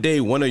 one day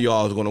one of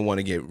y'all is going to want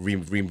to get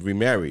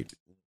remarried.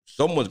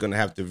 Someone's going to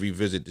have to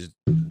revisit this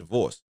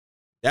divorce.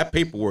 That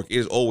paperwork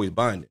is always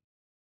binding.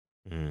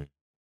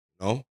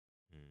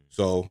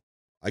 So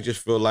I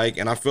just feel like,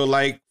 and I feel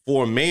like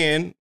for a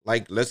man,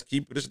 like, let's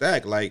keep it a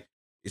stack. Like,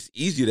 it's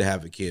easy to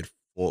have a kid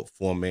for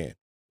a man.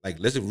 Like,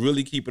 let's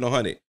really keep it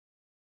 100.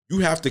 You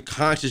have to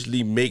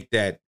consciously make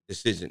that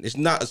decision. It's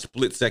not a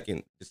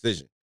split-second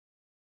decision.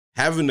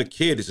 Having a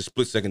kid is a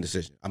split-second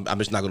decision. I'm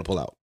just not going to pull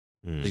out.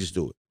 Let's just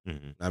do it.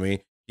 Mm-hmm. I mean,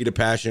 heat of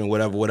passion,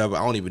 whatever.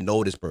 I don't even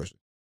know this person.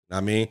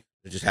 I mean,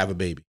 just have a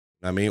baby.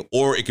 I mean,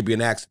 or it could be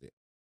an accident.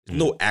 There's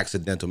no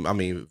accidental. I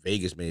mean,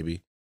 Vegas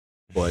maybe.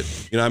 But,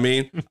 you know what I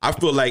mean? I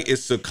feel like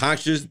it's a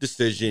conscious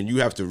decision. You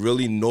have to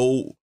really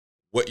know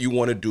what you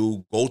want to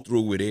do, go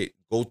through with it,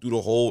 go through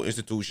the whole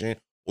institution,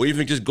 or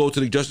even just go to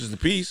the justice of the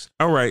peace.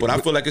 All right. But I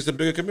feel like it's a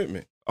bigger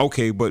commitment.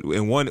 Okay, but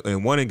in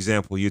one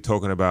example, you're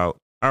talking about,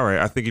 all right,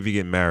 I think if you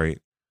get married,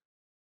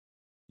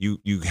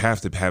 you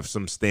have to have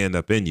some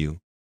stand-up in you,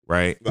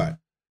 right? Right.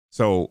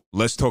 So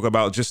let's talk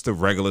about just a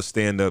regular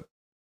stand-up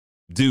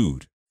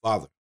dude.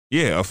 Father.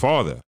 Yeah, a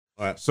father.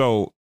 All right.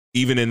 So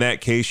even in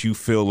that case, you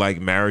feel like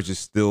marriage is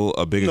still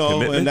a bigger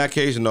commitment? No, in that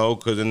case, no,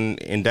 because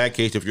in that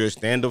case, if you're a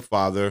stand-up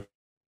father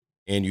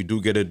and you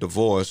do get a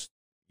divorce,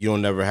 you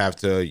don't never have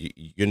to,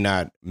 you're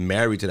not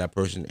married to that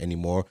person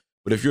anymore.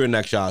 But if you're in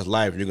that child's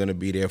life, you're going to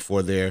be there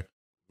for their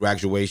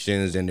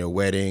graduations and their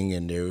wedding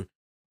and their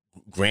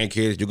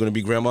grandkids. You're going to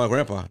be grandma and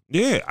grandpa.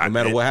 Yeah. No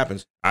matter what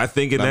happens. I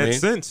think in that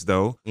sense,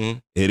 though,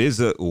 it is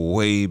a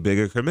way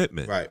bigger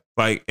commitment. Right.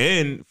 Like,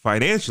 and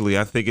financially,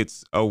 I think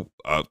it's a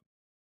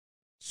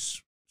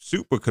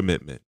super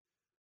commitment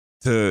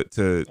to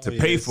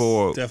pay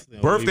for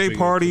birthday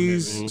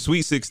parties,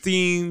 sweet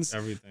 16s,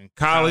 everything,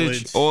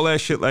 college, all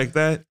that shit like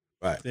that.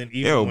 Right. Then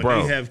even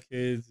when they have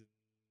kids,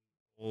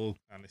 all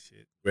kind of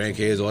shit,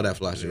 grandkids, all that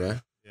flashy, right?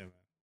 Yeah, man.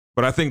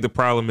 But I think the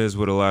problem is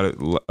with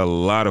a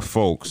lot of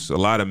folks, a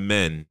lot of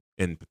men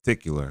in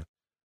particular,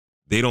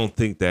 they don't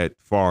think that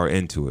far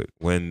into it.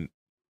 When,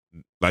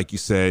 like you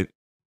said,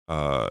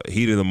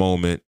 heat of the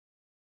moment,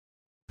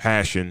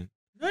 passion.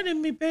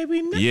 Nothing me,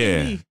 baby. Nothing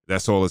me.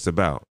 That's all it's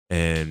about.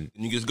 And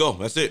you just go.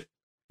 That's it.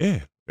 Yeah.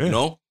 You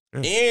know?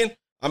 Yeah. And,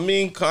 I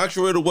mean,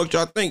 contrary to what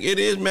y'all think, it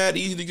is mad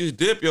easy to just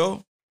dip,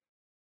 yo.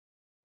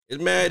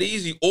 It's mad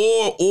easy.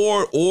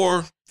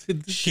 Or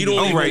she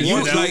don't even right.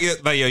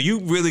 want you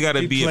really got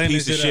to be a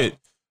piece of shit.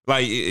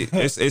 Like,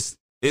 it's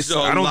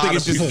I don't think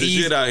it's just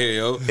easy. Shit out here,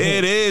 yo.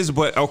 It is,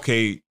 but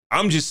okay.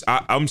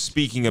 I'm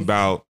speaking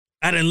about.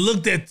 I done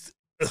looked at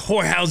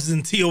whorehouses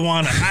in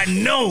Tijuana. I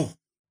know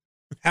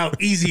how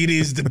easy it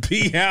is to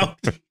be out.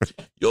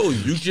 Yo,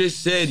 you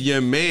just said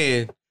your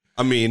man.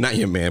 I mean, not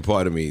your man.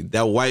 Pardon me.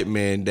 That white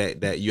man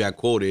that you had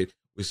quoted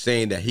was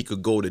saying that he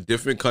could go to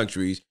different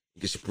countries.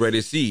 He could spread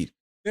his seed.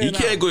 Yeah, he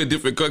can't go to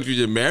different countries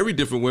and marry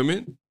different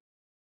women.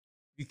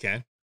 He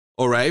can.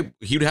 All right.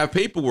 He would have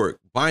paperwork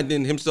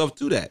binding himself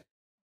to that.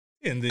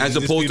 And as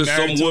opposed to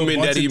some women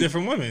that he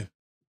different women.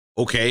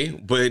 Okay,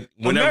 but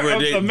whenever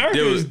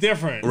America is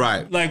different,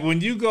 right? Like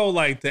when you go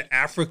like to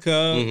Africa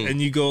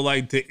and you go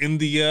like to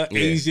India,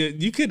 Asia,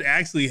 you could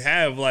actually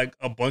have like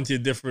a bunch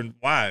of different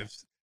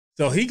wives.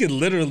 So he could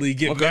literally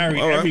get married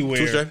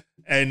everywhere,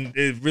 and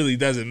it really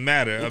doesn't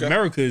matter. Okay.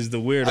 America is the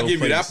weirdo. I'll give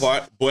place. you that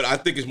part, but I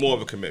think it's more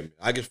of a commitment.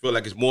 I just feel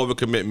like it's more of a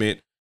commitment.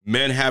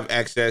 Men have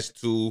access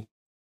to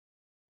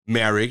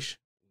marriage.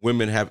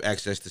 Women have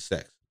access to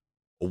sex.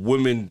 A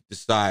woman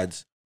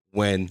decides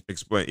when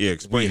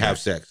we have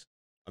sex.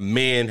 A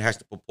man has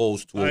to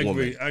propose to a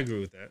woman. I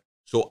agree with that.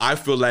 So I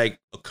feel like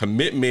a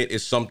commitment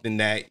is something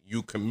that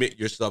you commit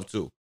yourself to.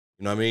 You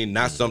know what I mean?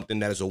 Not something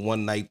that is a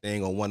one-night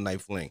thing or one-night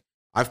fling.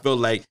 I feel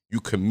like you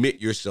commit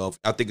yourself.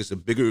 I think it's a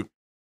bigger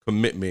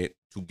commitment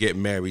to get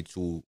married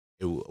to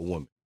a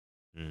woman.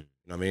 You know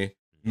what I mean?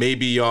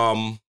 Maybe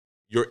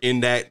you're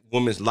in that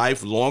woman's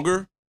life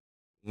longer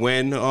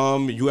when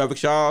you have a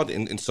child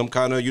in some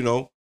kind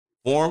of,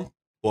 form.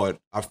 But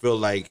I feel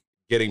like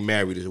getting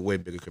married is a way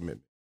bigger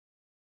commitment.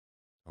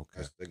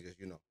 Okay.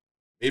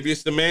 Maybe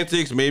it's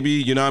semantics, maybe,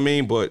 you know what I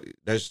mean? But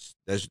that's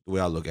the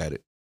way I look at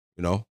it,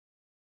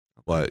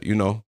 But,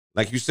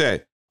 like you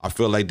said, I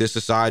feel like this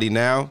society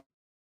now,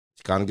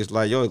 it's kind of gets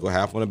like, yo, go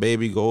half on a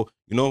baby, go,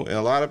 and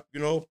a lot of,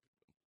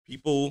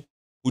 people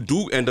who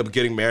do end up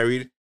getting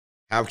married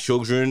have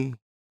children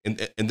and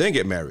then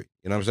get married.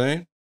 You know what I'm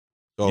saying?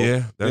 So,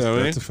 yeah,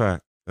 that's a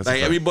fact. That's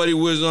like everybody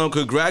was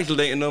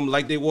congratulating them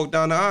like they walked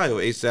down the aisle,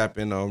 ASAP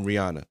and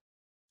Rihanna.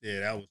 Yeah,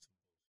 that was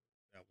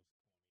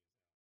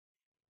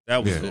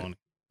funny.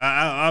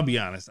 I'll be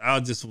honest. I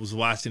just was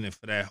watching it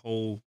for that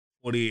whole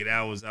 48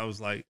 hours. I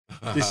was like,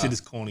 this shit is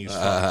corny as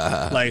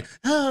fuck. Like,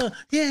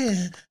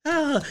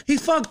 he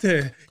fucked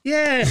her.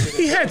 Yeah,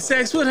 he had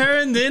sex with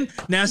her and then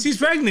now she's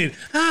pregnant.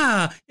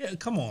 Yeah,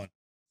 come on.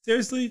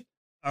 Seriously?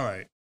 All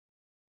right.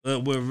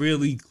 We're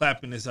really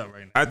clapping this up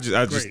right now.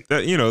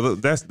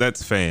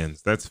 That's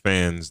fans. That's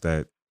fans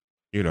that,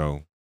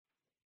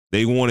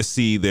 they want to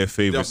see their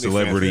favorite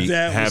celebrity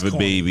have a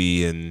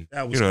baby, and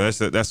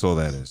that's all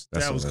that is.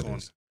 That's all that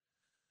is.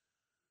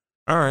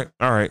 All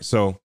right.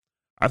 So,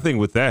 I think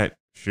with that,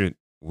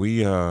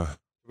 we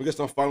get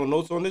some final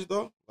notes on this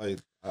though. Like,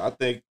 I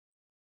think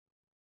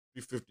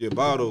 $350 a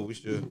bottle. We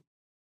should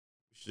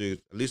at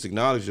least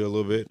acknowledge it a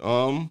little bit.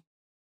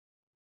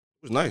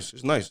 was nice.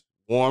 It's nice,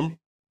 warm,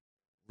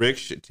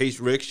 rich. It tastes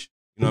rich.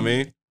 You know what I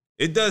mean?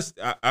 It does.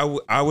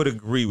 I would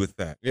agree with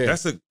that. Yeah.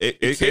 That's It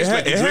tastes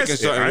like you're drinking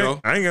something, you know?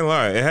 I ain't gonna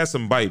lie. It has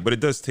some bite, but it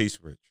does taste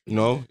rich. You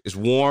know, it's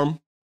warm.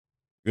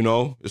 You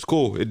know, it's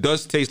cool. It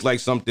does taste like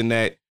something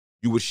that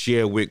you would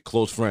share with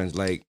close friends.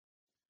 Like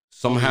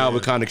somehow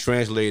it kind of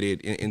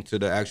translated into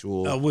the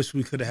actual. I wish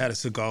we could have had a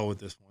cigar with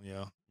this one,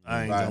 yo.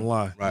 I ain't gonna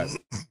lie. Right.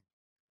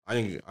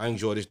 I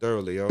enjoyed this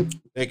thoroughly, yo.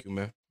 Thank you,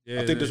 man.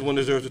 Yeah, I think this one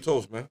deserves a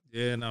toast, man.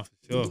 Yeah, no, for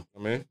sure. I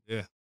mean,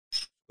 yeah.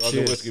 Stars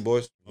and whiskey,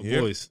 boys. My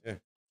boys. Yeah.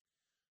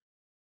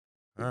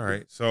 All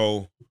right.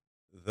 So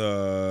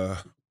the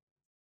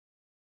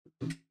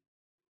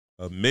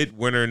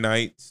Midwinter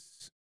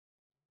Nights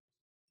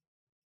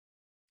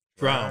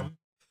Dram.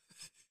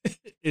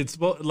 It's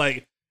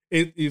like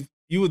if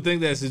you would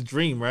think that's his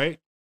dream, right?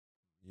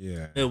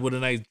 Yeah. With a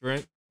nice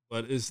drink,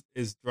 but it's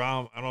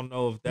Dram. I don't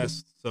know if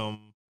that's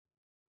some.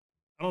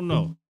 I don't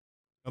know.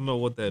 I don't know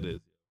what that is.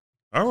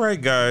 All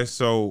right, guys.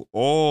 So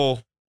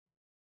all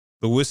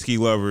the whiskey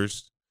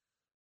lovers,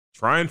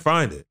 try and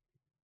find it.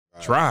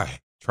 Right.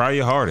 Try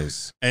your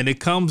hardest. And it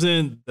comes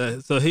in.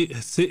 So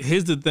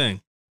here's the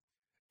thing.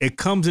 It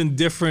comes in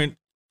different.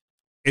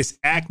 It's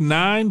Act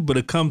 9, but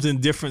it comes in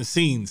different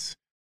scenes.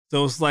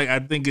 So it's like I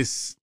think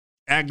it's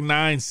Act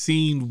 9,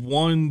 Scene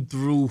 1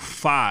 through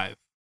 5.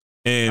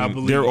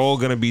 And they're all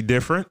gonna be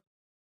different.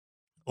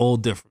 All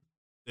different.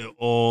 They're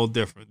all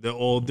different. They're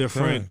all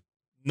different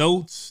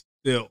notes.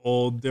 They're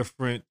all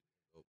different.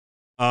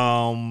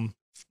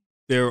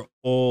 They're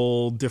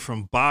all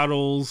different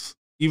bottles.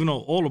 Even though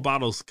all the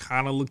bottles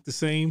kind of look the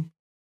same,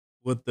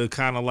 with the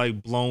kind of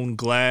like blown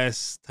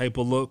glass type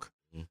of look.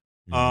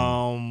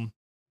 Mm-hmm.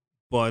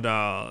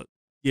 But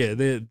yeah,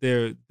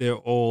 they're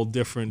all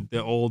different.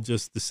 They're all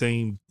just the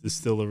same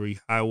distillery,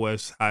 High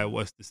West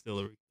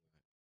Distillery.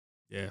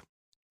 Yeah.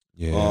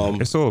 Yeah,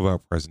 it's all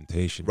about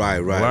presentation.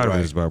 Right. A lot of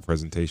it is about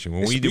presentation.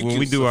 When we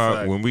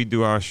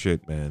do our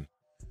shit, man.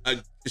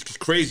 It's just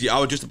crazy. I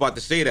was just about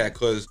to say that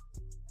because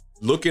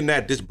looking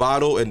at this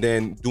bottle and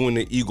then doing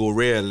the Eagle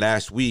Rare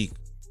last week,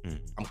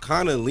 I'm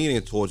kind of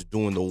leaning towards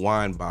doing the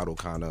wine bottle.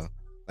 Kind of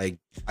like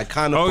I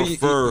kind of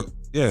prefer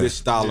this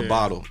style of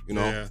bottle. You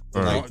know,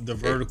 like the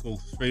vertical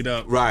straight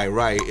up.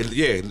 Right.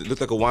 It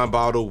looked like a wine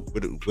bottle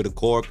with a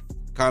cork.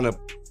 Kind of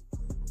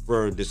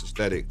prefer this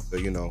aesthetic. So,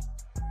 you know.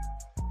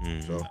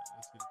 So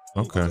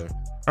okay.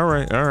 All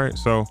right.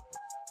 So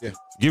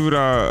give it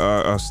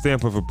a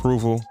stamp of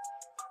approval.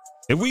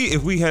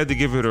 If we had to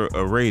give it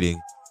a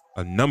rating,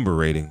 a number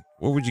rating,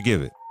 what would you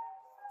give it?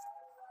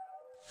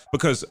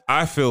 Because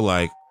I feel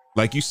like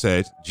you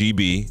said,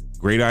 GB,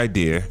 great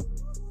idea.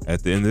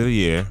 At the end of the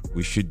year,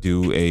 we should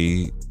do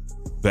a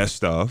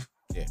best of.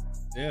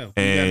 Yeah.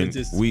 And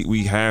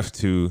we have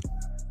to.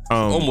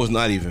 Almost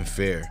not even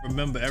fair.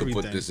 Remember everything.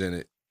 To put this in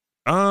it.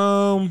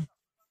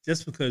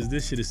 Just because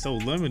this shit is so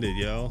limited,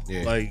 yo.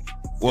 Yeah. Like,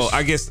 well,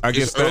 I guess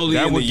early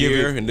that in would the give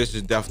year, it, and this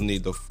is definitely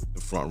the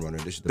front runner.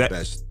 This is the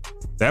best.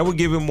 That would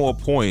give it more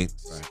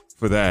points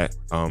for that.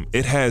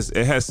 It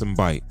has some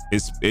bite.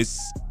 Is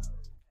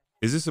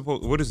this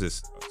supposed? What is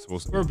this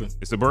supposed to be? Bourbon.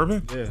 It's a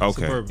bourbon. Yeah.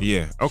 Okay. Bourbon.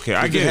 Yeah. Okay.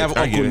 Does it have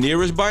Uncle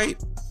Nearest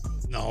bite?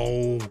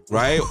 No.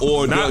 Right?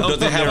 Or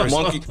does it have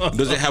monkey?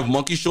 Does it have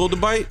monkey shoulder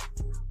bite?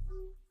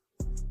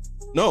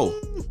 No.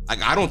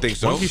 I don't think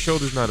so. Monkey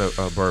shoulder's not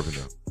a bourbon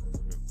though.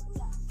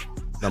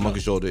 No,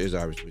 monkey shoulder is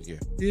Irish, but yeah.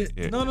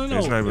 No.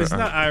 It's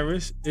not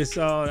Irish. It's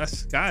that's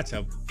Scotch,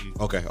 I believe.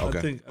 Okay. I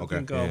think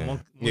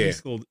monkey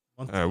shoulder.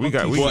 We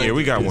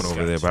got one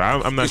over there, but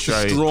I'm not sure.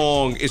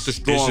 It's a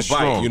strong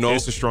bite, you know.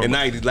 It's a strong. And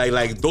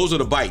like those are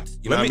the bites.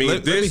 You know what I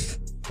mean?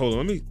 Hold on,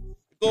 let me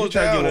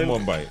try to get one more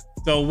bite.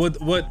 So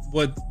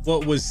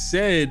what was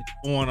said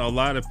on a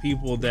lot of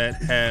people that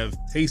have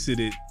tasted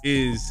it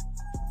is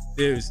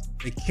they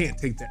can't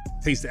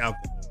taste the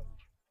alcohol.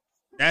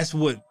 That's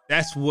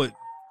what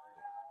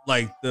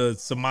like the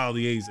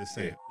sommeliers are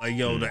saying. Like,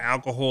 yo, the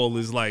alcohol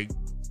is like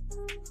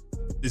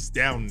it's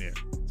down there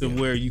to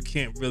where you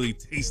can't really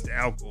taste the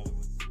alcohol.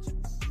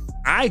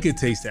 I could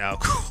taste the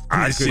alcohol.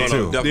 I could too.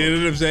 You know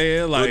what I'm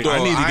saying? Like,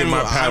 I need to get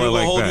my palate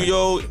like that.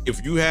 Yo,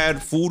 if you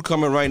had food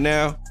coming right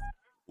now,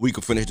 we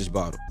could finish this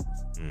bottle.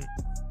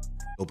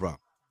 No problem.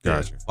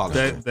 Gotcha.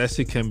 That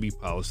shit can be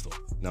polished off.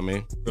 You know what I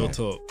mean? Real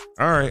talk.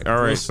 All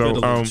right.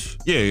 So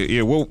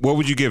yeah. What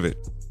would you give it?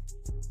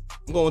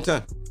 I'm going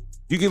 10.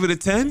 You give it a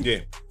 10? Yeah.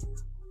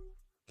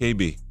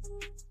 KB.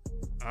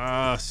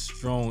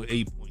 Strong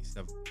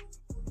 8.7.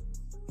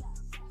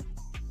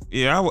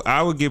 Yeah,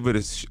 I would give it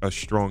a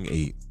strong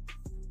 8.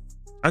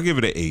 I'll give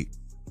it an 8.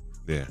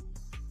 Yeah.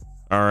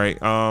 All right.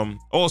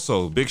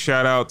 Also, big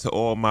shout out to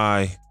all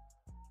my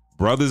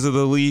brothers of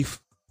the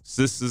Leaf,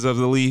 sisters of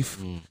the Leaf,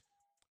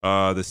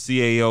 the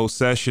CAO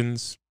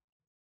sessions.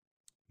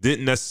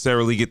 Didn't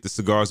necessarily get the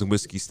cigars and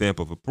whiskey stamp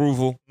of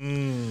approval.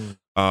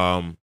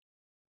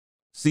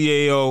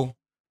 CAO,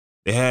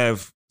 they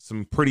have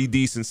some pretty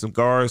decent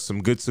cigars,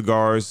 some good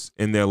cigars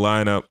in their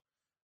lineup.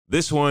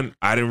 This one,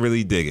 I didn't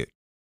really dig it.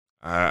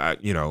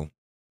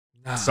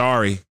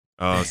 Sorry.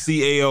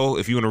 CAO,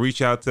 if you want to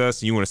reach out to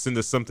us and you want to send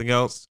us something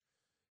else,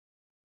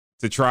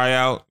 to try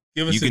out,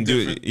 you can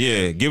do it.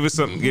 Yeah, give us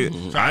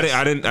something.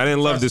 I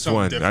didn't love this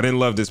one. Different. I didn't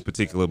love this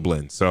particular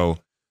blend. So,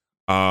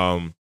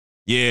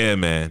 yeah,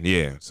 man,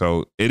 yeah.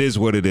 So it is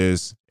what it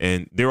is,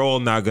 and they're all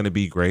not going to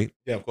be great.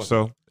 Yeah, of course.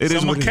 So it is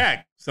some what are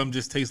cack. Some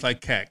just taste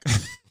like cack.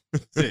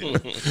 That's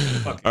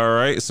it. All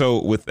right.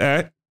 So with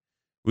that,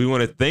 we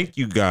want to thank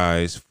you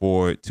guys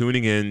for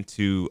tuning in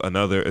to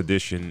another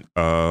edition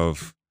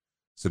of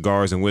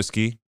Cigars and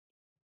Whiskey.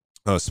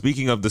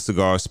 Speaking of the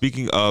cigars,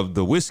 speaking of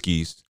the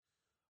whiskeys,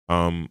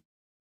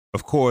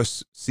 of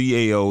course,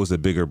 CAO is a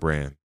bigger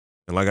brand.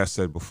 And like I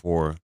said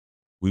before,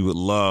 we would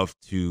love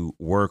to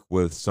work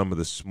with some of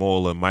the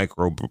smaller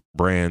micro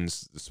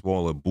brands, the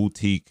smaller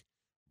boutique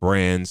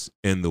brands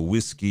in the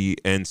whiskey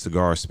and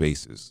cigar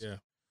spaces. Yeah.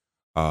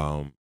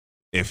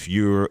 If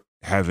you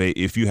have an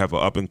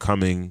up and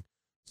coming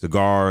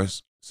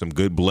cigars, some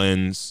good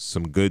blends,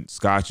 some good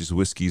scotches,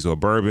 whiskeys, or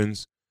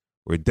bourbons,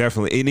 we're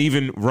definitely, and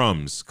even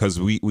rums,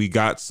 because we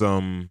got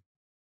some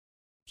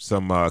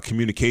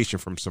communication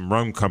from some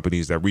rum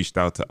companies that reached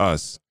out to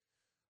us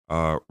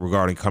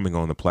regarding coming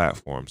on the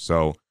platform.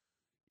 So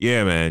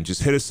yeah, man,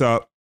 just hit us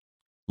up.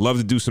 Love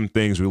to do some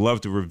things. We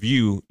love to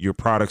review your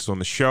products on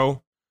the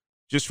show.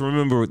 Just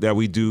remember that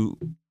we do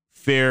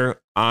fair,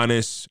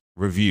 honest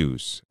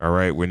reviews. All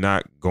right, we're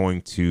not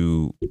going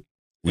to.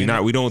 We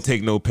don't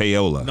take no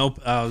payola. Nope,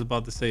 I was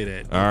about to say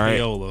that. No all right,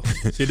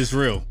 payola. Shit is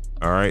real.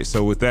 All right,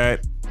 so with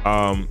that,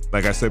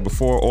 like I said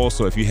before,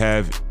 also if you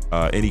have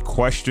any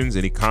questions,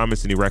 any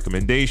comments, any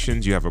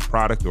recommendations, you have a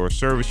product or a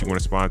service you want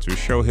to sponsor a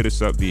show, hit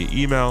us up via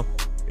email.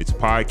 It's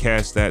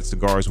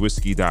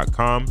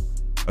podcast@cigarswhiskey.com.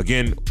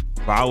 Again,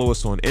 follow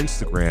us on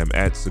Instagram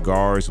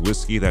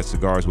 @cigarswhiskey. That's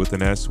cigars with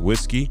an S,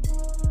 whiskey.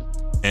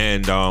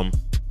 And go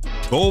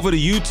over to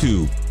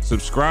YouTube.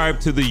 Subscribe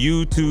to the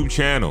YouTube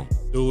channel.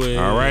 Do it.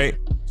 All right.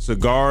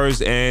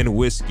 Cigars and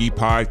Whiskey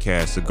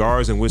Podcast.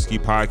 Cigars and Whiskey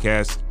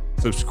Podcast.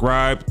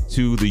 Subscribe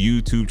to the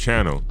YouTube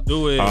channel.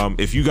 Do it.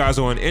 If you guys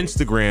are on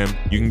Instagram,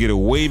 you can get a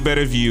way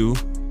better view.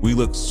 We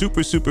look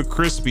super, super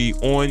crispy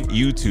on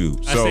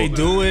YouTube. So, I say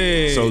do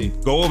it. So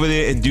go over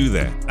there and do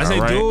that. I say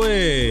do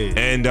it.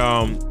 And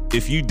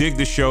if you dig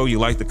the show, you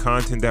like the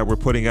content that we're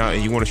putting out,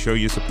 and you want to show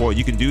your support,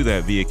 you can do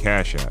that via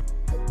Cash App.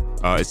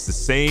 It's the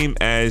same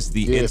as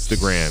the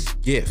Instagram.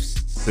 Gifts.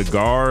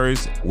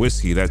 Cigars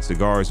Whiskey. That's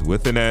cigars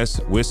with an S,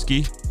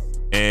 whiskey.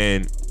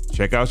 And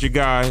check out your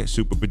guy,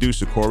 super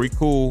producer Corey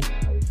Cool,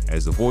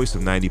 as the voice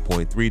of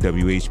 90.3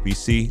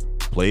 WHBC.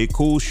 Play It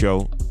Cool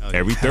show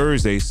every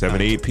Thursday, 7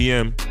 to 8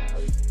 p.m.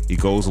 He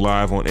goes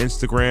live on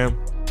Instagram.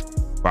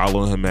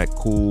 Follow him at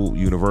Cool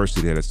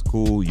University. That's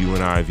Cool,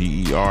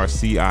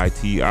 UNIVERCITY.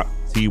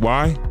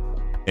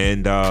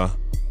 And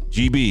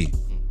GB,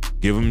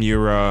 give him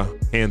your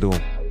handle.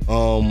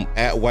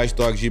 At White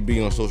Star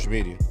GB on social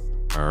media.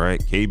 All right,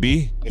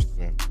 KB.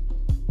 Instagram.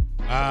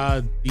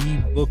 D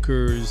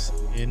Bookers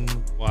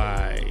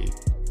NY.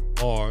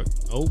 Or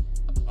nope,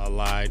 I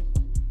lied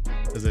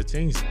because I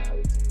changed it.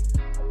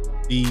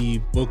 D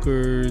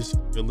Bookers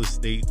Real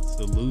Estate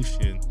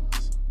Solutions.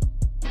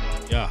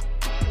 Yeah.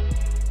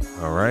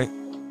 All right.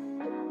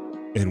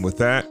 And with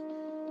that,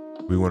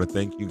 we want to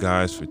thank you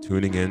guys for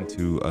tuning in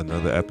to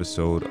another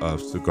episode of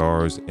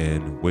Cigars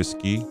and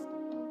Whiskey.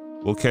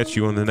 We'll catch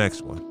you on the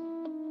next one.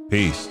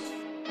 Peace.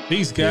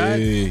 Peace, guys.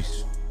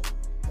 Peace.